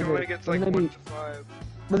 Was it, I can only get like 1 to 5.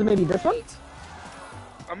 was it maybe this one?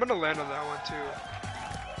 I'm gonna land on that one too.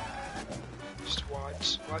 Just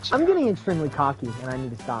watch. Watch. I'm it getting extremely cocky and I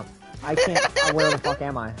need to stop. I can't. Where the fuck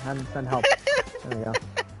am I? I haven't sent help. There we go.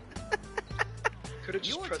 Could have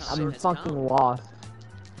just Your pressed time I'm has fucking come. lost.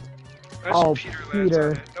 Imagine Oh, Peter. Lands Peter.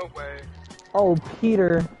 on it. No way. Oh,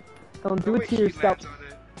 Peter. Don't do No it way to he yourself. lands on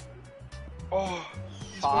it. Oh,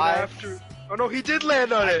 he's going 5. after. Oh no, he did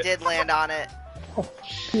land on I it. did land on it. Oh,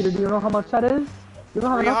 Peter, do you know how much that is? You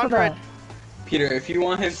don't have enough of 300. that. Peter, if you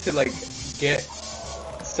want him to like get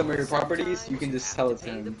some of your properties, you can just sell it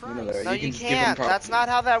to him. You know that, right? No, you can you just give him can't. That's properties. not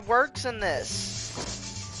how that works in this.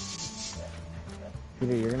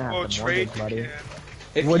 Peter, you're gonna Oh, have to trade mortgage, you buddy. can.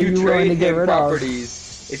 If What are you you willing to trade get him rid of? properties,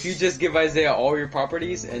 if you just give Isaiah all your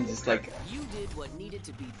properties and just like, You did what needed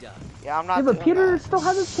to be done. Yeah, I'm not Yeah, but doing Peter that. still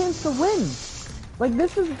has a chance to win. Like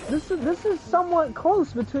this is somewhat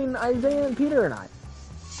close between Isaiah and Peter and I.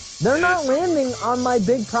 They're not landing on my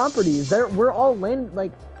big properties. We're all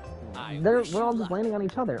we're all just landing on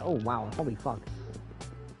each other. Oh wow, holy fuck.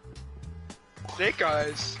 Snake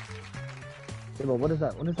eyes. Yeah, but what does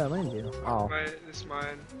that land do? Oh, This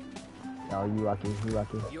mine. oh, you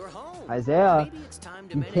lucky. You're home. Isaiah, Maybe it's time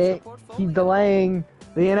to you manage your can't portfolio. keep delaying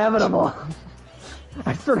the inevitable.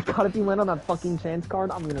 I swear to God, if you land on that fucking chance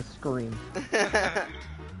card, I'm gonna scream.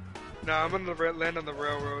 Nah, I'm gonna land on the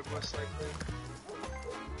railroad most likely.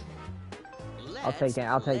 I'll take it.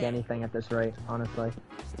 I'll take Let's anything at this rate, honestly.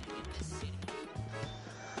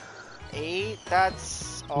 8.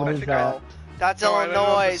 That's. Oh What is no. that? That's No, I landed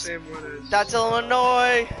on the Illinois. same one as- That's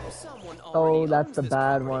Illinois. Someone Oh, already that's owns the this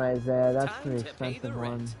bad property. one, Isaiah. That's Time the to pay expensive the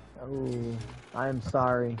one. rent. Oh, I am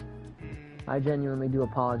sorry. I genuinely do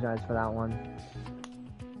apologize for that one.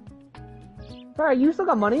 Sorry, you still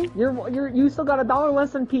got money. You still got $1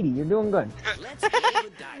 less than Petey. You're doing good. Let's roll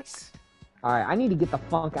the dice. All right, I need to get the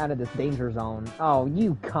funk out of this danger zone. Oh,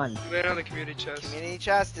 you cunt. Land on the community chest. Community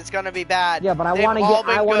chest. It's gonna be bad. Yeah, but I They've want to all get.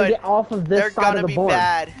 I been want to good. get off of this They're side gonna of the be board.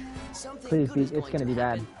 bad. Something Please, good is it's going gonna be to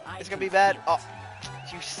bad. happen. It's gonna be bad. Oh,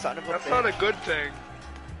 you son of a That's bitch. not a good thing.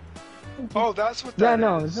 Oh, that's what Yeah, that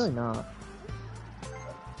no, is. it's really not.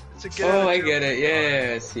 It's a get out oh, of I jail get it. free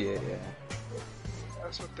Yeah, I see it. Yeah. card.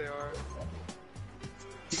 That's what they are.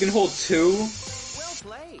 You can hold 2. Well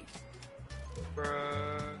played.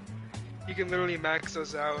 Bruh. You can literally max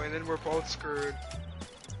us out and then we're both screwed.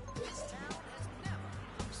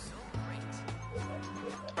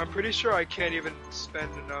 I'm pretty sure I can't even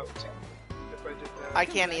spend enough to, if I did that. I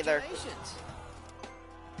can't either. Congratulations.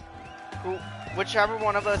 Whichever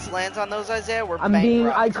one of us lands on those, Isaiah, we're I'm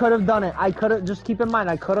bankrupt. I could have done it. I could have. Just keep in mind,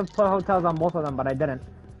 I could have put hotels on both of them, but I didn't.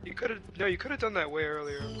 You could have, no, you could have done that way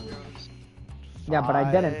earlier, to be honest. Yeah, but I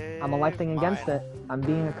didn't. I'm electing against Fine. it. I'm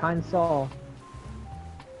being a kind soul.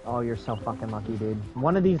 Oh, you're so fucking lucky, dude.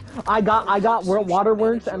 One of these, I got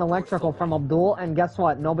Waterworks and Electrical from Abdul, and guess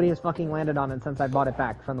what? Nobody has fucking landed on it since I bought it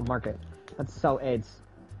back from the market. That's so AIDS.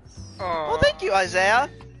 Well, thank you, Isaiah.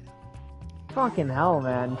 Fucking hell,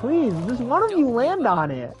 man. Please, just one of you land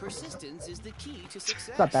on it. Persistence is the key to success.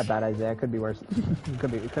 It's not that bad, Isaiah. It could be worse. It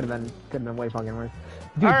could have been way fucking worse.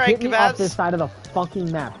 Dude, All right, get me off Kebabs. this side of the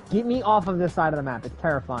fucking map. Get me off of this side of the map. It's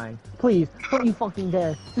terrifying. Please, don't you fucking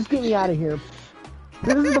dare. Just get me out of here.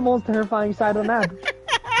 This is the most terrifying side of the map.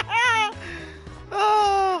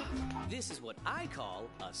 Oh, This is what I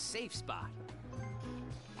call a safe spot.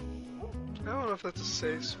 I don't know if that's a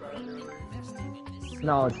safe spot, really.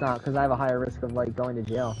 No, it's not, because I have a higher risk of like going to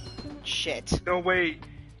jail. shit. No, wait.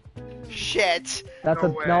 Shit. That's No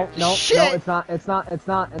a way. no, Shit. no. It's not. It's not. It's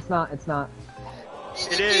not. It's not. It's not.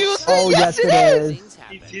 It is. Excuse me, Oh, yes, it is. Things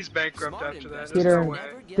happen. He's bankrupt Smart after that. There's Peter, no way.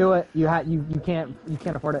 do it. You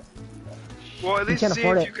can't afford it. Well, at least can't see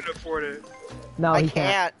afford if it. you can afford it. No, I he can't.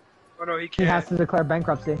 can't. Oh no, he He can't. has to declare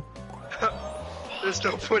bankruptcy. There's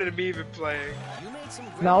no point in me even playing. You made some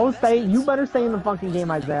great No, stay. You investments. better stay in the fucking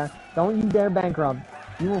game, Isaiah. Don't you dare bankrupt.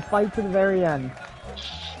 You will fight to the very end.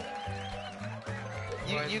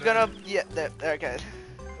 You gonna? Yeah. Okay.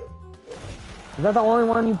 Is that the only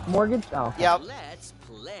one you mortgaged? Oh. Okay. Yep. Let's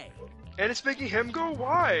play. And it's making him go.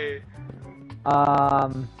 Why?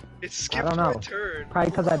 It I skipped don't my know. turn.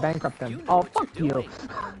 Probably because I bankrupted You him. know Oh, what fuck you're you. doing.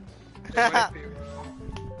 It might be.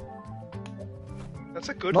 That's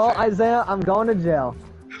a good Well, thing. Isaiah, I'm going to jail.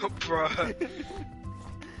 Bruh.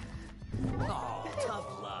 Oh, tough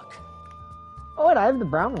luck. Oh wait, I have the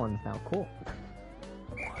brown ones now. Cool.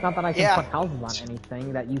 Not that I can Yeah. put houses on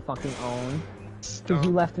anything that you fucking own. Because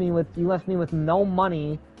you left me with no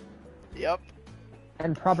money Yep.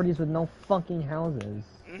 and properties with no fucking houses.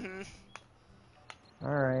 Mhm.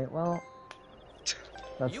 Alright, well,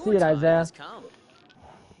 let's Your see it, time Isaiah. has come.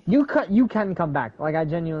 You can come back. Like, I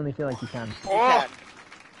genuinely feel like you can. Oh, can.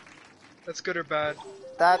 that's good or bad?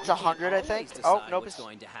 That's You can't 100, I always think. decide Oh, nope. What's It's...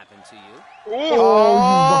 going to happen to you? Oh, Oh,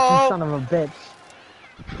 you lucky Oh! son of a bitch.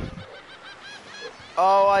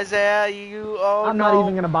 Oh, Isaiah, you. Oh, I'm no. not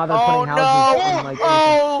even gonna bother Oh, putting houses no! on, like, anything.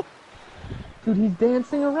 Oh! Dude, he's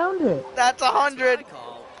dancing around it. That's That's what 100. I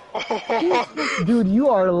call oh. Dude, you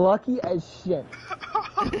are lucky as shit.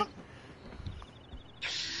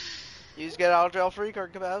 You just get out of jail free,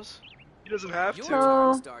 Kurt Kebabs? He doesn't have Your to. turn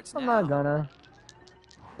No, starts I'm now. not gonna.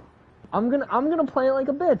 I'm gonna play it like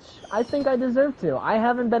a bitch. I think I deserve to. I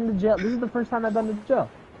haven't been to jail. This is the first time I've been to jail.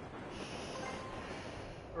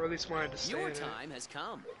 Or at least wanted to stay Your in it. time has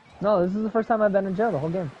come. No, this is the first time I've been in jail the whole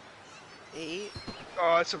game. 8.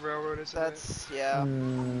 Oh, that's a railroad, isn't it? That's, yeah.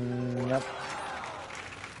 Yep.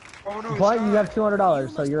 Oh no, it's But not. you have $200,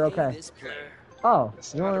 so must you're pay okay. this player. Oh,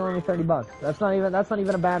 It's you not only a owe me railroad. $30. That's not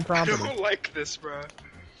even a bad I property. don't like this, bro.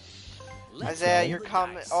 Let's Isaiah, roll you're the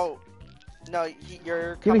coming. dice. Oh. No,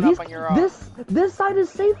 you're Dude, coming he's up on your own. this side is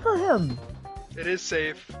safe for him. It is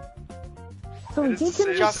safe. So It he is can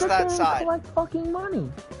safe. just Just sit that there and side. collect fucking money.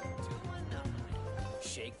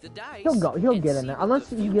 Shake the dice. He'll and get in see there. what Unless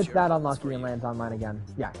the he gets future that holds unlucky for and you. lands on mine again.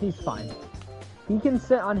 Yeah, he's fine. He can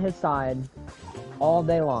sit on his side all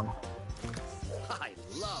day long. I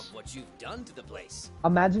love what you've done to the place.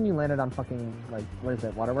 Imagine you landed on fucking, like, what is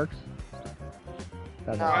it, Waterworks?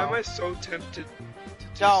 Doesn't No. Why matter. am I so tempted to do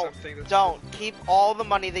Don't. something that's Don't. Keep all the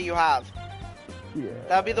money that you have. Yeah.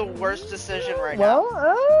 That'd be the worst decision right now.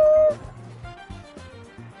 Well,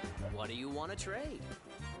 What do you want to trade?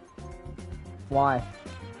 why?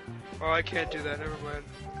 Oh, I can't do that. Never mind.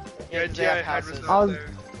 The Yeah, 'cause they idea I have had was houses. I not was- there.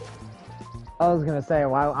 I was gonna say,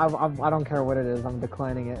 well, I don't care what it is, I'm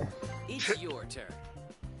declining it. It's your turn.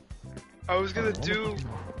 I was gonna do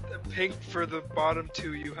a pink for the bottom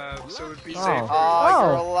two you have, so it would be Oh. safer. Oh,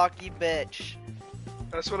 you're a Oh. lucky bitch.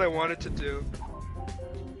 That's what I wanted to do.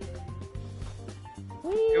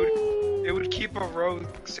 It would keep a road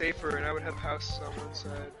safer, and I would have houses on one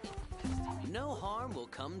side. No harm will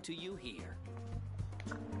come to you here.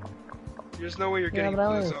 There's no way you're Yeah, getting but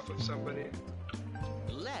I blues was- off of somebody.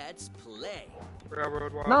 Let's play.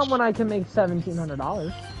 Railroad watch. Not when I can make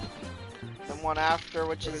 $1,700. The one after,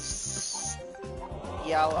 which is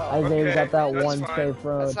yellow. Isaiah's Okay, got that that's one fine. safe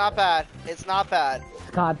road. It's not bad. It's not bad.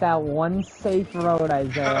 Got that one safe road,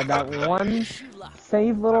 Isaiah. That one Wish you luck.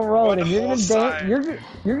 safe little road, One and you're gonna whole dance. side.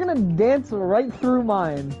 You're gonna dance right through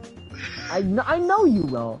mine. I know you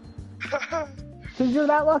will, cause you're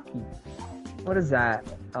that lucky. What is that?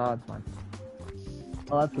 Oh, it's fine.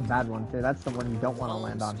 Oh, that's the bad one too. That's the one you don't want to Home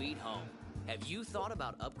land on. Sweet home. Have you thought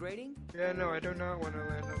about upgrading? Yeah, no, I do not want to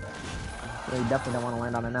land on that. Yeah, you definitely don't want to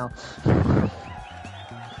land on it now.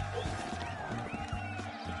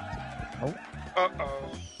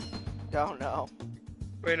 Uh-oh. Don't know.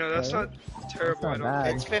 Wait, no, that's Okay. not terrible, That's I not don't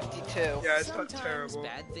bad. It's think. 52. Yeah, it's not Sometimes terrible.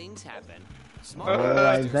 bad things happen. Oh, Smart Oh,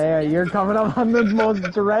 investors Isaiah, you're never coming up on the most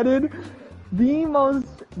dreaded, the most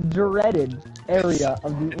dreaded area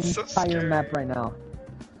of the It's so entire scary. map right now.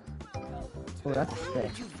 Oh, that's Why sick.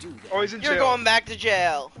 would you do that? Oh, he's in You're jail. going back to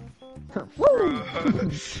jail. Woo!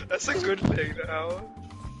 That's a good thing now.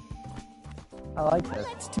 I like this.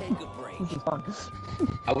 Let's take a break. This is fun.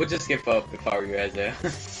 I would just give up if I were you, Isaiah.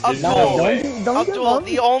 There's Abdul, no No, way. don't give Abdul, up.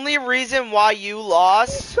 the only reason why you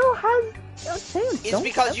lost Still has a chance. is Don't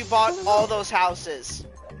because you ever bought give all up. those houses.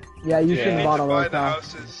 Yeah, you Yeah. shouldn't Need have bought to all buy those the now.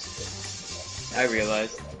 houses. I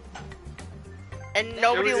realized. And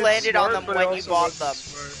nobody It's landed smart, on them but when it you also bought wasn't them.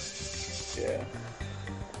 smart.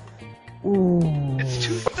 Yeah. Ooh. It's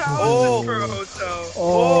 2,000 Oh. for a hotel.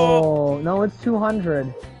 Oh, no, it's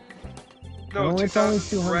 200. No, No, it's only 2,000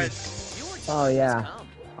 200. rent. Your time Oh, yeah. has come.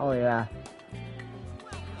 Oh, yeah.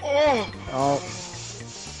 Oh, Oh,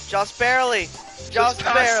 Just barely. Just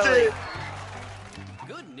passed barely. it.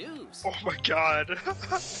 Good news. Oh my god.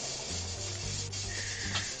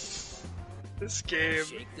 This game.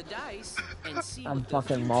 Shake the dice and see I'm what the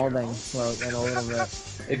fucking future molding holds for slow you. in a little bit.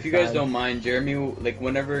 If you guys Guys. don't mind, Jeremy will, like,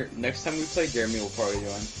 whenever, next time we play, Jeremy will probably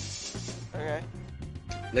join. Okay.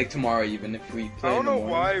 Like, tomorrow even, if we I play don't in the know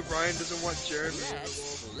morning. why Ryan doesn't want Jeremy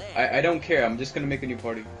Let's involved. play. I don't care, I'm just gonna make a new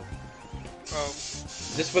party. Oh.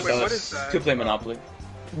 Just with Wait, what us, is that? to play Monopoly.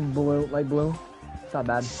 Blue, light blue. It's not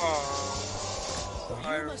bad. Oh.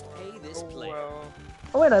 You must pay this Oh player. well.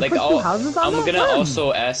 Oh, wait, I Like, put 2 houses on I'm that? gonna When?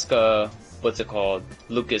 also ask, what's it called?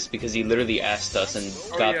 Lucas, because he literally asked us and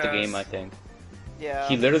Oh, got the yeah. game, I think. Yeah.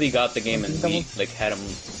 He literally got the game and like had him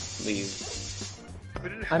leave. We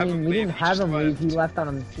didn't I have mean, him we leave, didn't he have just him leave. left. He left on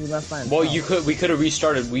him. He left by himself. Well, we could have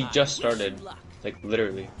restarted. We just started. Like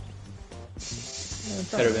literally. Yeah, it's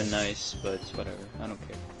Could have alright. been nice, but it's whatever. I don't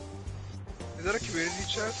care. Is that a community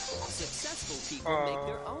chest? Successful people make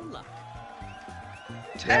their own luck.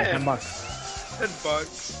 Yeah, 10 $10 bucks.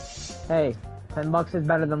 $10. Hey, $10 is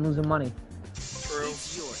better than losing money. True.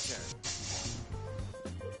 It's your turn.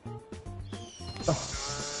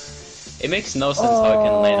 It makes no sense how it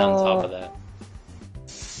can land on top of that.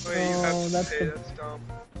 Wait, you have Oh, to that's pay, the- that's dumb.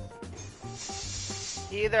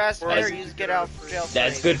 He either has to pay or Or- use get out of jail free.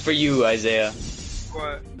 That's good for you, Isaiah.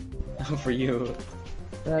 What? For you.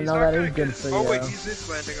 Yeah, He's no, not that gonna is good get- for Oh you. wait, he's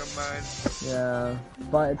landing on mine. Yeah,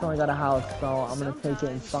 but it's only got a house, so I'm gonna take it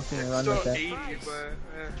and fucking run Still with it. 80, but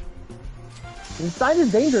eh. Inside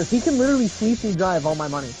is dangerous. He can literally sweep and drive all my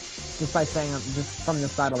money just by saying just from the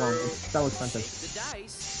side alone. It's so expensive. Take the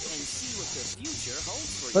dice and see what the future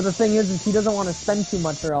holds for But you. the thing is he doesn't want to spend too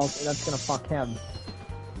much, or else that's gonna fuck him.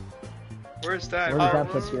 Where's that? Where does Oh, that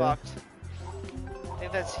this put is you? fucked. I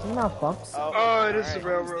think that's. He's not fucked. Oh, it is the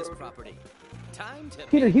alright. Use this railroad. property. Time to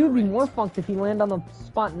Peter, make he would be rent. more fucked if he landed on the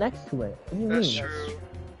spot next to it. What do you That's mean? true.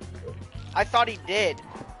 I thought he did.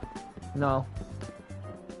 No.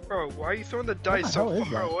 Bro, why are you throwing the the dice so hell is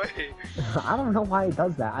far that? away? I don't know why he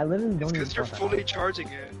does that. I literally It's don't even because you're fuck fully charging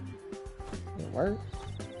it. It works.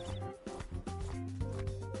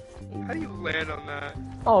 How do you land on that?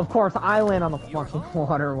 Oh, of course, I land on the You're fucking home.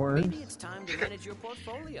 waterworks. Maybe it's time to manage your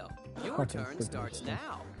portfolio. Your Fucking turn stupid starts shit.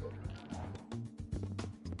 now.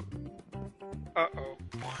 Uh-oh.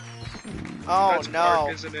 Oh That's no.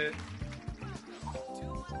 Mark, isn't it?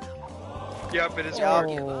 Yep, it is Yup.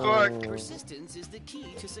 Mark. Fuck. Persistence is the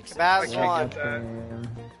key to success. Baz can't won. get that.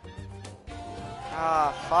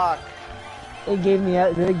 Ah, fuck. It gave me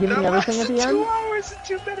everything at lasted the 2 end. hours and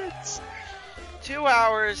 2 minutes. 2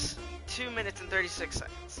 hours, 2 minutes and 36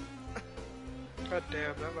 seconds. God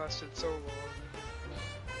damn, that lasted so long.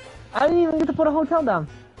 I didn't even get to put a hotel down.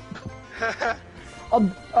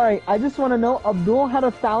 Alright, I just want to know, Abdul had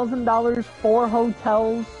 $1,000 for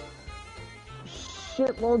hotels,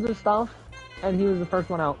 shitloads of stuff, and he was the first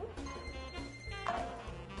one out.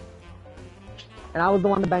 And I was the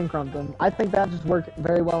one to bankrupt him. I think that just worked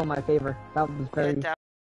very well in my favor. That was very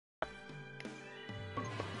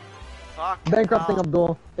Fuck. bankrupting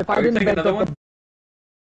Abdul. If I Are we didn't playing another bankrupt one?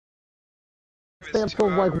 him, stay up It's till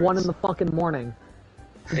 2 like 1 in hours. the fucking morning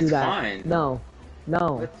to do It's that. fine. No.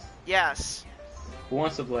 No. Yes. Who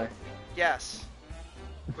wants to play? Yes.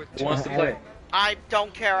 With Who wants to I- play? I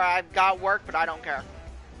don't care. I've got work, but I don't care.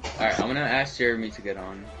 Alright, I'm gonna ask Jeremy to get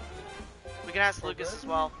on. We can ask Lucas as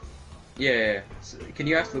well. Yeah. So, can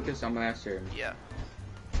you ask Lucas? I'm gonna ask Jeremy. Yeah.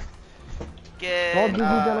 Get. Well,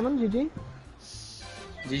 GG, gentlemen. GG.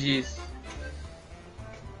 GG's.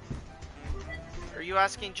 Are you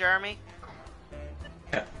asking Jeremy?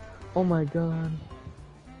 Oh my god.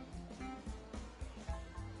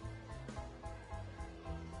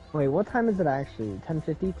 Wait, what time is it actually?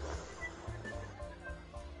 10:50?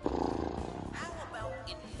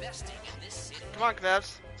 Come on,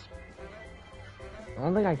 Kvebs. I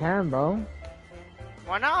don't think I can, bro.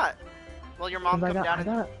 Why not? Will your mom 'Cause come down I and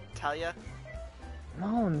gotta. tell you?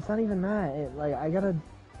 No, it's not even that. I gotta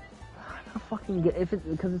fucking get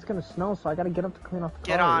because it's gonna snow, so I gotta get up to clean off the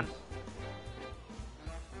Get cars. on.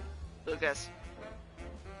 Lucas.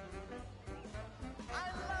 I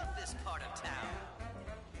love this part of town.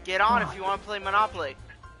 Get on if you want to play Monopoly.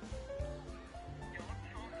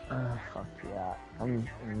 Fuck yeah.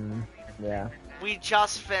 Yeah. We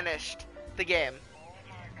just finished the game.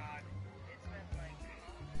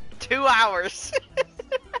 2 hours.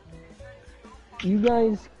 You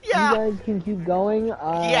guys, Yeah. you guys can keep going.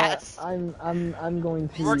 Yes. I'm going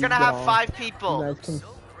to. We're gonna get have off. 5 You people. guys can.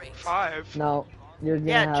 5. No, you're gonna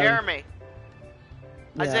Yeah, have. Jeremy.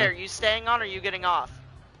 Yeah. Isaiah, are you staying on or are you getting off?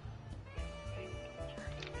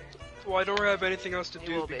 Well, I don't really have anything else to He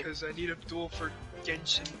do will be. because I need a duel for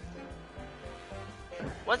Genshin.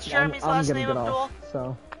 What's Yeah, Jeremy's I'm last gonna name, get Abdul? off,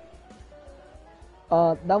 so.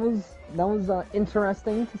 That was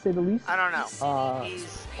interesting to say the least. I don't know.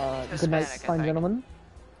 He's Good night, Hispanic, I fine think. gentlemen.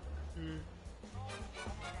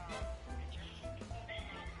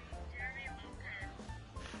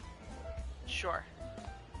 Sure.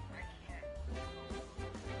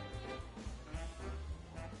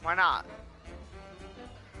 Why not?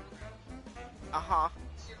 Uh-huh.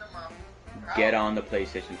 Get on the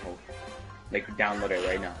PlayStation hole. Like, download it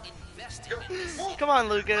right now. Come on,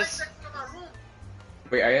 Lucas.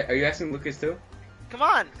 Wait, are you asking Lucas too? Come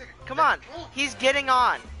on. Come on. He's getting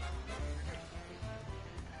on.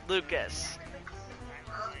 Lucas.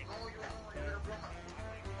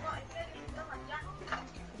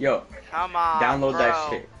 Yo, Come on, download bro. that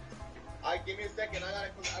shit. Give me a second. I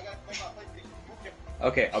gotta play my PlayStation.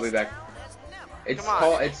 Okay, I'll be back. Come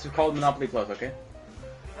on. It's called Monopoly Plus, okay?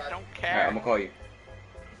 I don't Alright, care. I'm gonna call you.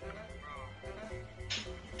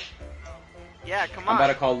 Yeah, come I'm on. about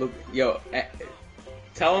to call Luke. Yo,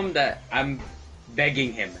 tell him that I'm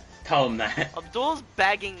begging him. Tell him that. Abdul's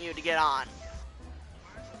begging you to get on.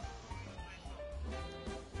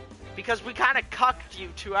 Because we kind of cucked you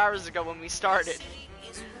 2 hours ago when we started.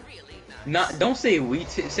 Not, don't say we,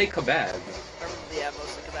 say kebab. Yeah,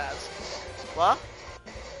 mostly kebabs. What?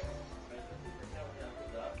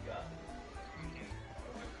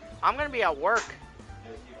 I'm gonna be at work.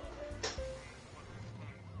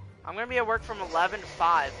 I'm gonna be at work from 11 to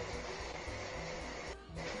 5.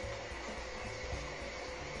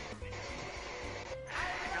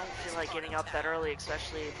 I don't feel like getting up that early,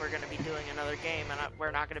 especially if we're gonna be doing another game, and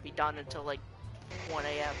we're not gonna be done until like 1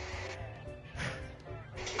 a.m.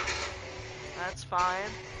 That's fine.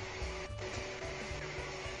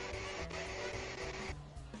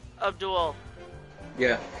 Abdul,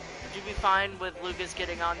 Yeah. would you be fine with Lucas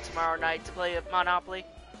getting on tomorrow night to play Monopoly?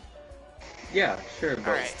 Yeah, sure, but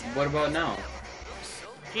Alright. what about now?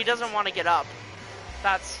 He doesn't want to get up.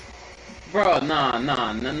 That's... Bro,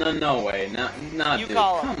 no way. Nah, You dude.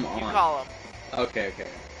 call him. Come on. You call him. Okay.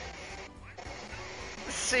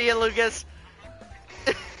 See you, Lucas.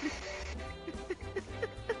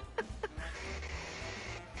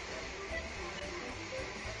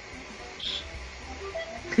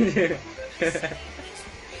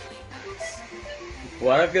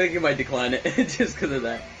 Why do I feel like you might decline it just because of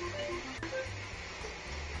that?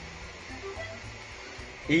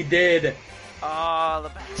 He did. Oh, the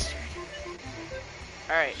bastard.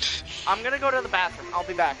 Alright. I'm gonna go to the bathroom. I'll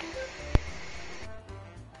be back.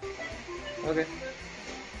 Okay.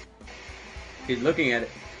 He's looking at it.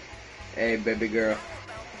 Hey, baby girl.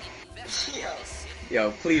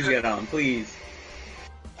 Yo, please get on, please.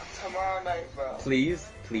 Tomorrow night, bro. Please.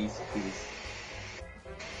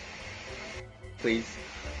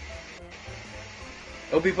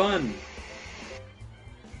 It'll be fun.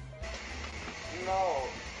 No.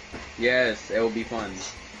 Yes, it will be fun.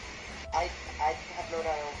 I have no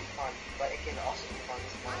doubt it will be fun, but it can also be fun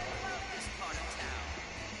tomorrow.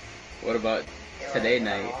 What about today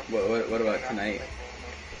night? What about tonight?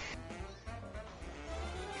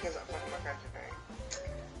 Because I'm fucking my friends are paying.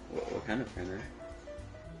 What kind of friend?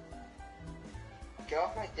 Get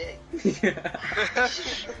off my dick.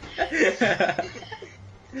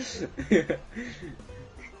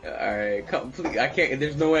 Alright, come, please. I can't.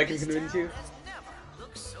 There's no way I can convince you. No,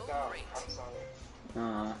 I'm sorry.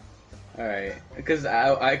 Alright. Because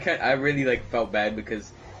I really like felt bad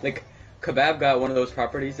because like Kebab got one of those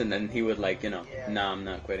properties and then he would like, you know, Yeah. nah, I'm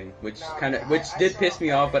not quitting, which No, kind of I- which I did saw- piss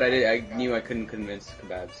me off, but I knew I couldn't convince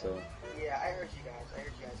Kebab, so Yeah, I heard you guys.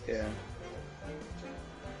 yeah.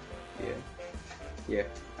 Yeah.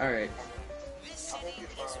 Alright. I'll make you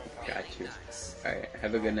tomorrow. Got you. Alright.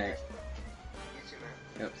 Have a good night. You too, man.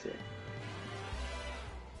 Yep, see ya.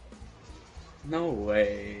 No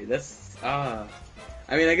way. That's I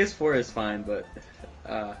mean, I guess 4 is fine, but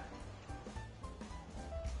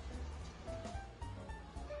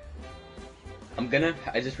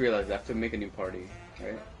I just realized I have to make a new party,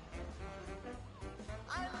 right?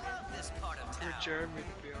 I love this part of For town. Jeremy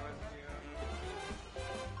to be on, yeah.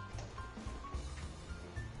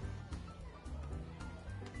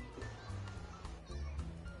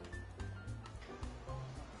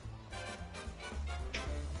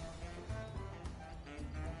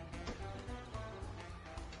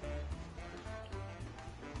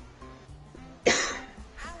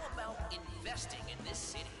 How about investing in this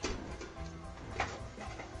city?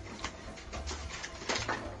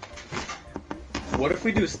 What if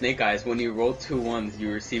we do Snake Eyes? When you roll 2 ones,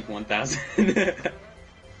 you receive 1,000.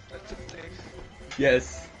 That's the thing.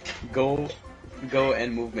 Yes. Go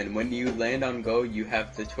and movement. When you land on go, you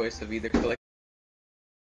have the choice of either collect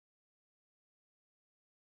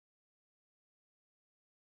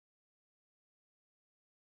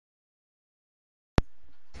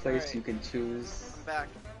place. Alright. You can choose I'm back.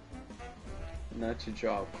 not to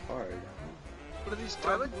draw a card. What are these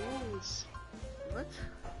Why dumb would- rules? What?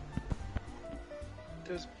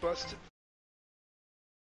 There's busted.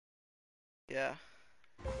 Yeah.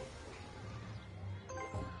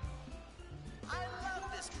 I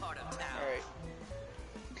love this part of town. Alright.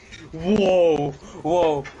 Whoa!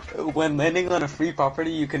 When landing on a free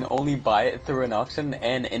property, you can only buy it through an auction,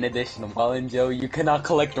 and in addition, while in jail, you cannot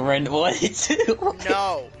collect rent. What?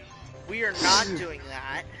 No. We are not doing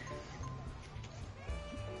that.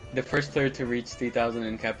 The first player to reach 3,000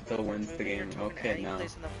 in capital wins the game. Moving your token at Okay, any now.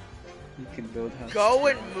 place in the You can build houses. Go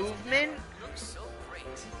and movement.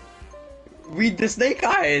 Read the snake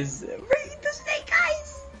eyes. Read the snake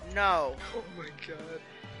eyes. No. Oh my god.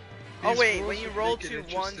 Oh These wait, rules when you would roll make it 2 1s,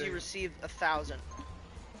 interesting. you receive 1,000.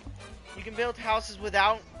 You can build houses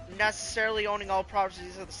without necessarily owning all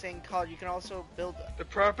properties of the same color. You can also build. The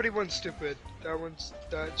property one's stupid. That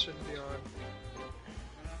shouldn't be on.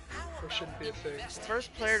 Or shouldn't be a thing.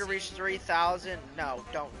 First player to reach 3,000. No,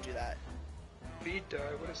 don't do that. Feed die,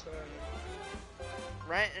 what is that?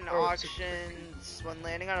 Rent and Oh, it's a- auctions. When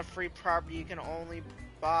landing on a free property, you can only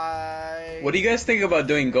buy. What do you guys think about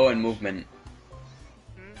doing go and movement?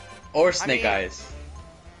 Or snake mean- eyes?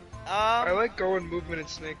 I like go and movement and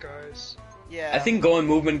snake eyes. Yeah. I think go and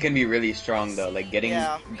movement can be really strong though. Like getting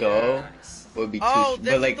Yeah. go would be too. Oh,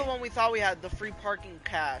 this but like is the one we thought we had. The free parking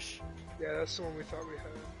cash. Yeah, that's the one we thought we had.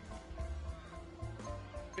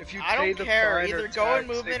 If you I pay don't the care. fine Either or go and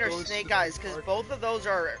tax, movement it or goes to snake the eyes, because parking. both of those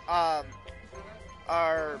are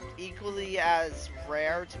equally as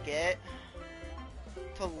rare to get.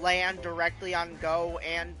 To land directly on go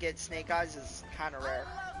and get snake eyes is kind of rare.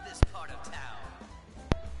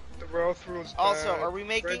 The wealth rules. Also, bad. are we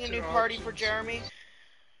making Rent a and new party for auctions. Jeremy?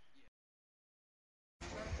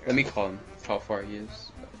 let me call him. How far he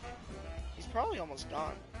is. He's probably almost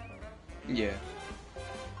done. Yeah.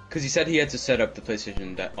 Cause he said he had to set up the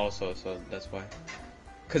PlayStation that also, so that's why.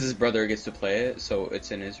 Cause his brother gets to play it, so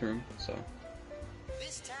it's in his room. So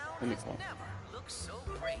This town let me has call. never looked so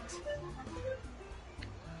great.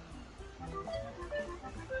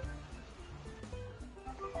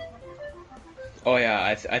 Oh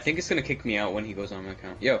yeah, I think it's gonna kick me out when he goes on my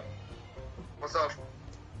account. Yo, What's up?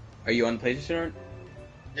 are you on PlayStation or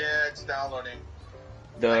Yeah, it's downloading.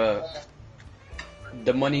 the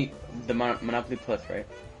money, the Monopoly Plus, right?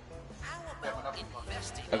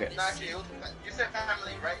 Okay. No, actually, you said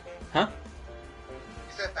family, right? Huh? You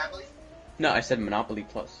said family? No, I said Monopoly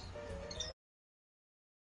Plus.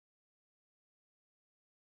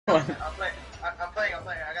 I'm playing. I'm playing.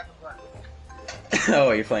 I got the plan.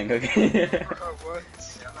 Oh, you're playing, okay. What?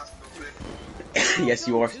 Yeah, I'm not stupid. Yes,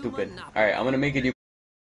 you are stupid. Alright, I'm gonna make a new.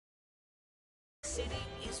 City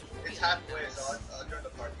is It's halfway, so I'll join the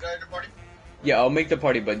party. Can I join the party? Yeah, I'll make the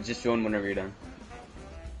party, but just join whenever you're done.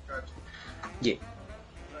 Good. Yeah.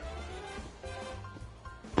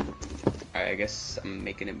 Alright, I guess I'm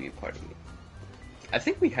making a new party. I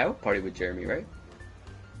think we have a party with Jeremy, right?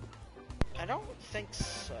 I don't think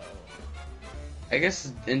so. I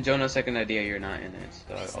guess in Jonah's second idea, you're not in it,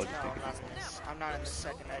 so I'll just No, make I'm it. not in this. I'm not in the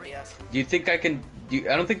second idea. Do you think I can? I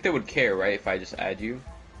don't think they would care, right? If I just add you?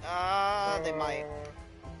 They might.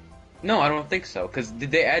 No, I don't think so. Cause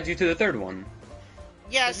did they add you to the third one?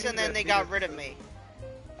 Yes, and then they got rid of me.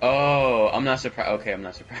 Oh, I'm not surprised. Okay, I'm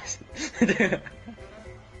not surprised.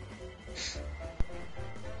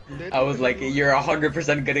 I was like, you're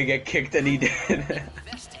 100% gonna get kicked, and he did.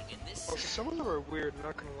 investing in this Also, some of them are weird.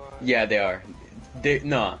 Not gonna lie. Yeah, they are.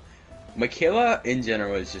 Nah. Michaela in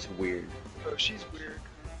general is just weird. Oh, she's weird.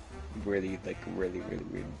 Really, like, really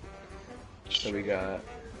weird. So we got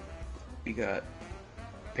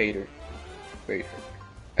Pater.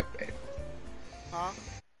 Huh?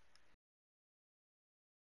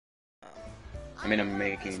 I mean, I'm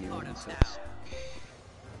making a new one, so it's...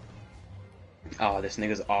 Oh, this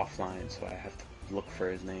nigga's offline, so I have to look for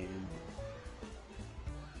his name.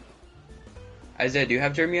 Isaiah, do you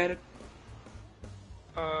have Jeremy added?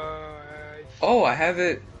 I Oh, I have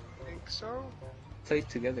it. think so. Play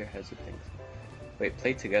Together has a thing. Wait,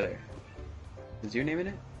 Play Together. Is your name in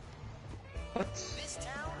it? What?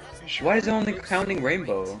 You should Why is it make only a- counting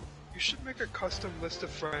Rainbow? You should make a custom list of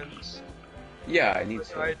friends. Yeah, I need Like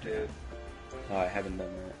to. I did. Oh, I haven't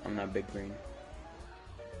done that. I'm not big brain.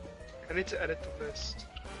 I need to edit the list.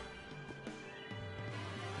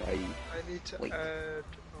 Why? I need to Wait. add.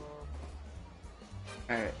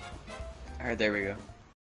 Alright. Alright, there we go.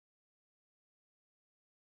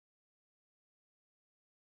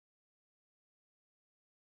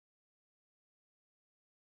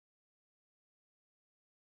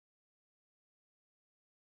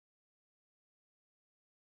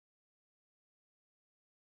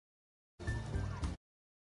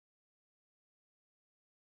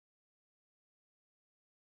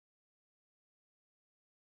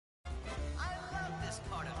 I love this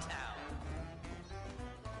part of town.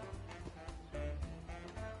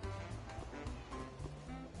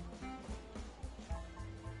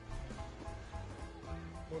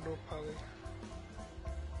 Monopoly.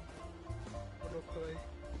 Monopoly.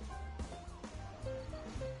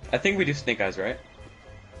 I think we do Snake Eyes, right?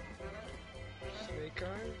 Snake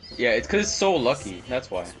Eyes? Yeah, it's because it's so lucky. That's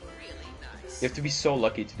why. Really nice. You have to be so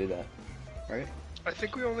lucky to do that. Right? I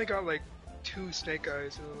think we only got like 2 Snake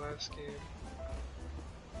Eyes in the last game.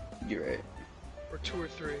 You're right. Or 2 or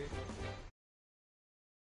 3.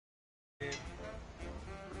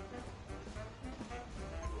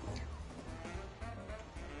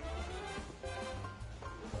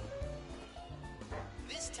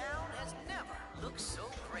 This town has never looked so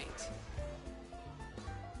great.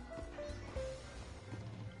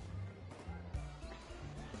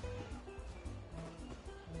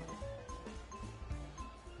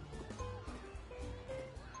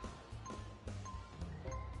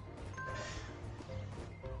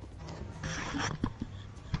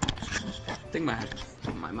 I think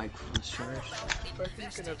my microphone's charged. If I think we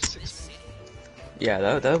can have 6 people,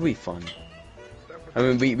 Yeah, that would be fun. that would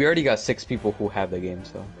I mean, we already got 6 people who have the game,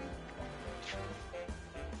 so.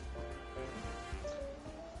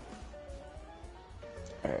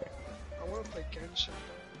 Alright. I wanna play Genshin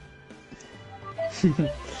though.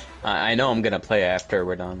 I know I'm gonna play after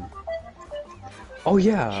we're done. Oh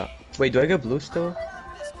yeah! Wait, do I get blue still?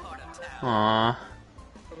 Aww.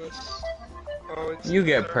 Oh, it's You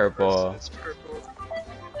get purple. It's purple.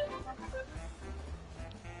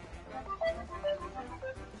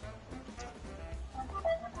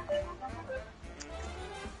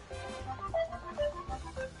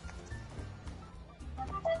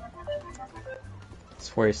 I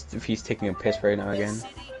swear if he's taking a piss right now again.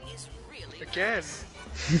 Again?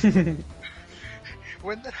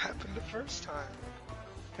 When that happened the first time?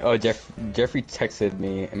 Oh, Jeffrey texted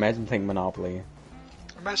me, imagine playing Monopoly.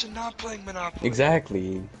 Imagine not playing Monopoly.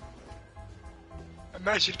 Exactly.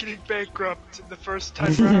 Imagine getting bankrupt the first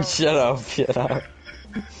time round. Shut up.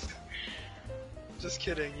 Just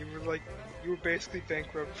kidding. You were basically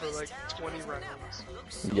bankrupt for like 20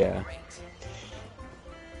 rounds. Yeah.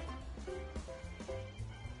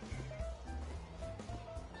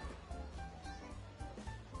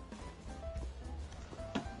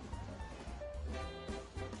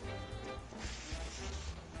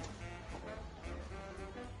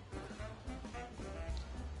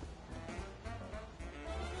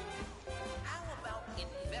 How about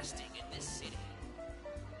investing in this city?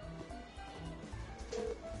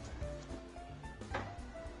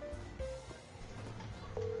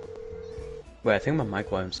 Wait, I think my mic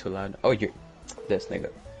volume's too loud. Oh, you're this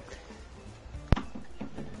nigga.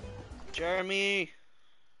 Jeremy.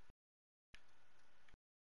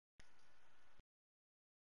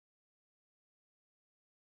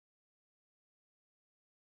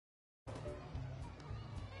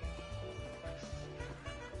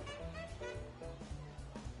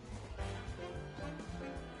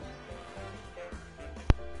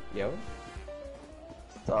 Yo?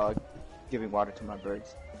 Giving water to my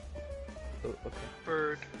birds. Oh, okay.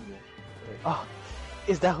 Bird. Oh,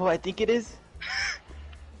 is that who I think it is?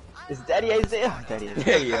 Is Daddy Isaiah? Oh, Daddy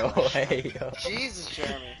Isaiah. Hey yo. Jesus,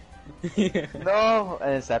 Jeremy. No,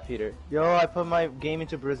 and it's that Peter. Yo, I put my game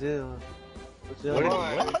into Brazil.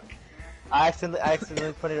 What? I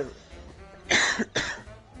accidentally put it.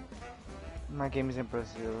 My game is in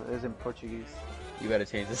Brazil. It is in Portuguese. You gotta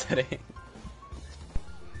change the setting.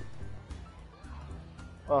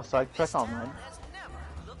 Oh, so I press online.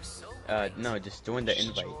 No, just doing the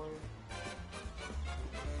invite.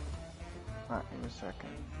 Alright, give me a second.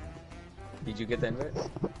 Did you get the invite?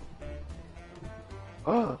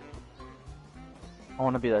 Oh, I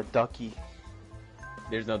want to be the ducky.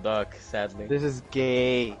 There's no duck, sadly. This is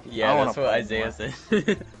gay. Yeah, I that's wanna what play Isaiah more.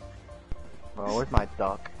 said. Bro, where's my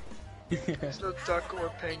duck? There's no duck or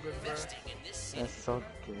penguin, bro. That's so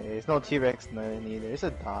gay. There's no T-Rex neither. It's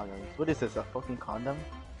a dog. What is this? A fucking condom?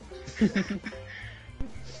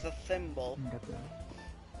 It's the thimble.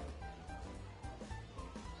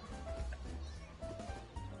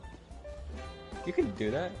 You can do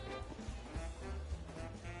that?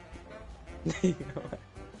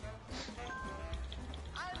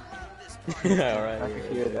 Alright. I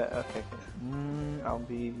can hear that. Okay. I'll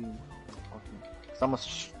be. Okay. So I'm gonna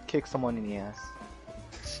kick someone in the ass.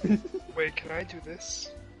 Wait, can I do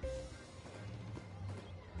this?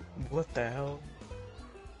 What the hell?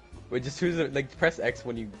 Wait, just choose like press X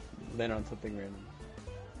when you land on something random.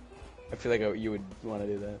 I feel like you would want to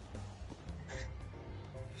do that.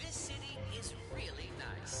 This city is really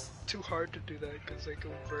nice. Too hard to do that because I go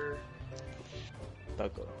for.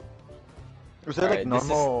 Taco. Is there like Alright,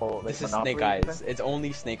 normal? This is Monopoly Snake Eyes. thing? It's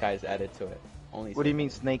only Snake Eyes added to it. Only. What do you mean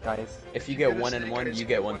Snake Eyes? If you You get get a 1 and Snake 1, Eyes, you you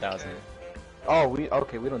get get 1,000. 1K. Oh, we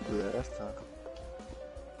don't do that. That's tough.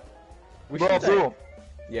 We Bro, should- bro,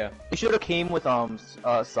 Yeah. he should have came with Sav.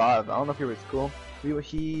 I don't know if he was cool. He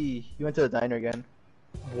went to the diner again.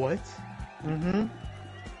 What? Mm-hmm.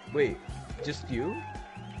 Wait, just you?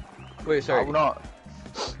 Wait, sorry. No.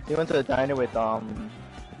 He went to the diner with what's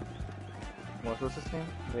his name?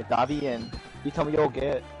 With Davi, and he told me, "Yo,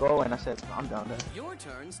 go," and I said, "I'm down there." Your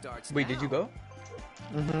turn starts Wait, now. did you go?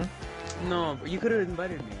 No, but you could have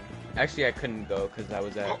invited me. Actually, I couldn't go because I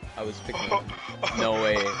was picking. No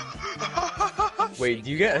way. Wait,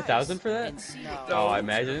 do you get 1,000 for that? And see No. what Oh, the I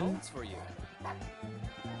imagine. holds for you. That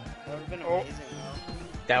would have been Oh. amazing though.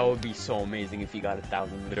 That would be so amazing if you got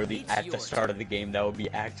 1,000 literally It's at the yours. start of the game. That would be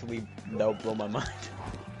that would blow my mind.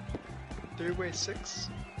 3-way 6.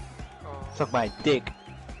 Oh. Suck my dick.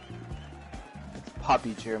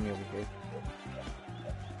 Poppy Jeremy over here.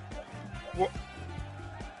 What?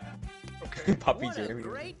 Okay. Poppy What a Jeremy.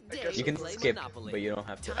 great day guess You can to play skip, Monopoly. but you don't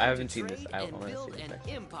have to. Time I haven't seen trade this. I and want to build see an this.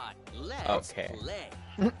 empire. Let's Okay. play.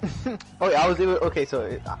 Oh, yeah, I was able. Okay, so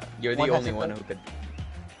You're the one only hasn't one done- who could.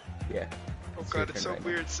 Yeah. Oh It's your god, it's turn so right now.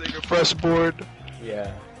 weird seeing a press board.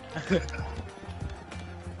 Yeah.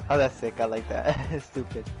 Oh, that's sick. I like that.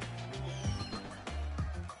 Stupid.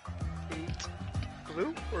 8.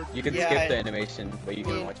 Blue? Or You can Yeah, skip I- the animation, but you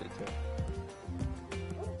can Yeah. watch it too.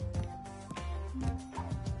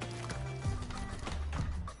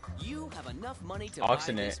 You have enough money to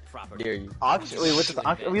Auction buy it. this property. Dare you? Auction. Wait, what's the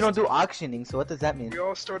auction? We don't do auctioning, so what does that mean? we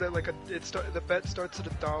all start at like the bet starts at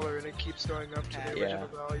 $1 and it keeps going up to the Yeah.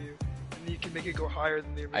 original value. And you can make it go higher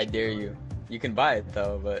than the original. I dare you. You can buy it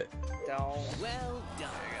though, but Don't. Well done.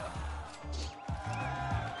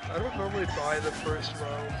 I don't normally buy the first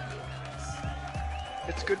row.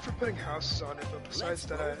 It's good for putting houses on it, but besides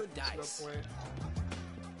Let's roll that, the there's dice.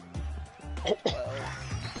 no point. Well,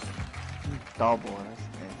 Double. That's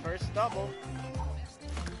nice. first double.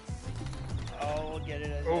 Oh, we'll get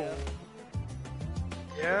it as Oh.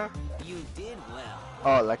 Yeah? You did well.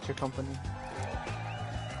 Oh, electric company.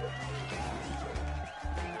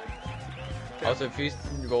 also if you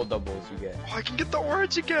roll doubles, you get. Oh, I can get the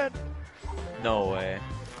orange again! No way.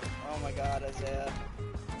 Oh my god, Isaiah.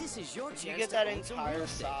 This is your chance You get to that own some real entire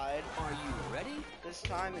estate. side Are you ready? this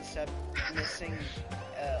time instead of missing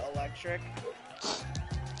electric.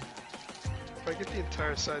 If I get the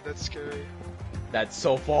entire side, that's scary. That's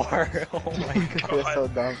so far. Oh my god. We're so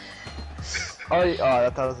dumb. Oh, I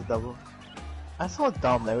thought it was a double. That's so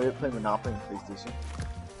dumb that we were playing Monopoly on PlayStation.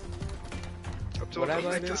 Abdul, What don't have I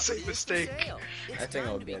make done? the same mistake. Sale. It's I think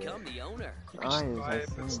time I'll to get it. become the owner. You can just Nice, buy it,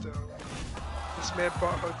 I but see. still. This man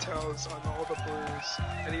bought hotels on all the blues,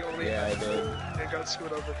 and he only Yeah, I did. and got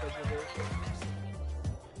screwed over because of it.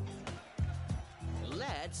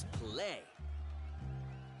 Let's play.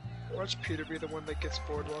 Watch Peter be the one that gets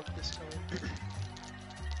boardwalk this time.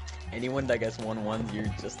 Anyone that gets 1-1s, you're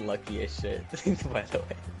just lucky as shit. By the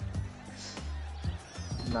way.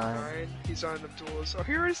 9. 9, he's on Abdul's. Oh,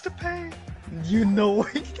 here is to pay! You know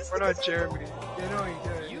Or not Jeremy. You know he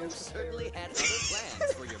did. He You has to pay. certainly had other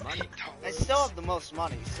plans for your money. I still have the most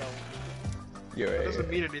money, so You're That right. doesn't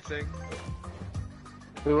mean anything.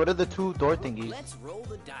 Wait, what are the two door thingies? Let's roll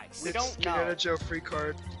the dice. We don't It's get out know. of jail free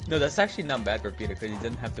card. No, that's actually not bad for Peter because he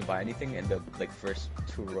didn't have to buy anything in the first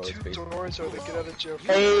 2 The rows. 2 Basically. doors are the get out of jail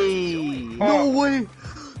free Hey! No way!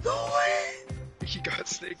 card. He got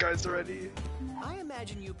snake eyes already. I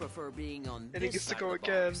imagine you prefer being on And he this gets to side go of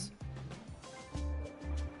the again. bars.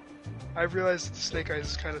 I realized that the snake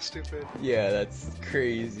eyes is kind of stupid. Yeah, that's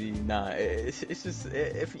crazy. Nah, it's just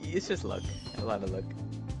it's just luck. A lot of luck.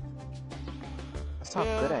 That's how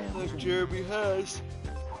good I am. like Jeremy has.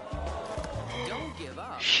 Don't give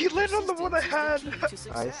up. He landed on the one I had. Persistence is the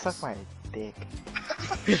key to I suck success. my dick.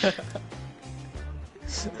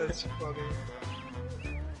 That's funny.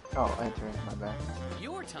 Oh, enter. My bad.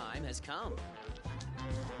 Your time has come.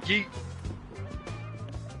 Yeet.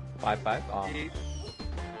 5-5. Oh. Yeet.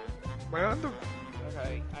 Am I on the...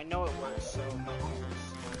 Okay, I know it works, so.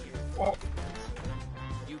 Oh,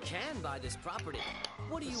 You can buy this property.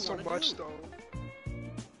 What do you so want to much do? though.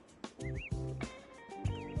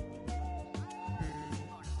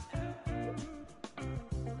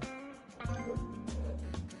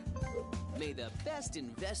 May the best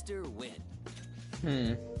investor win.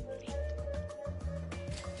 Hmm.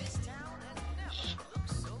 This town has never looked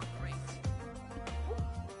so great.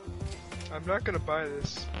 I'm not gonna buy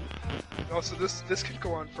this. Also, this could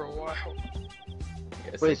go on for a while.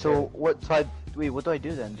 Yes, Wait, it so can. what? So what do I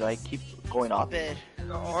do then? Do I keep going up? Bid.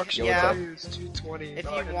 The auction Yeah. value is 220. If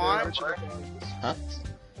you and the want- original value is Huh? 60.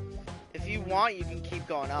 If you want, you can keep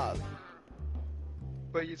going up.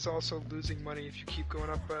 But it's also losing money if you keep going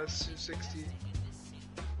up by 60.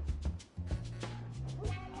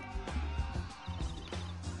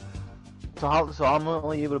 So I'm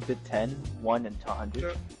only able to bid 10, 1, and 100.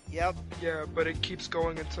 Yeah. Yep. Yeah, but it keeps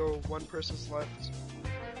going until one person's left.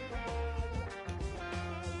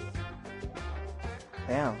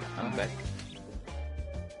 Damn. I'm back.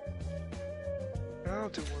 I'll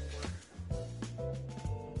do one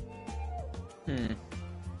more.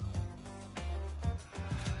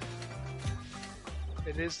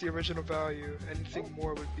 It is the original value. Anything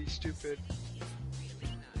more would be stupid.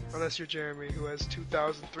 Unless you're Jeremy, who has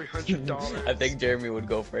 $2,300. I think Jeremy would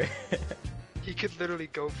go for it. He could literally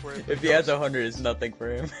go for it. If he has 100, it's nothing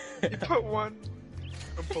for him. You put one.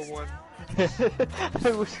 I put one.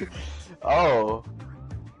 Oh.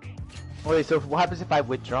 Wait, so what happens if I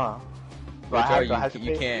withdraw? Do I have to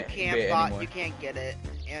you pay? can't You bid can't anymore. you can't get it,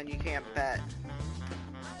 and you can't bet.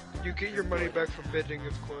 You get your money back from bidding,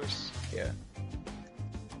 of course. Yeah.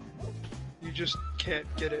 You just can't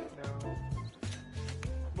get it now.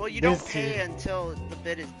 Well, you don't This pay is- until the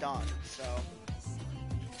bid is done, so.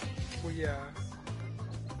 Well, yeah.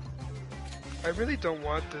 I really don't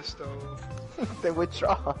want this though. They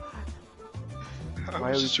withdraw. I'm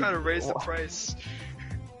Why just would trying you- to raise the Wha- price.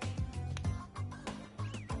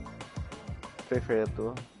 Pay for it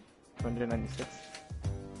too. 296.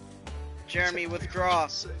 Jeremy, withdraw.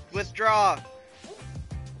 Withdraw.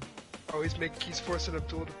 Oh, he's forcing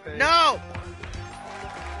Abdul to pay. No!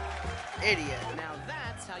 Idiot. Now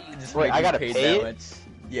that's how you Just Wait, make I him gotta pay pay that it? much.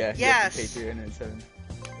 Yeah, you have to pay Yes. 307.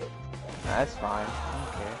 That's fine.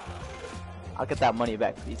 Okay. I'll get that money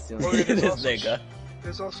back pretty soon. Oh, yeah, there's This also- nigga.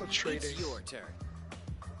 There's also trading. It's your turn.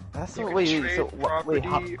 That's You so can wait, trade so wait,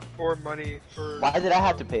 property or money for. why did I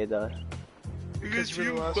have to pay though? Because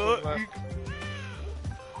you're the last one left.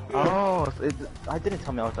 Oh, so I didn't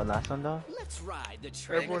tell me I was the last one though. Let's ride the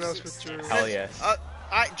train. Everyone of else success. withdrew. Hell yes.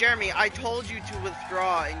 Jeremy, I told you to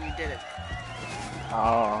withdraw and you didn't. Oh,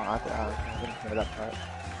 I didn't hear that part.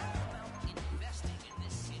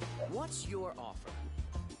 What's your offer?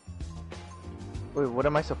 Wait, what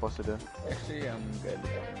am I supposed to do? Actually, I'm good.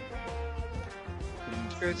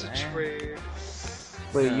 It's a trade.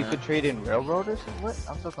 Wait, you could trade in railroad or something? What?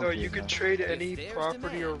 I'm so confused. No, you could now. trade any there's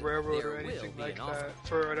property or demand, railroad there or will anything be like an offer. that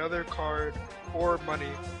for another card or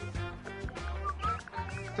money.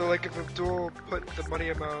 So like if Abdul put the money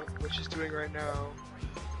amount, which he's doing right now,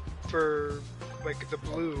 for like the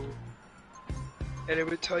blue, and it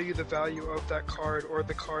would tell you the value of that card or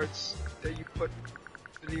the cards that you put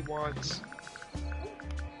that he wants.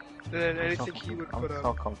 And then anything he would put I'm so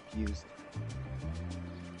up. confused.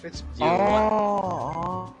 It's Do you want?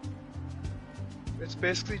 Oh, it's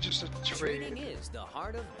basically just a Trading trade. is the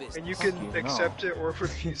heart of business. And you can Fuck you, no. accept it or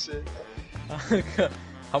refuse it.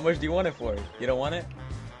 How much do you want it for? You don't want it?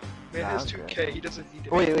 Man Nah, has I'm 2k, good. he doesn't need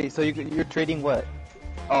it. wait, so you're trading what?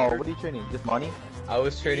 Oh, what are you trading? Just money? I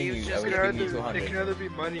was trading You you. I just was It trading you can, either, it can 200. either be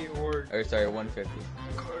money or Or sorry, 150.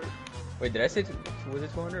 card. Wait, did I say was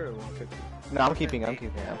it 200 or 150? No, I'm keeping. Okay.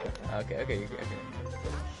 Okay.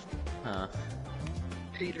 Huh.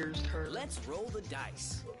 Hater's turn. Let's roll the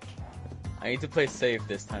dice. I need to play safe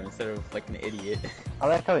this time instead of like an idiot. I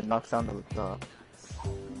like how it knocks down the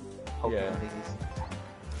hope Yeah.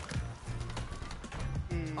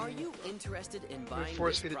 Are you interested in It buying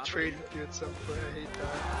forced this me to property? trade with you at some point, I hate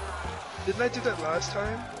that. Didn't I do that last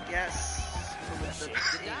time? Yes. Shake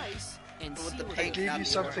the dice and But with see the what I pink, gave not you the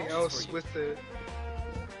something orange. else with it.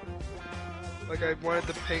 Like I wanted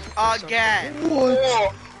the pink. for Again.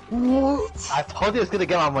 I told you I was gonna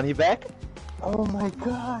get my money back. Oh my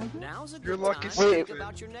god. Now's a You're good lucky time stupid. to think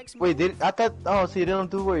about your next Wait, move. I thought. Oh, so you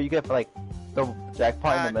didn't do where you get like the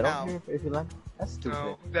jackpot in the middle no. here if you land? That's stupid.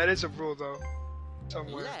 No, that is a rule though.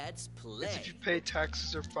 Somewhere. Let's play. It's if you pay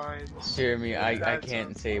taxes or fines. Jeremy, I That's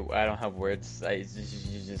can't say. I don't have words. You're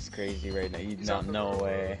just crazy right now. You He's no on the no road.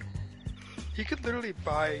 way He could literally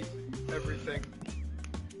buy everything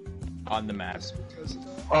on the map. just because of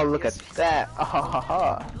that. Oh, look at that. Oh, ha,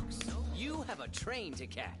 ha. You have a train to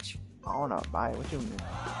catch. I wanna buy it. What you mean?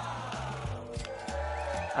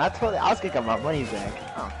 I told you I was gonna get my money back.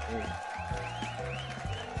 Oh,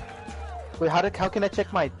 dude. Wait, how can I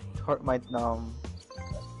check my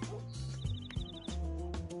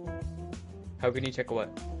How can you check what?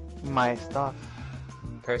 my stuff?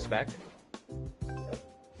 Press back.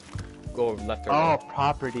 Go left or Oh, right.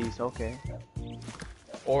 properties. Okay.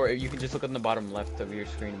 Or you can just look on the bottom left of your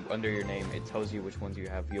screen under your name. It tells you which ones you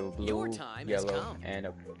have. You have blue, Your time has yellow, come. and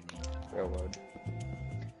a railroad.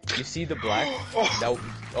 You see the black? Oh.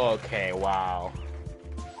 That, okay, wow.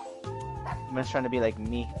 I'm just trying to be like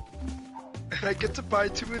me. And I get to buy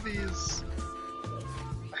 2 of these.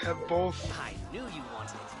 I have both. I knew you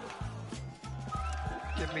wanted it.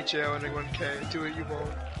 Give me jail and 1k. Do it, you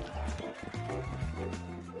won't.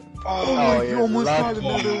 Oh, you almost got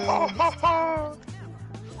another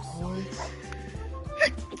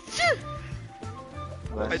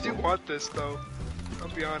I do want this though. I'll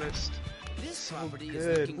be honest. This property is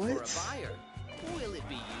good. looking for What? a buyer. Will it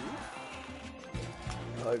be you?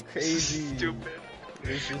 Oh, crazy. Stupid.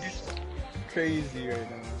 This is crazy right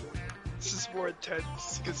now. This is more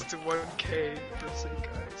intense because it's a 1K for Snake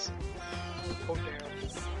Eyes. Oh damn.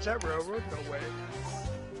 Is that railroad? No way.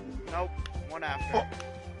 Nope. One after. Oh.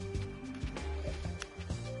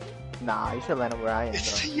 Nah, you should land up where I am.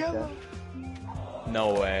 It's bro. yellow.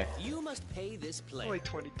 No way. You must pay this player. Only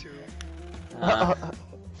 22.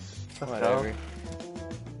 Whatever.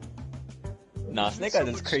 Nah, Snake Eyes so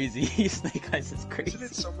is much- crazy. Snake Eyes is crazy. Isn't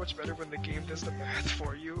it so much better when the game does the math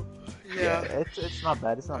for you? Yeah. It's not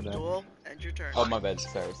bad. It's not bad. Duel. End your turn. Oh, my bad.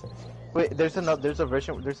 Sorry. Wait, there's a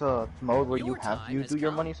version. There's a mode where you Your have time you has do your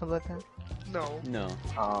come. money or something like that. No. No.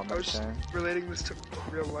 Oh I my was just god. relating this to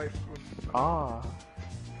real life. Ah.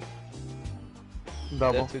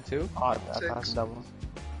 Double. That too? Oh, I thought Six. it's double.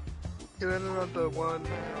 He landed on the one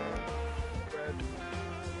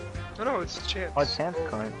red. No, it's a chance. Oh, chance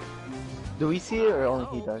card. Do we see it or only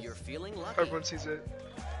he Oh, does? you're feeling lucky. Everyone sees it.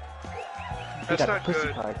 He That's got not the pussy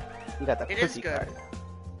good. card. He got the It is pussy good. card.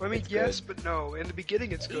 I mean, It's yes, good. but no. In the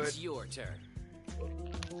beginning, it's good. It's your turn.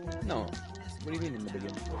 No. What do you mean in the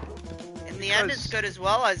beginning? In the end, it's Because- good as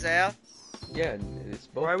well, Isaiah. Yeah, it's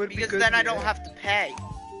both. Why would it be Because good? then in I the don't end? have to pay.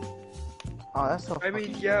 Oh, that's so. I mean,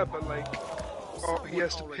 fucking yeah, but like, oh, he Someone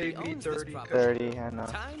has to pay already me owns this 30. 'cause- property. 30. I know.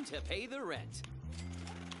 Time to pay the rent.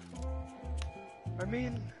 I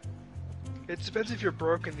mean, it depends if you're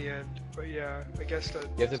broke in the end. But yeah, I guess that.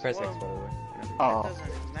 You have to press X, Well, by the way. It Oh, doesn't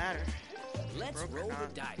even matter. Let's Broke or roll the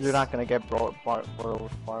not. dice. you're not gonna get bored.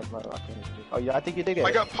 Oh yeah, I think you did get I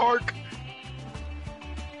it. got Park.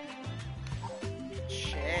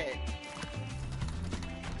 Shit.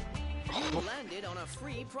 You landed on a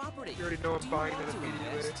free property. You already know I'm Do you buying want it to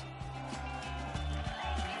immediately. invest?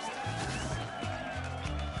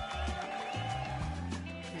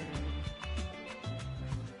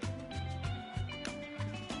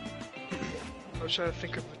 I was trying to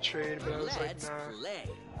think of a trade, but I was like, Let's nah, play.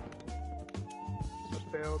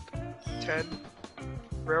 I failed. 10.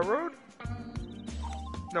 Railroad?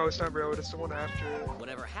 No, it's not railroad. It's the one after.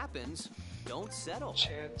 Whatever happens, don't settle.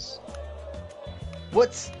 Chance.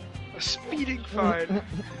 What? A speeding fine.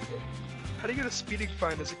 How do you get a speeding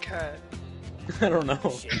fine as a cat? I don't know.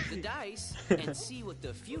 Shake the dice and see what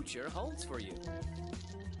the future holds for you.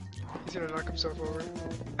 He's gonna knock himself over.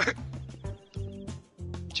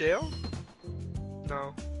 Jail?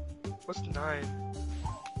 No. What's 9?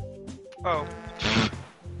 Oh,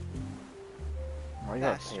 Oh, you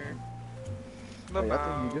got Bastard. Oh, yeah, I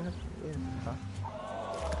Lamau. think you do have. Yeah.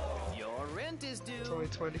 Huh? Your rent is due. It's only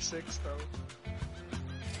 26 though.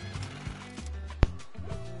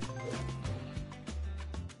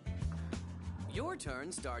 Your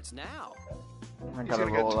turn starts now. I He's gotta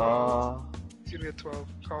gonna get roll. 12. He's gonna get 12.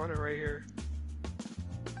 Calling it right here.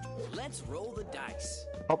 Let's roll the dice.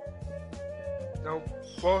 Nope.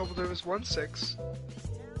 Well, there was 1 6.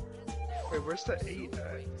 Wait, where's the 8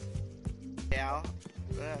 at? Yeah.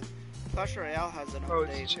 Clash Royale has an Oh,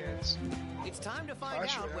 it's a update. chance. It's time to find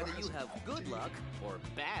Clash out Royale whether has you an have good luck or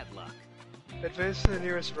bad luck. Advance to the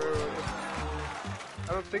nearest road.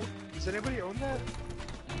 I don't think. Does anybody own that?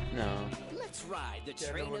 No. Let's ride the Yeah,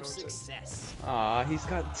 no train one of owns it. success. Aw, he's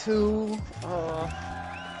got 2.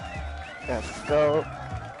 Let's go.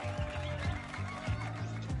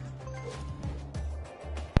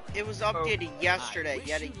 It was updated yesterday, wish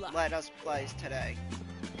yet you it luck. let us play today.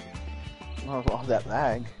 Oh, all that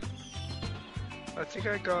lag. I think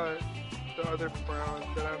I got the other brown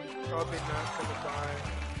that I'm probably not gonna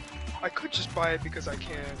buy. I could just buy it because I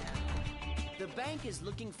can, The bank is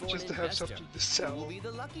looking for just an to have investor. something to Who will sell. be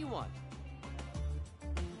the lucky one?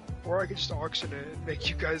 Or I could just auction it and make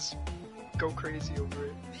you guys go crazy over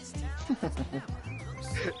it. This town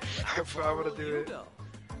If I wanna do you it. go.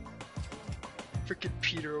 Freaking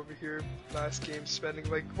Peter over here, last game spending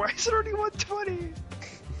like, why is it already 120?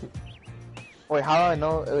 Wait, how do I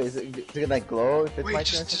know? Wait, is it gonna like glow if it's my Wait,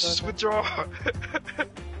 turn? just withdraw.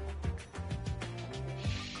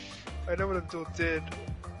 I know what Abdul did.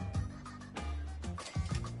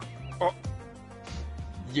 Oh,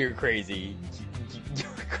 You're crazy. You're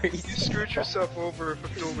crazy. you screwed yourself over if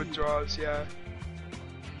Abdul withdraws, yeah.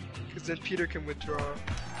 Because then Peter can withdraw.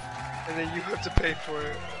 And then you have to pay for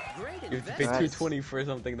it. Great You have to pay investment. Nice. 220 for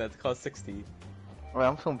something that costs 60. Wait,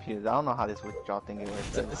 I'm so confused. I don't know how this withdraw thing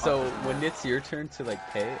works. So when it's your turn to like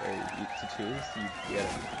pay or to choose, you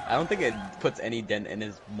gotta. I don't think it puts any dent in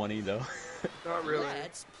his money though. Not really.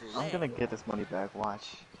 Let's play. I'm gonna get this money back.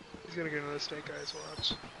 Watch. He's gonna get another Snake Eyes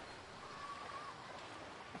watch.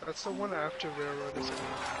 That's the one after Railroad, isn't it?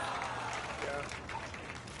 Yeah.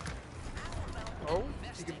 Oh,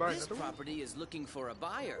 you can buy This another one? property is looking for a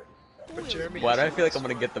buyer. But Jeremy Why has do I the feel like last I'm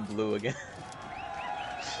gonna one. get the blue again?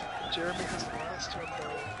 Jeremy has the last one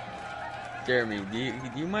though. Jeremy,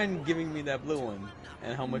 do you mind giving me that blue one?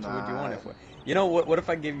 And how much would you want it Nah. for? You know what? What if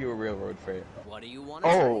I give you a railroad for it? What do you want to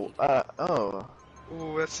Oh, trade?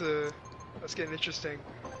 Ooh, that's getting interesting.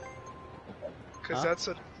 Cause Huh?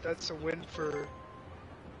 that's a win for.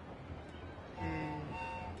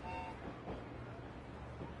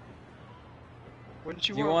 Wouldn't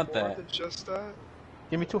you Do you want want more that? than just that?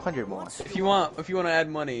 give me 200 more. If you want to add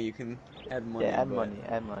money, you can add money. Yeah, add but money,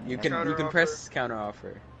 add money. You add can money. you can Counter press counter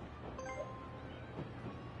offer.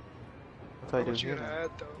 What do How I do much you here gonna then?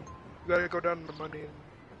 add though? You gotta go down to money.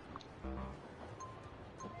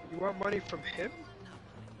 You want money from him?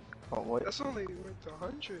 Oh, what? That's only worth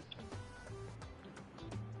 100.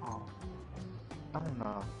 Oh. I don't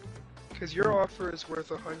know. Cause your offer is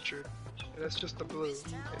worth 100, and that's just the blue.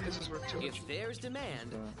 And his is worth 200. If there's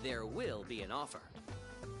demand, there will be an offer.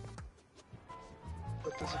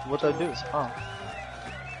 But does it What do I do? so- Oh.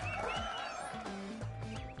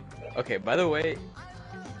 Okay. By the way,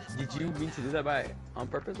 did you mean to do that on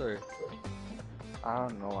purpose or? I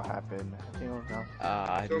don't know what happened. I think it was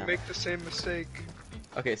not. Don't No. make the same mistake.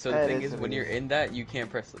 Okay, so the That thing is is, what when it you're is. in that, you can't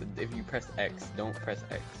press. If you press X, don't press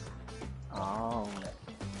X. Oh.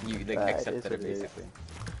 You like That accepted is it what it is. basically.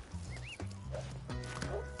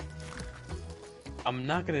 I'm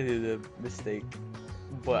not gonna do the mistake,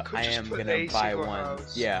 but could I just am put gonna a buy single one.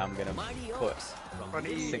 house. Yeah, I'm gonna Mighty put Oaks from on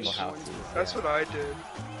each. single houses. That's yeah. what I did.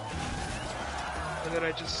 And then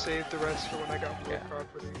I just saved the rest for when I got more Yeah.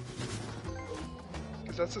 property.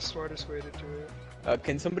 Cause that's the smartest way to do it.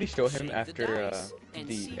 Can somebody show him Shake the after dice and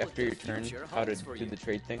see what after your the turn future how to holds for do you. the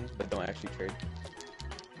trade thing, but don't actually trade?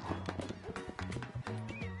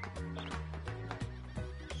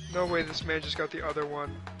 No way this man just got the other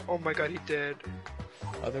one. Oh my god, he did.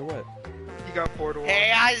 Other what? He got Boardwalk.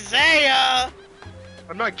 Hey, Isaiah!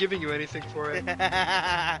 I'm not giving you anything for it.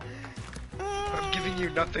 I'm giving you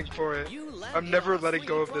nothing for it. You land I'm never on letting free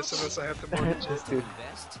go of this property. unless I have the mortgage. This dude.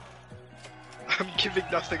 Invest. I'm giving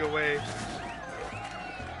nothing away.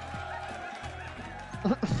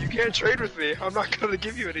 You can't trade with me. I'm not gonna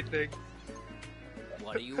give you anything.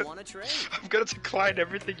 What do you want to trade? I'm gonna decline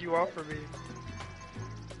everything you offer me.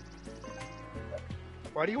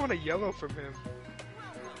 Why do you want a yellow from him?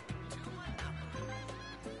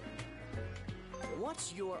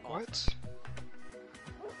 What's your offer? What?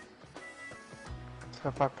 So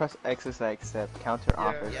if I press X, is I accept. Counter Yeah,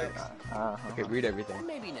 offers. yeah. Okay, read everything.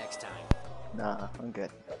 Maybe next time. Nah, I'm good.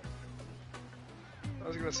 I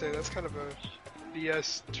was gonna say that's kind of a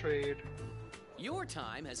BS trade. Your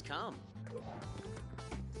time has come.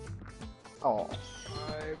 Oh.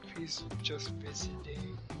 He's just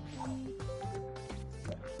visiting.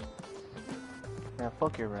 Yeah,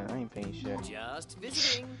 fuck your rent. I ain't paying shit. Just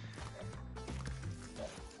visiting.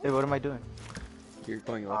 Hey, what am I doing? You're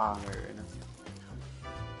going left and right right now.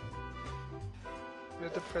 You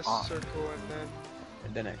have to press circle and then.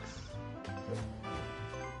 And then X.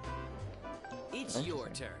 It's your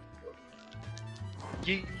turn.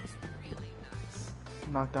 Yeet.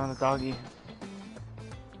 Knock down the doggy.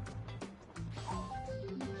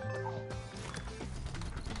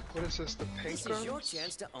 What is this? The pink This is your cards?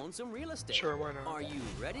 chance to own some real estate. Sure, why not? Are you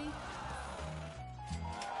ready?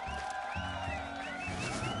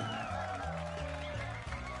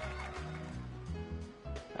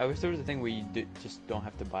 I wish there was a thing where you just don't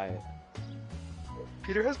have to buy it.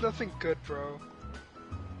 Peter has nothing good, bro.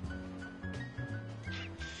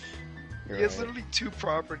 You're He has right. literally 2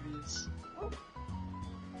 properties.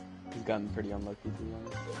 He's gotten pretty unlucky to be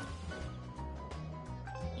honest.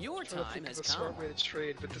 Your I'm trying to time think has of a come. smart way to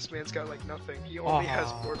trade, but this man's got like nothing. He only has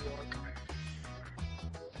Ah. Boardwalk.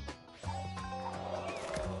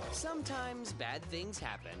 Sometimes bad things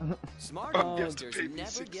happen. Smart Oh, investors baby never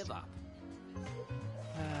six. give up.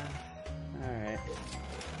 Alright.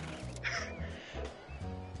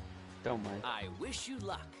 Don't mind. I wish you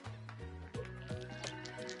luck.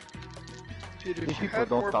 Peter, These if you people had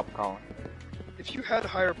don't more, stop calling. if you had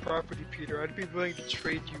higher property, Peter, I'd be willing to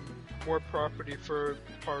trade you more property for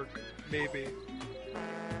park, maybe.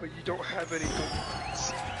 But you don't have any good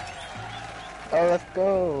ones. Oh, let's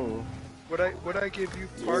go. Would I give you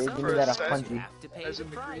park give for me a that set, 100. Have to pay as the in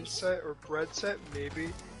the green price. set or bread set, maybe.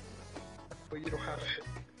 But you don't have it.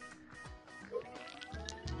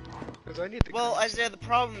 Because I need the Well, green Isaiah, the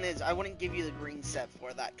problem is I wouldn't give you the green set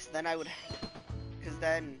for that, because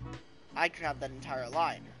then I could have that entire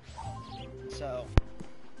line. So,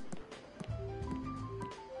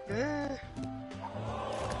 set.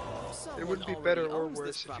 It Someone wouldn't be already better or owns this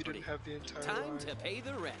worse if you property. didn't have the entire Time line. to pay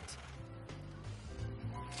the rent.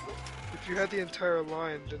 If you had the entire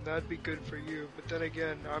line, then that'd be good for you. But then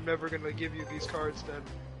again, I'm never gonna give you these cards then.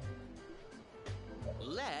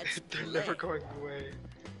 Let's They're play. never going away.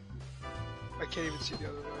 I can't even see the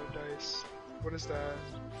other row of dice. What is that?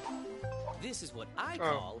 This is what I Oh,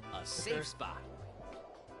 call a safe okay. spot.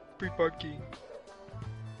 Pre-buggy.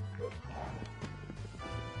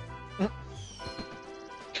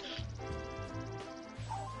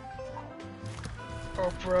 Oh,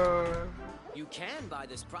 bruh. You can buy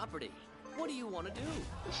this property. What do you want to do?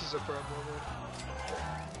 This is a bruh moment.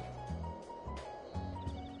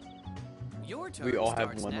 Your turn We all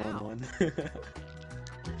have starts one now. on one.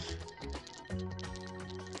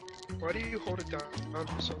 Why do you hold it down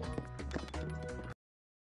for so long?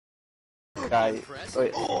 Guy. Impressive.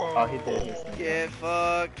 Wait. Oh, he did. Get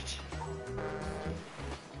fucked.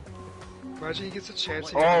 Imagine he gets a chance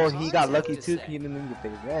to Oh, get he got Have lucky to too. say. He didn't even get the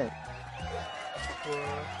red.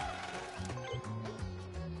 bruh.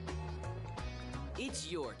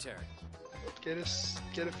 It's your turn. Get a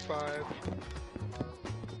 5.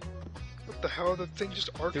 What the hell? The thing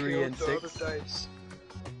just RKO'd and the other 6. dice.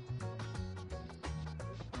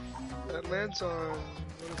 That lands on... what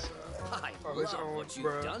is that? I Oh, his love own, what you've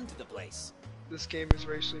bruh. done to the place. This game is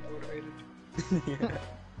racially motivated.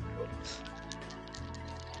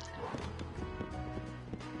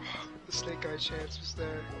 The snake eye chance was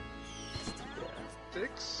there.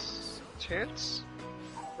 6? Chance?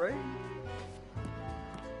 Right?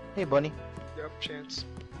 Hey, bunny. Yep, chance.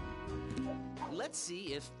 Let's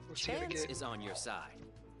see if What's he gonna chance get? is on your side.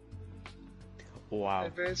 Wow.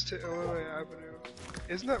 Advance to Illinois Avenue.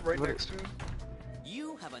 Isn't that right What- next to him?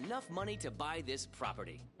 You have enough money to buy this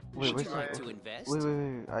property. Wait, Would where's you like that? to invest?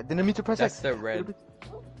 Wait. I didn't mean to press That's X. the red.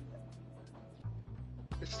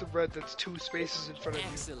 It's the red that's 2 spaces in front of you.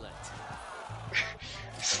 Excellent.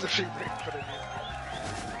 It's literally right in front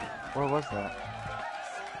of Where was that?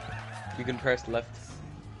 You can press left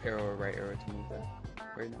arrow or right arrow to move that.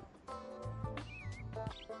 Right now.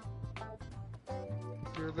 you.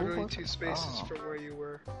 You're literally was- 2 spaces oh. from where you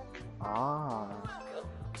were. Ah.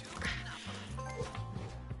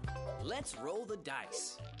 Let's roll the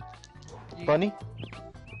dice. Bunny?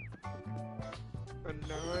 A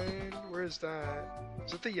 9? Where is that?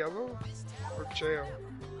 Is it the yellow? Or jail?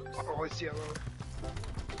 Oh, it's yellow.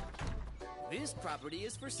 This property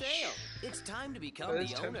is for sale. It's time to become That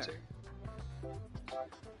is the owner. tempting.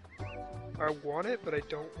 I want it, but I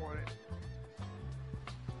don't want it.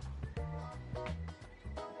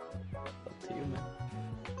 Up to you, man.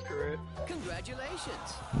 Correct.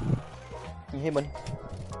 Congratulations. Hey, bunny.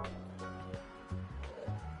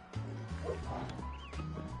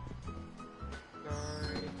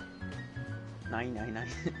 Nine. 999.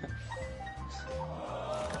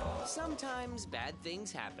 Sometimes bad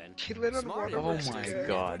things happen. He lit on Smart water. Oh investors my never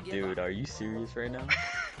god, give dude, up. are you serious right now?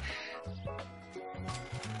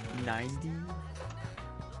 90?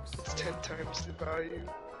 It's 10 times the value.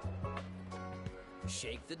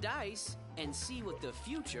 Shake the dice and see what the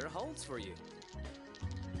future holds for you.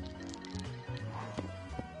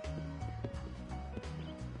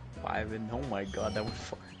 5 and oh my god, that was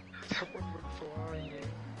far. That one went flying.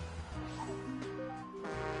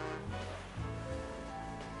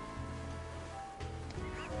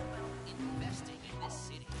 Investing in this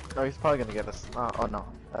city. Oh, he's probably gonna get us. Oh no.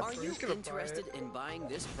 Are That's you he's gonna buy interested it. in buying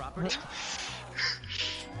this property?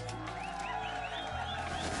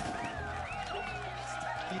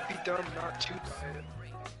 He'd be dumb not to buy it.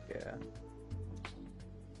 Yeah.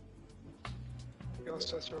 He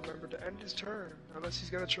also has to remember to end his turn, unless he's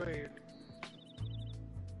gonna trade.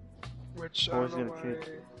 Which I Oh, he's don't know gonna why.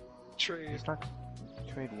 trade. Trade. He's not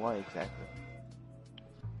trade what exactly?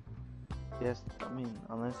 Yes, I mean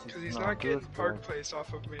unless he's Because he's not good, getting Park but- Place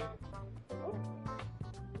off of me.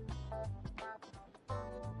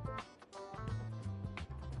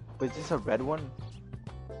 But is this a red one?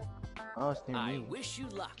 Oh, it's near I me. wish you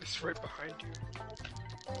luck. It's right behind you.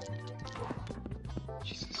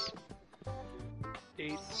 Jesus.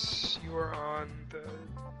 8. You are on the.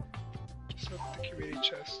 Just up the community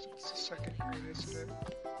chest. It's the second green, isn't it?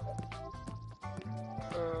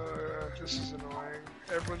 This is annoying.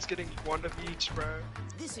 Everyone's getting 1 of each, bro.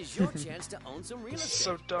 This is your chance to own some real This is estate.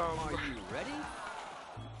 so dumb. Are you ready?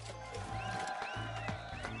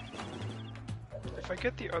 If I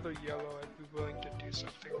get the other yellow, I'd be willing to do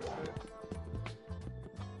something with it.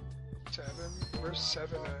 7? Where's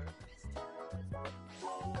 7 at?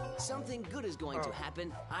 Something good is going Oh. to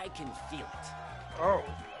happen. I can feel it. Oh,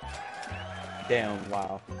 Damn,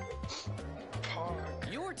 wow.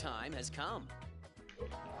 Pog. Your time has come.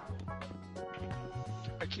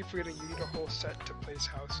 I keep forgetting you need a whole set to place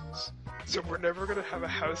houses. So we're never gonna have a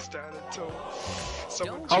house down until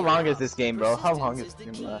someone. How long is this game, bro? How long is this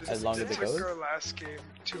game left? As long as it goes? Our last game,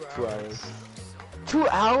 2 hours. 2 hours. 2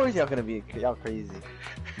 hours? Y'all gonna be y'all crazy.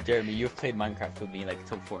 Jeremy, you've played Minecraft with me like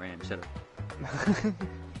till 4 AM. Shut up.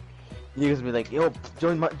 You guys be like, yo,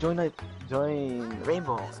 join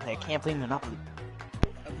Rainbow. I can't play Monopoly.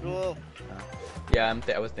 Abdul. Yeah,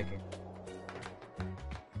 I was thinking.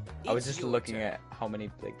 I was just looking at how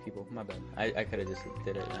many like people. My bad. I could have just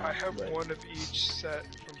did it. Now, I have but... one of each set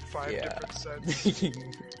from 5 different sets.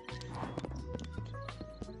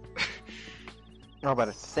 I'm about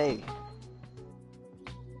to say.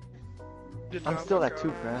 I'm still at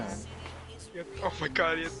 $2 grand. Oh my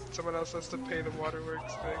god, someone else has to pay the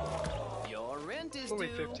waterworks thing. Your rent is It's only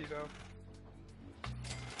due. 50 though.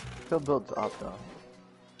 Still builds up though.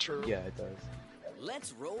 True. Yeah, it does.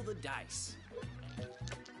 Let's roll the dice.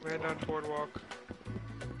 Land on boardwalk.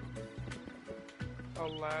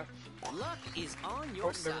 I'll laugh. Luck is on your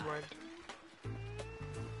Oh, side. never mind.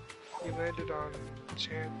 You landed on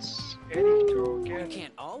chance, and you can go You again.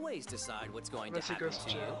 can't always decide what's going Unless to it happen goes to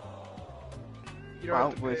to you. jail. You don't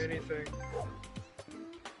have to Well, pay anything.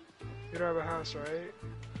 You don't have a house, right?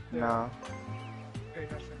 No. Pay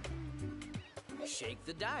nothing. Shake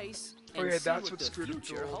the dice. Oh and yeah, see that's what what the screwed him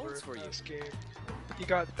future over holds for in you. this game. He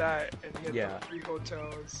got that, and he had Yeah. like 3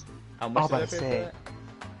 hotels. How much about did to I pay say. for that?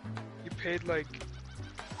 You paid like...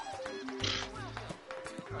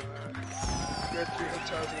 you had 3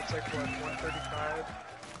 hotels, and it's like, what, 135?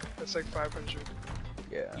 That's like 500.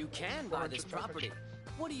 Yeah. You can buy this 400, property.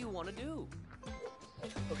 What do you want to do?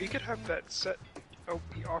 Oh, he could have that set. Oh,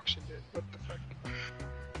 he auctioned it. What the fuck?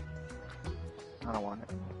 I don't want it.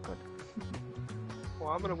 Good. Well,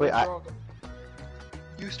 I'm gonna Wait, withdraw them.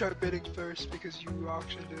 You start bidding first because you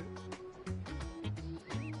auctioned it.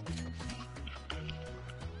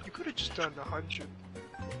 You could have just done 100.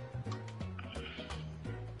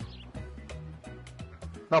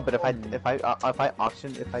 No, but if I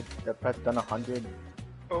auctioned, if I done 100.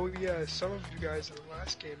 Oh yeah, some of you guys in the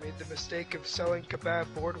last game made the mistake of selling Kebab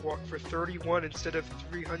Boardwalk for 31 instead of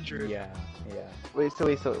 300. Yeah. Wait, so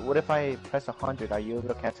what if I press 100? Are you able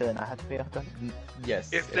to cancel it and I have to pay 100?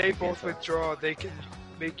 Yes. If they you both cancel. withdraw, they can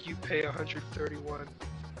make you pay 131.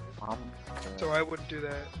 So I wouldn't do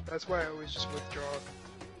that. That's why I always just withdraw.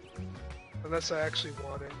 Unless I actually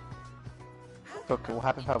want it. So what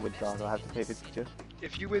happens if I withdraw? Do I have to pay 52?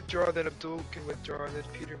 If you withdraw, then Abdul can withdraw, and then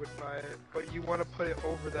Peter would buy it. But you want to put it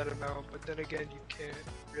over that amount, but then again, you can't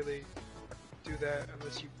really do that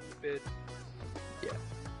unless you bid. Yeah.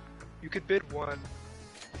 You could bid 1.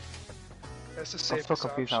 That's the I'm safest so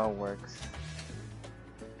confused option. how it works.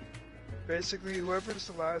 Basically, whoever's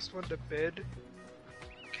the last one to bid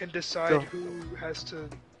can decide So- who has to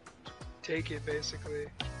take it, basically.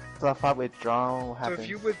 So if I withdraw, what So happens? if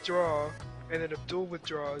you withdraw, and then Abdul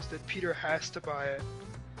withdraws, then Peter has to buy it.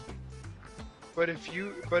 But if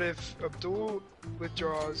Abdul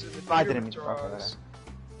withdraws and then I Peter didn't mean to talk about withdraws,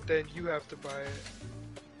 then you have to buy it.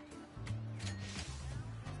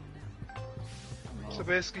 So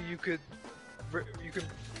basically, you can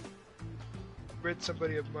rid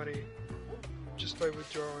somebody of money just by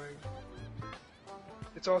withdrawing.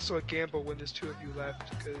 It's also a gamble when there's 2 of you left,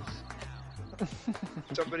 because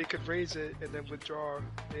somebody could raise it and then withdraw, and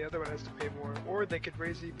the other one has to pay more, or they could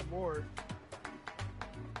raise it even more.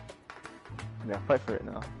 Yeah, fight for it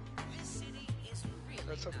now.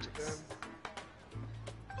 That's up to them.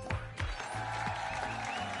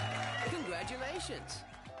 Congratulations.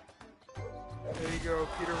 There you go.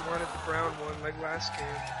 Peter wanted the brown one like last game.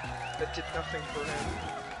 That did nothing for him.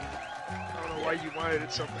 I don't know why you wanted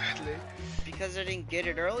it so badly. Because I didn't get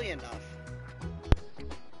it early enough.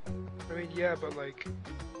 I mean, yeah, but like...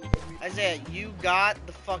 Isaiah, you got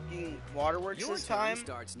the fucking waterworks Your this turn time.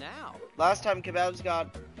 starts now. Last time Kebabs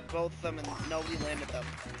got both of them and nobody landed them.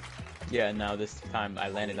 Yeah. Now this time I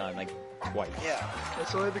landed on like twice. Yeah.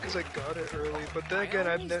 That's only because I got it early. But then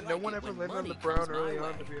again, no one ever landed on the brown early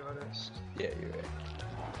on, to be honest. Yeah, you're right.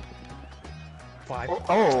 5.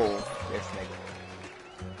 Oh! Yes, negative.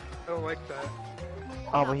 I don't like that.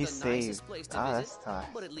 Oh, Not but the he's nicest saved. place to Ah, visit, that's tough.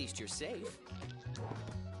 but at least you're safe.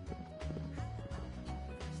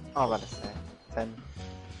 Oh, I'm about to say 10.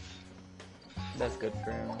 That's good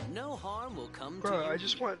for him. No harm will come to Bro, you. I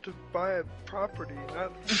just want to buy a property,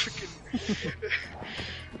 not freaking...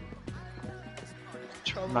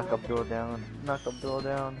 Knock Abdul down. Knock Abdul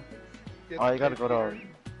down. You Oh, have you gotta pay go to. Peter.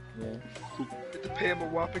 Yeah. You have to pay him a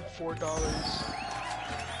whopping $4.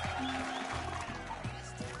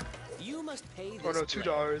 You must pay this Oh no, blade.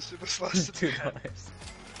 $2. It was less than $2. that.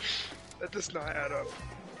 That does not add up.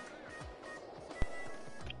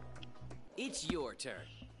 It's your turn.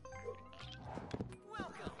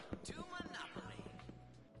 Welcome to Monopoly.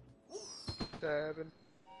 7.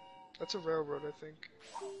 That's a railroad, I think.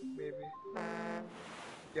 Maybe.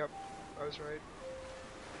 Yep, I was right.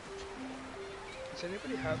 Does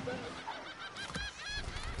anybody have that?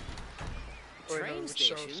 Oh, wait, no, Train it would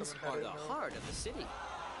show if stations someone had are it the now. heart of the city.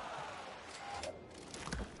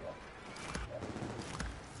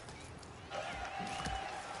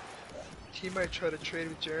 He might try to trade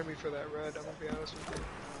with Jeremy for that red, I'm gonna be honest with you.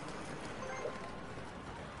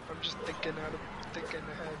 I'm just thinking ahead.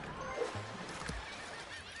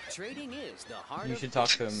 Trading is the heart You of should talk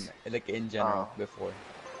to him, like, in general, before.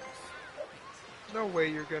 No way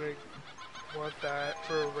you're gonna want that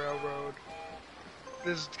for a railroad.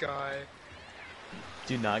 This guy.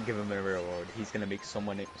 Do not give him a railroad. He's gonna make so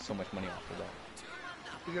much money off of that.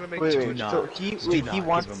 He's gonna make Wait, two wait, Do not. so do not he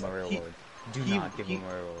wants give him a railroad. Do he- not give he- him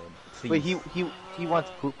a railroad. Please. Wait, he wants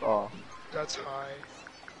poop. Oh, That's high.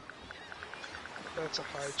 That's a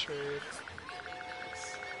high trade.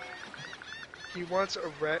 He wants a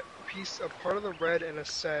red piece, a part of the red and a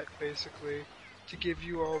set, basically, to give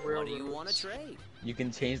you all What railroads. do you want to trade? You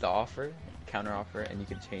can change the offer, counter offer, and you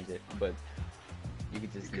can change it, but you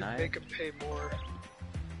can just You can deny make it. him pay more,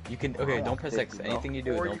 You can, okay, don't press X. Or Anything you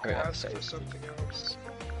do, or don't you can press ask for X. something else.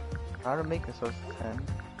 how to make a source 10?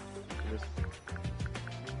 Just...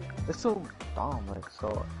 It's so dumb. Like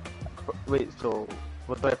so. Wait, so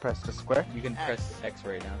what do I press? The square? You can press X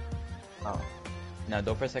right now. Oh. Now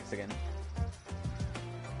don't press X again.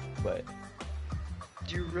 But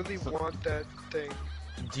Do you really want that thing?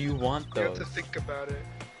 do you want You have those? to think about it.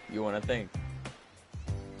 You want to think?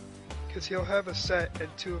 Because he'll have a set and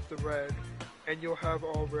 2 of the red, and you'll have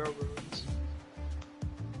all railroads.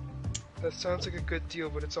 That sounds like a good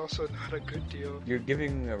deal, but it's also not a good deal. You're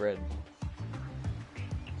giving a red.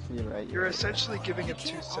 You're right. You're right. essentially giving You him 2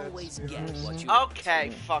 can't sets. always to be get honest. what you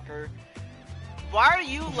Okay, fucker. Why are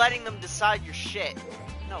you letting them decide your shit?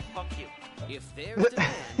 No, fuck you. If there's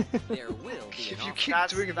demand, there will be an If you offer. keep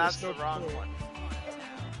That's doing it, that's there's the no wrong point. one.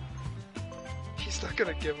 He's not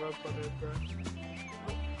gonna give up on it, bro.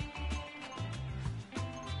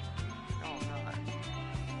 No, I'm not.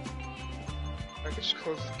 I can just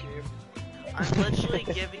close the game. I'm literally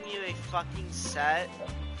giving you a fucking set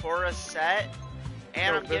for a set,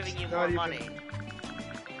 and No, I'm giving that's you not more even- money.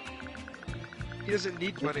 He doesn't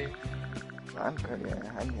need money. I'm good.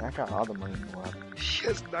 Yeah, I got all the money in the world. He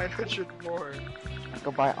has 900 more. I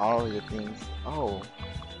can buy all of your things. Oh,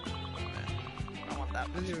 I don't want that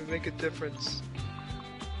much. Doesn't even make a difference.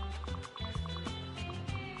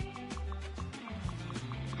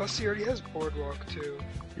 Plus, he already has Boardwalk too.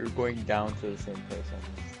 You're going down to the same place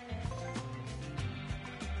almost.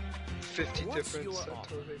 50 What's difference. your That offer?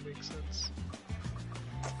 totally makes sense.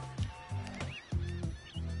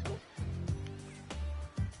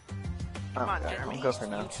 Come on, I'm Jeremy. good for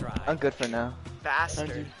now. You tried. I'm good for now.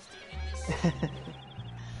 Bastard.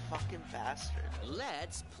 Fucking bastard.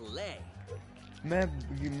 Let's play. मैं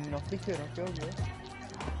नौकरी से रखा हूँ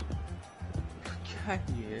क्या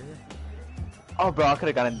ये Oh, bro, I could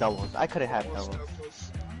have gotten doubles. I could have had Almost doubles.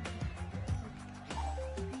 doubles.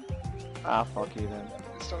 Ah, fuck you then.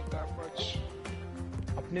 It's not that much.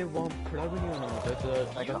 अपने वहाँ खड़ा भी नहीं होना होता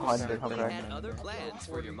तो Like You 100, certainly okay. had other plans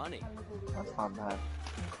for your money. That's not bad.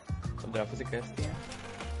 अब draft से कैसे हैं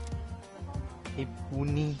Hey,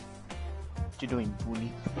 Booney. What you doing, Booney?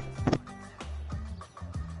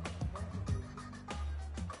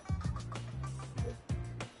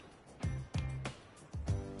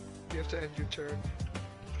 You have to end your turn.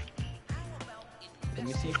 let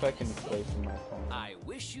me see if I can play from my phone I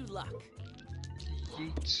wish you luck.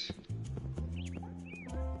 Yeet.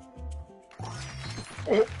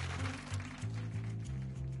 Oh!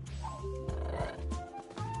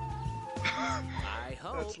 I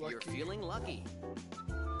hope That's you're lucky. feeling lucky.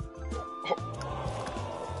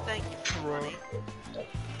 Thank you for Bro. money.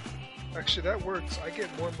 Actually, that works. I get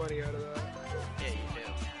more money out of that. Yeah, you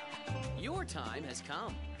do. Your time has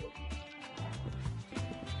come.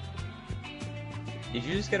 did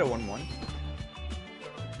you just get a 1-1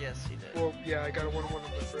 Yes, he did. Well, yeah, I got a 1-1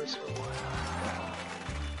 in the first one.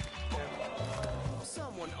 Yeah.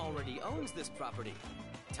 Someone already owns this property.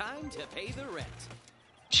 Time to pay the rent.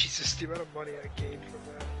 Jesus, the amount of money I gained from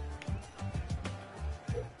that.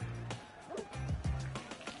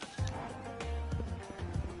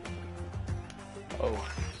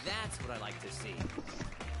 oh That's what I like to see.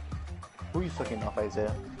 Who are you sucking off,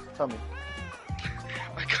 Isaiah? Tell me.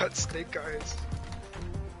 I got snake eyes.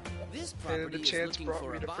 This And property the is chance looking brought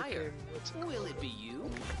for me a to buyer. freaking. What's it Will it be you?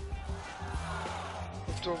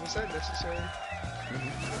 called? Was that necessary?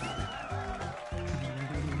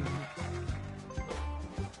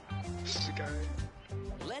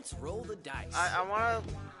 guy. Let's roll the dice. I want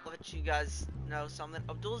to let you guys know something.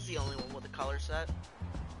 Abdul's the only one with a color set.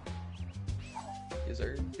 Is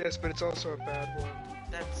there? Yes, but it's also a bad one.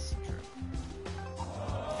 That's true.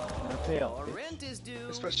 Your rent is due.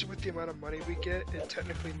 Especially with the amount of money we get, it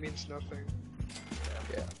technically means nothing.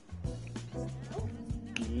 Yeah.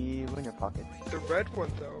 Leave in your pocket. The red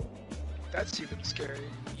one, though, that's even scary.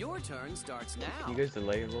 Your turn starts Can now. you guys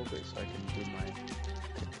delay a little bit so I can do my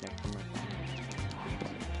connect from my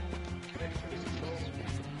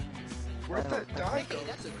Where'd that die go? Hey,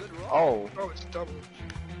 that's a good roll. Oh, Oh, it's double.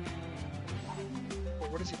 Well,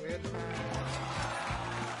 what does he land on?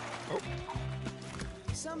 Oh,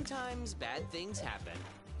 Sometimes bad things happen.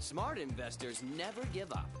 Smart investors never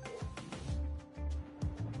give up.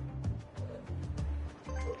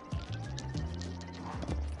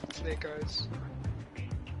 Snake Eyes.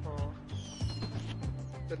 Oh.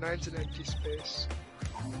 The 9's an empty space.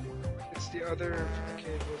 It's the other,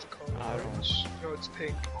 okay, what's it called? Orange? No, it's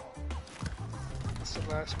pink. It's the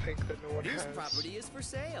last pink that no one This has. property is for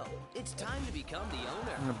sale. It's time to become the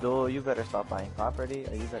owner. Abdul, you better stop buying property,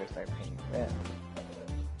 or you better start paying rent.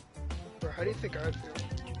 Bro, how do you think I feel?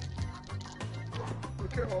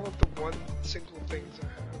 Look at all of the one single things I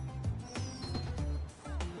have.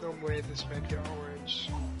 No way this man get orange.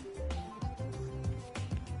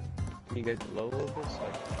 Can you guys low a little bit so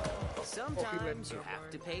I can... Sometimes you have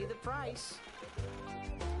to pay the price.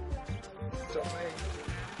 Delay.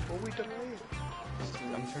 What are we delaying?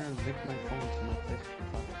 I'm trying to link my phone to my PlayStation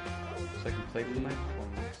 5 so I can play with my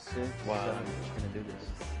phone while I'm trying to do this.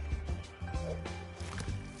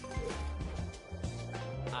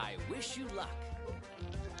 I wish you luck.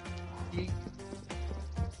 Yeet.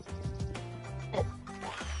 Oh,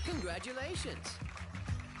 Congratulations.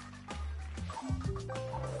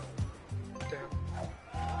 damn.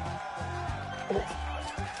 Oh,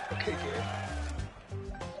 okay, game.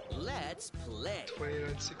 Let's play.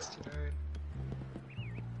 29.69.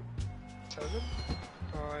 7?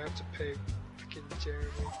 Oh, I have to pay freaking Jeremy.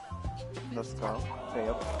 Let's go. Pay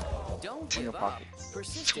up. Don't In your give up. pockets.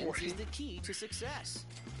 Persistence Sorry. is the key to success.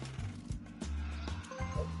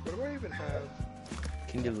 What do I even have?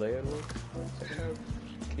 Can you delay it a little? I have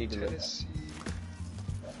Can you delay it? Tennessee.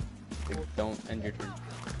 Don't end your turn.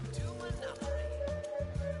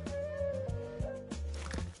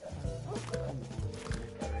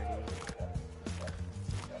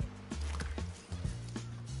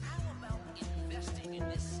 Investing in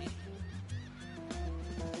this city.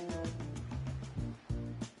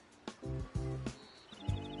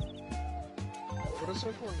 What does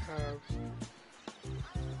everyone have?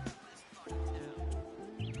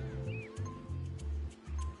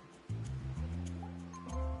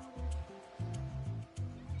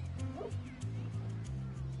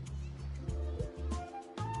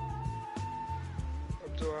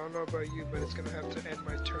 Abdul, I don't know about you, but it's gonna have to end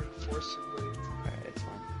my turn forcibly. Alright, it's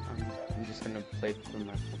fine. I'm just gonna play from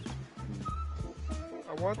my phone.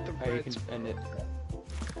 I want the Alright, you reds. can end it.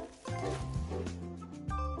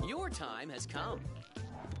 Your time has come.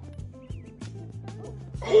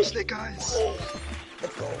 Oh, Snake Eyes!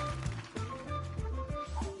 Let's go.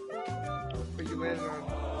 But you landed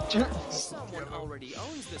on. Someone already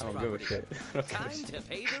owns this I don't give a property. shit. I don't give a Time shit. to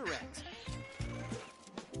pay the rent.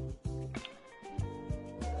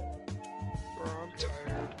 Bro, I'm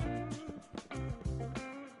tired.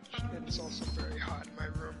 And it's also very hot in my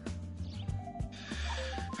room.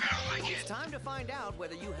 I don't like It's it. time to find out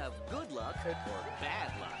whether you have good luck or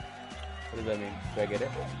bad luck. What does that mean? Do I get it?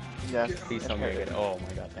 Yes. Please tell me I get it. Oh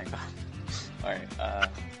my god, thank god. Alright,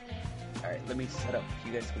 alright, let me set up.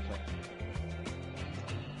 You guys can play.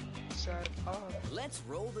 Sad up. Let's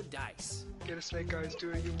roll the dice. Get a Snake Eyes, do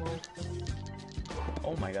it, you won't.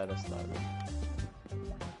 Oh my god, that's loud.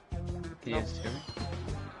 Can you guys hear me?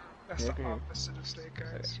 That's Yeah, the okay. opposite of Snake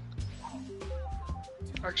Eyes.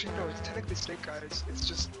 Actually, no, it's technically Snake Eyes. It's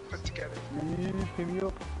just put together. Please pay me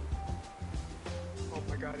up. Oh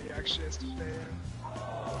my god, he actually has to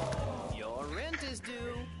pay. Your rent is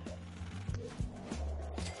due.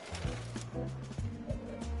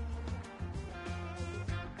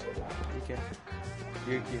 Okay.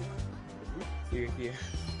 You're here. You're here.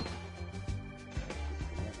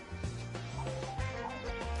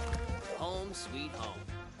 Home sweet home.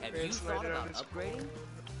 Have Man, you slide thought it about on his upgrading?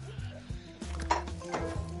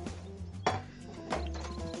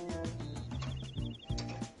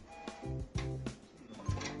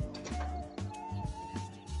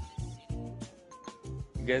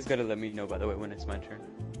 You guys gotta let me know, by the way, when it's my turn.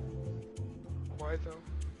 Why though?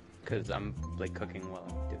 Because I'm, like, cooking while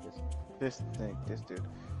I do this. This dude.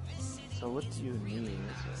 So what do you need?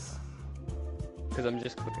 Because I'm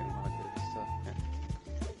just cooking while I do this, so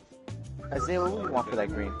Isaiah, what would you want for that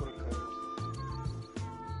green?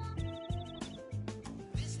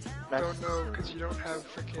 I don't know, because you don't have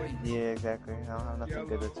freaking... Yeah, exactly. I don't have nothing Yellow.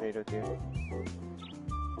 good to trade with you.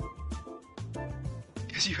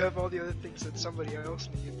 Because you have all the other things that somebody else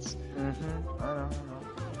needs. Mm-hmm. I know.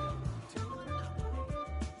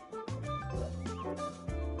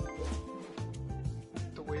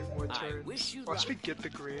 To wait more turns. wish you Watch luck. me get the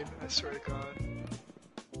green, I swear to God.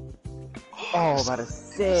 Oh, about to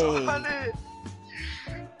say. On it!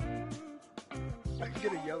 I can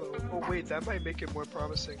get a yellow. Oh wait, that might make it more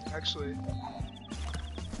promising, actually.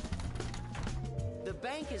 The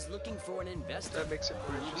bank is looking for an investor. That makes it more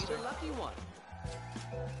You'll be interesting. the lucky one.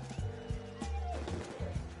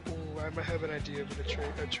 Ooh, I might have an idea of a trade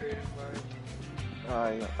in mind.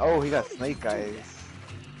 Yeah. Oh, he got snake eyes.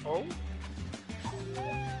 Oh?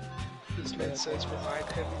 This man says remind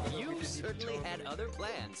him that we You didn't even certainly tell had him. other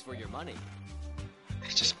plans for your money.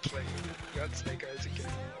 He just played. Got snake eyes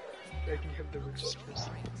again. Making him the richest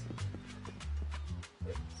person.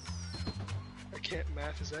 I can't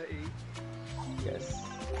math, is that 8? Yes.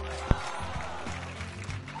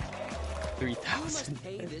 You 3,000. must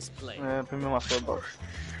pay this player. Put me on my $4.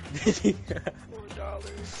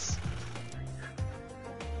 $4.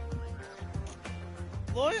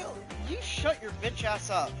 Loyal, you shut your bitch ass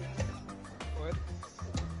up. What?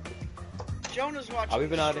 Jonah's watching I'll be the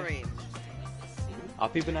banana. stream. I'll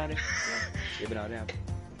be banana. Yeah, banana.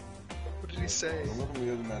 What did he say?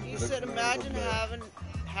 He said, imagine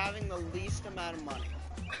having the least amount of money.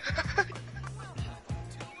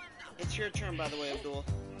 It's your turn, by the way, Abdul.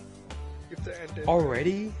 You have to end it.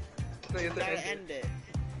 Already? No, you have You to gotta end end it.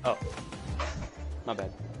 Oh. My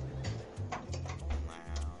bad.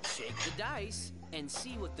 Shake the dice and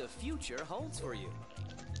see what the future holds for you.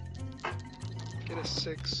 it. Get a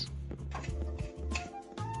 6.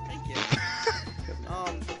 Thank you.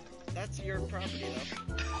 That's your property,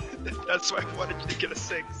 though. That's why I wanted you to get a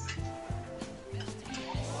 6.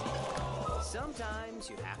 Sometimes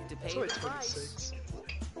you have to That's pay why the price. 26.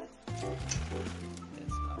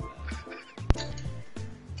 It's not bad.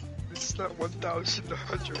 This is not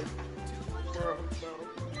 1,100. Bro, no.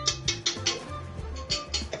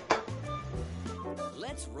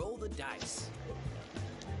 Let's roll the dice.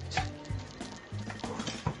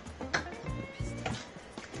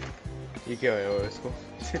 이게 왜요, 이거?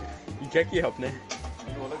 이 개끼 없네.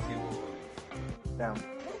 Damn.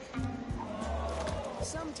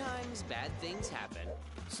 Sometimes bad things happen.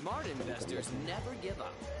 Smart investors never give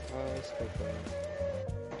up.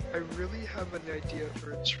 I really have an idea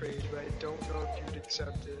for a trade, but I don't know if you'd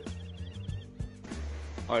accept it.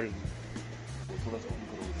 헐.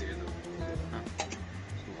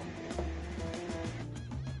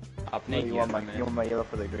 Oh, 앞내 you want my yellow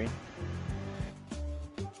for the green?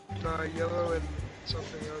 Nah, yellow and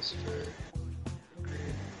something else for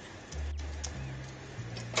green.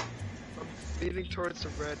 I'm leaning towards the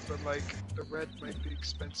red, but like, the red might be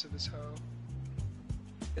expensive as hell.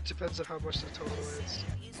 It depends on how much the total is.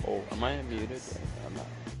 Oh, am I muted? I'm not.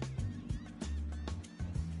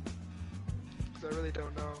 Because I really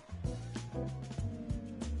don't know.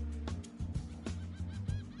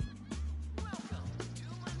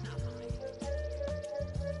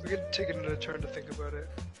 We can take another turn to think about it.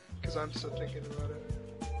 Because I'm still thinking about it.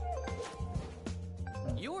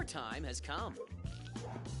 Your time has come.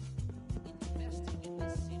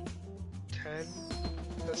 10?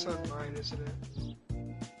 That's on mine, isn't it?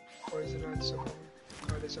 Or is it on someone?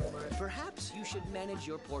 Oh, it is on mine. Perhaps you should manage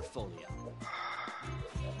your portfolio.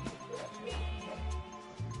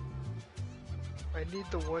 I need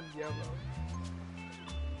the one yellow.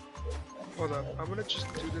 Hold up, I'm gonna just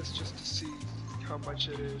do this just to see how much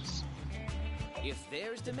it is. If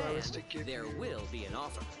there's If I was demand, to give there you- will be an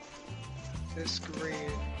offer. This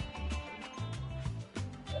green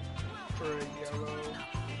for a yellow.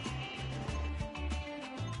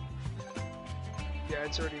 Yeah,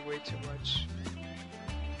 it's already way too much.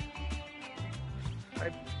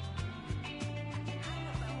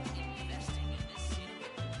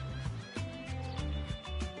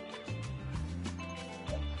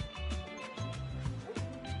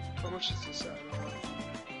 How much is this add-on?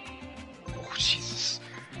 Oh, Jesus.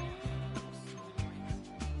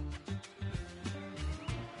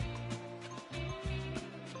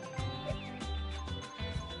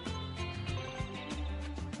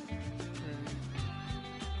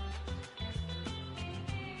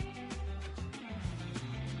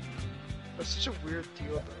 That's such a weird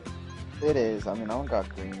deal, though. It is. I mean, I don't got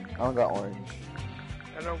green. I don't got orange.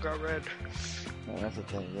 I don't got red. Yeah, that's the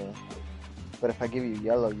thing, yeah. But if I give you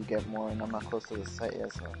yellow, you get more, and I'm not close to the site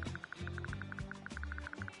yet, so.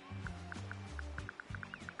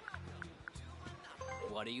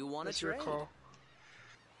 What do you want to That's your trade? call.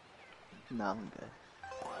 Nah, I'm good.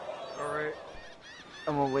 Alright,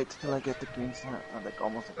 I'm gonna wait till I get the green snap. I'm like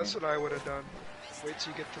almost a that's green. what I would have done. Wait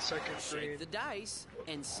till you get the second green. Shake the dice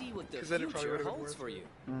and see what the 'Cause then it probably future would've been holds worth for it. you.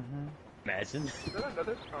 Mm-hmm. Imagine. Is that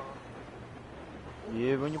another? Oh.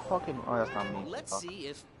 Yeah, when you're fucking. Oh, that's not me. Let's Fuck. see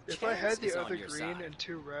if If I had chance the is on other your green side. and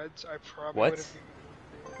 2 reds, I probably What?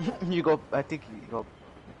 would have. You go. I think you go.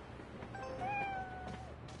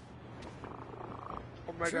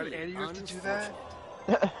 Oh my god, Truly Andy, you have to do that?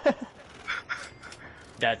 unfortunate.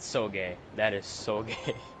 That's so gay. That is so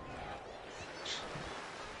gay.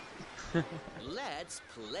 Let's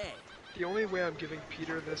play. The only way I'm giving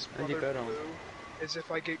Peter this How'd you other go, Dom? blue is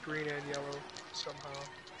if I get green and yellow somehow.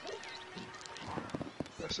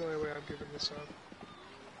 That's the only way I'm giving this up.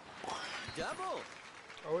 Double.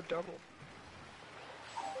 Oh, a double.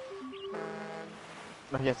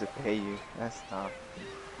 No, he has to pay you. That's tough.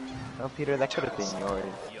 No, Peter, that could have been yours.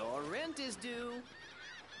 Your rent is due.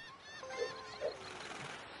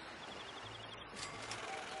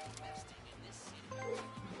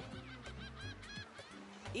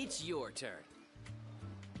 It's your turn.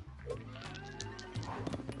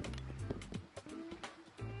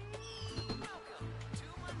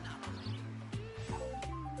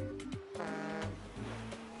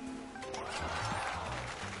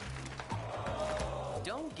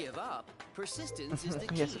 Don't give up. Persistence is the He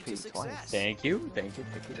key has to to pay twice. success. Thank you. Thank you.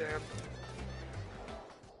 Thank you. Damn.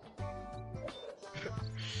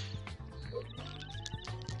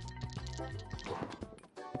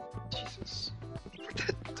 Jesus. Where'd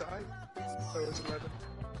that die? Oh, it was 11.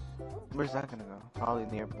 Where's that gonna go? Probably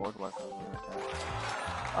near boardwalk. Or something like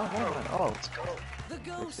that. Oh, hold on. Oh, Let's go. The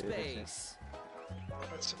go That's it, that's it. space.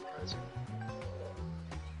 That's surprising.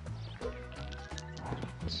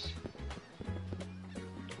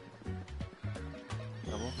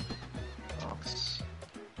 double. Oh,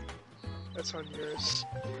 That's on yours.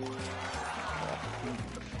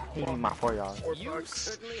 he need my $4. You $4.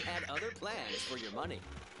 certainly had other plans for your money.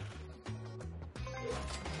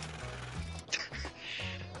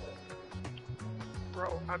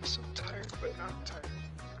 Bro, I'm so tired, but not tired.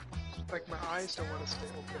 Like, my eyes don't want to stay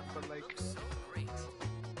open, but like... Great.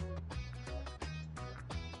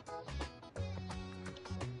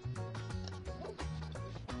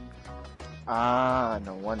 Ah,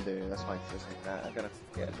 no wonder. That's why it feels like that. I gotta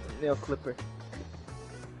get a nail clipper.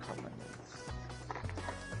 Cut my nails.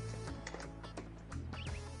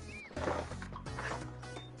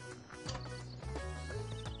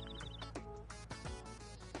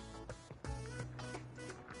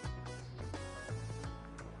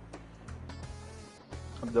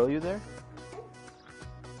 Abdul, you there?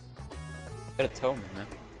 Gotta tell me, man.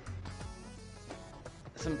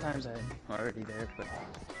 Sometimes I'm already there, but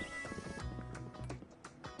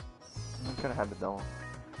I'm gonna have the double.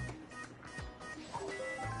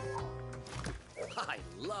 I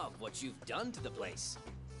love what you've done to the place.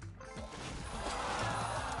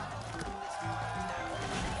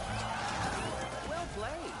 Well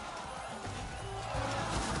played.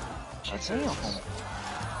 Damn.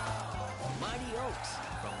 Mighty Oaks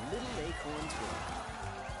from Little Acorns Road.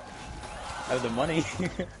 I have the money.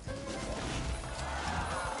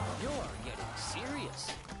 You're getting serious.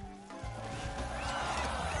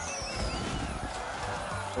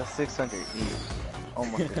 That's 600 each.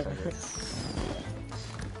 Almost 600.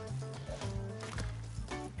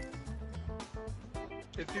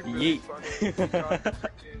 It'd be really Yeet. funny if we got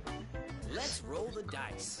freaking... Let's roll the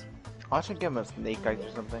dice. I should give him a snake eyes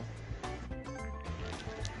or something.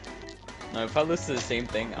 No, if I lose to the same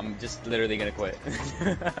thing, I'm just literally gonna quit.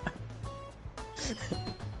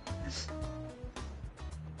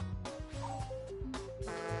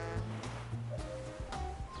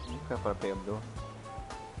 Okay, para pay Abdul.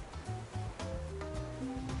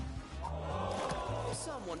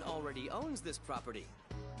 Someone already owns this property.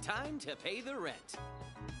 Time to pay the rent.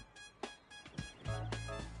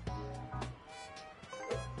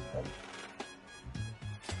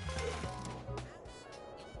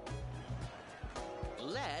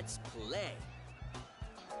 Let's play.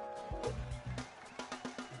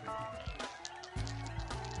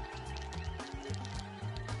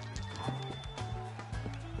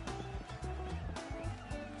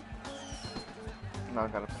 Now I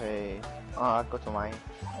gotta pay. Oh, I'll go to mine.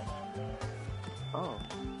 Oh,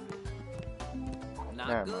 Not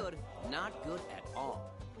Never mind. good. Not good at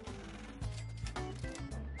all.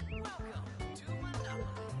 Welcome to Monopoly.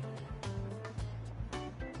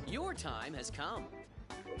 Your time has come.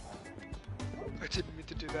 I didn't mean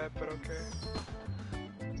to do that, but okay.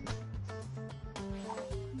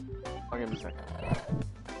 I'll give him a second.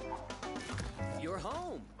 You're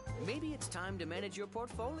home. Maybe it's time to manage your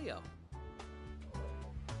portfolio.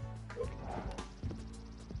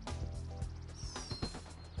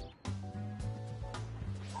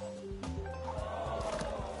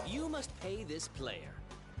 You must pay this player.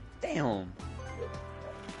 Damn.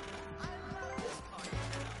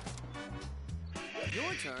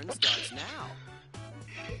 Your turn starts now.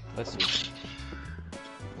 Bless you.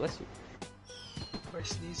 Bless you. My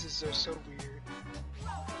sneezes are so weird.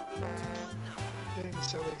 They didn't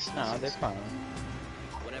sound like sneezes. No, they're fine.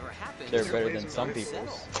 Whatever happens, They're They're better laser than some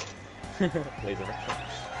rifles. people's. Laser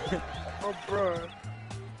rifle. Oh, bruh.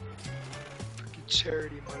 Fucking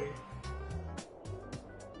charity money.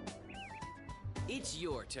 it's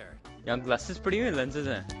your turn. Young glasses पड़ी हुई lenses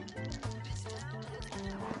हैं.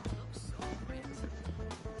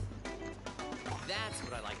 That's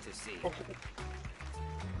what I like to see. Oh.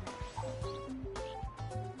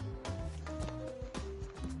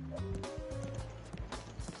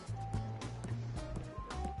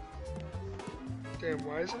 Damn,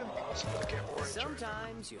 why is it impossible to get orange?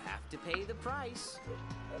 Sometimes you have to pay the price.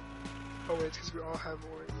 Oh wait, it's because we all have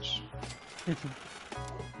orange.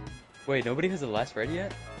 Wait, nobody has the last red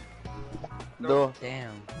yet? No.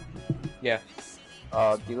 Damn. Yeah.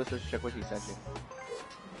 Diego says check what he sent you.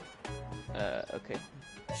 Okay.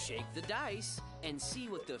 Shake the dice and see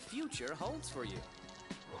what the future holds for you.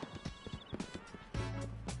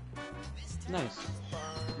 Nice.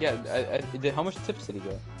 Yeah, how much tips did he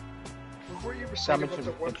get? Remember what you were saying Damage about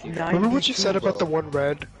the one? is- Remember what you said about the one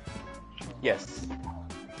red? Yes. You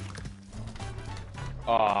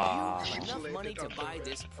Ah. have enough Calculated money to on the buy red.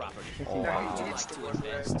 this property. Oh, Now Would he you needs like the to one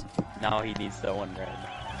red. invest? now he needs the one red.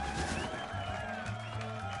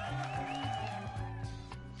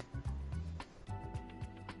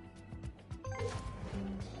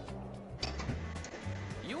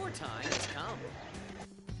 Your time has come.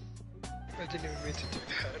 I didn't even mean to do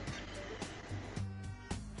that.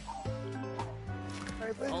 I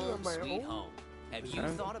landed Home on my sweet own. home. Have you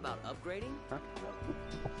thought about upgrading?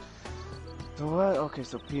 So what? Okay,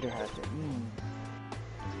 so Peter has it.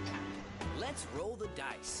 Let's roll the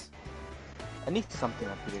dice. I need something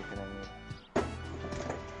that Peter can have.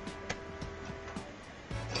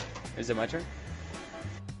 Is it my turn?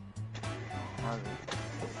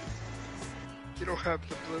 You don't have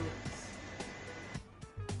the blue.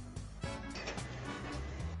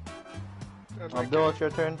 Bill, it's your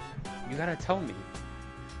turn. You gotta tell me.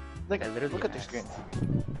 Look, I literally look at the asked. screen.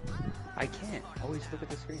 I can't. Always look at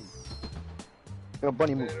the screen. Yo,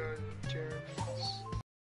 bunny move.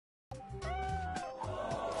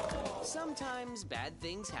 Sometimes bad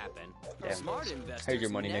things happen. Yeah. Smart Here's investors your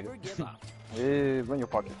money, never nigga. give up. Hey, run your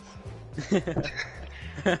pockets.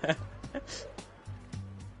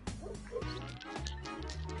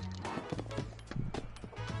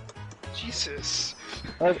 Jesus.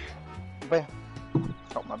 But,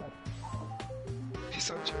 oh my bad. He's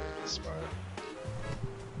on this spot.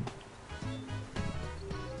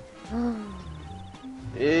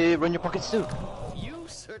 Hey, run your pockets too. You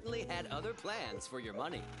certainly had other plans for your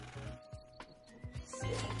money. It's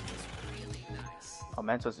really nice. Oh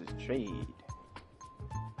man, supposed to trade.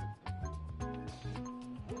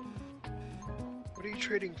 What are you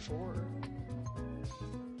trading for?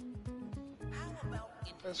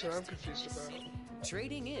 That's what I'm confused about.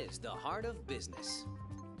 Trading is the heart of business.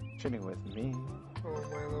 Trading with me. Oh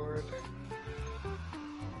my lord.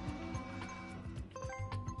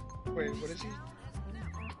 Wait, what is he?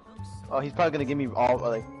 Oh, he's probably gonna give me all,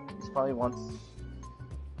 like, he's probably wants...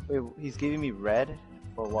 Wait, he's giving me red?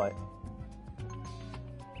 For what?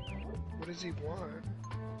 What does he want?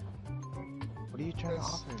 What are you trying to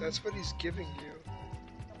offer me? That's what he's giving you.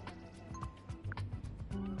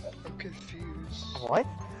 I'm confused. What?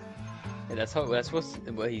 Yeah, that's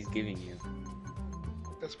what he's giving you.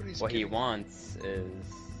 That's what he's What he giving wants is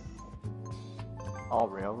All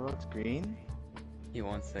railroads green? he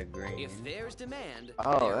wants that green. If there's demand,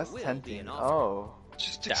 Oh, there that's will be tempting. an offer. Oh.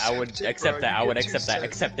 Just Yeah, I would accept that. I would accept that.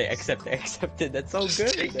 Accept it. That's so Just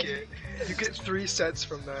good. take it. You get 3 sets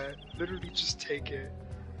from that. Literally, just take it.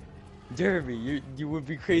 Jeremy, you would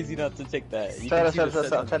be crazy not to take that. You Shut can up, see shut the up, sets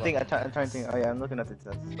shut on up. the I'm left. trying to think. Oh yeah, I'm looking at the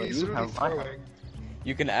sets. So He's you literally have throwing.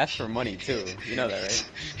 You can ask for money too. You know that, right?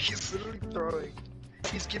 He's literally throwing.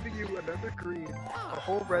 He's giving you another green, a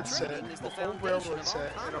whole red set, Trading is the a whole foundation railroad of all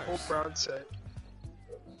set, and a whole commerce. brown set.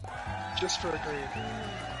 Just for a green.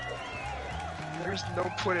 There's no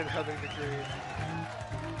point in having the green.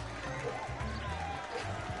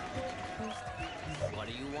 What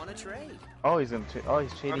do you want to trade? Oh, he's gonna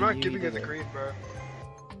he's trading I'm not you, giving you the didn't. green, bro.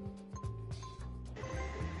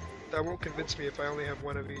 That won't convince me if I only have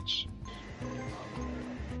one of each.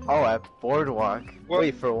 Oh, at Boardwalk. What?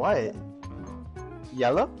 Wait, for what?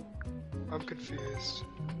 Yellow? I'm confused.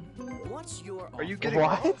 What's your Are you offer? getting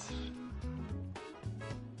What? off?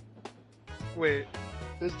 Wait,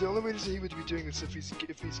 there's the only way to say he would be doing this if he's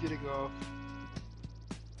getting off.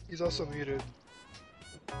 He's also muted.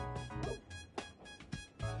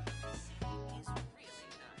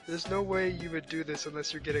 There's no way you would do this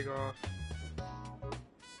unless you're getting off.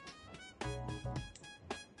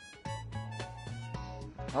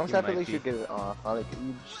 Honestly, I feel like you should get it off. I like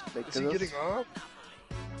you just like Is he getting off?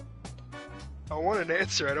 I want an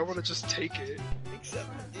answer. I don't want to just take it. Accept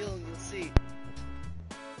the deal and you'll see.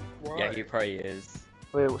 Why? Yeah, he probably is.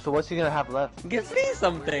 Wait, so what's he gonna have left? Give me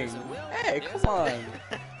something! Hey, come on!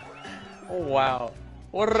 Oh wow.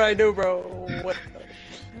 What did I do, bro? What?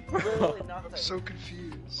 Literally I'm nothing. so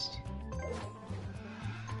confused.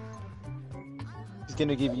 He's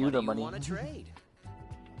gonna give you What the do money. Want to trade?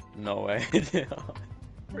 No way.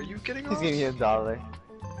 Are you getting He's off? giving you $1.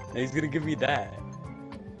 He's gonna give me that.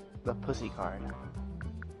 The pussy card.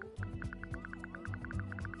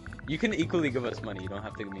 You can equally give us money, you don't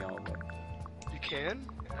have to give me all of it. You can?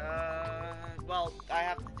 Well, I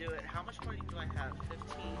have to do it. How much money do I have? 15,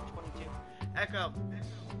 22. Echo,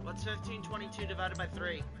 what's 15, 22 divided by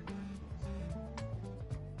 3?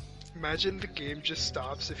 Imagine the game just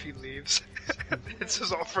stops if he leaves. It's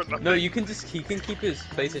just all for nothing. No, he can keep his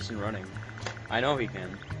PlayStation running. I know he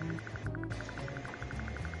can.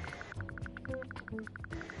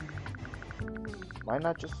 Why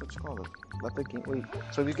not just what you call it? Let the game. Wait.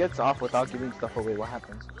 So if he gets off without giving stuff away, what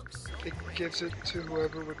happens? It gives it to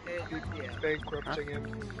whoever would be Yeah. bankrupting him.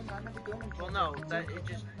 Well, no, that it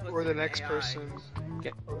just puts Or the it in next AI. person.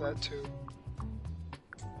 Okay. Or that too.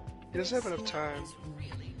 He doesn't have enough time.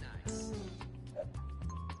 Really nice.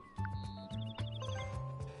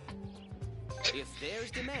 If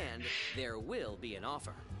there's demand, there will be an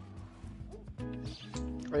offer.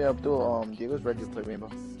 Oh yeah, Abdul. Diego's ready to play Rainbow.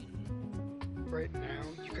 Right now?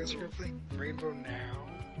 You guys are gonna play Rainbow now?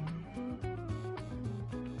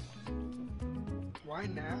 Why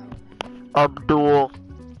now? Abdul.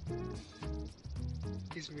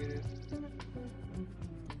 He's muted.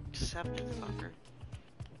 Accept it, fucker.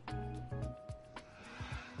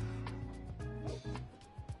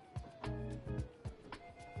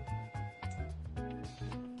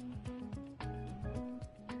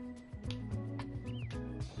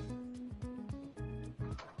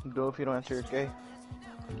 Abdul, if you don't answer, you're gay.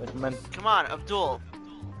 Like men. Come on, Abdul.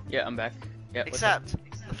 Yeah, I'm back. Yeah. what's up?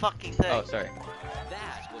 Accept the fucking thing. Oh, sorry.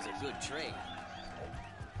 That was a good trade.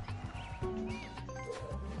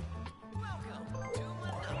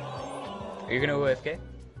 Are you gonna go AFK?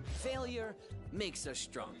 Failure makes us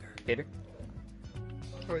stronger. Hater?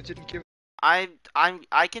 Oh, I didn't give. I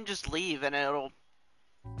can just leave and it'll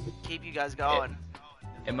keep you guys going.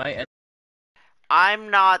 It might end. I'm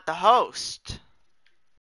not the host.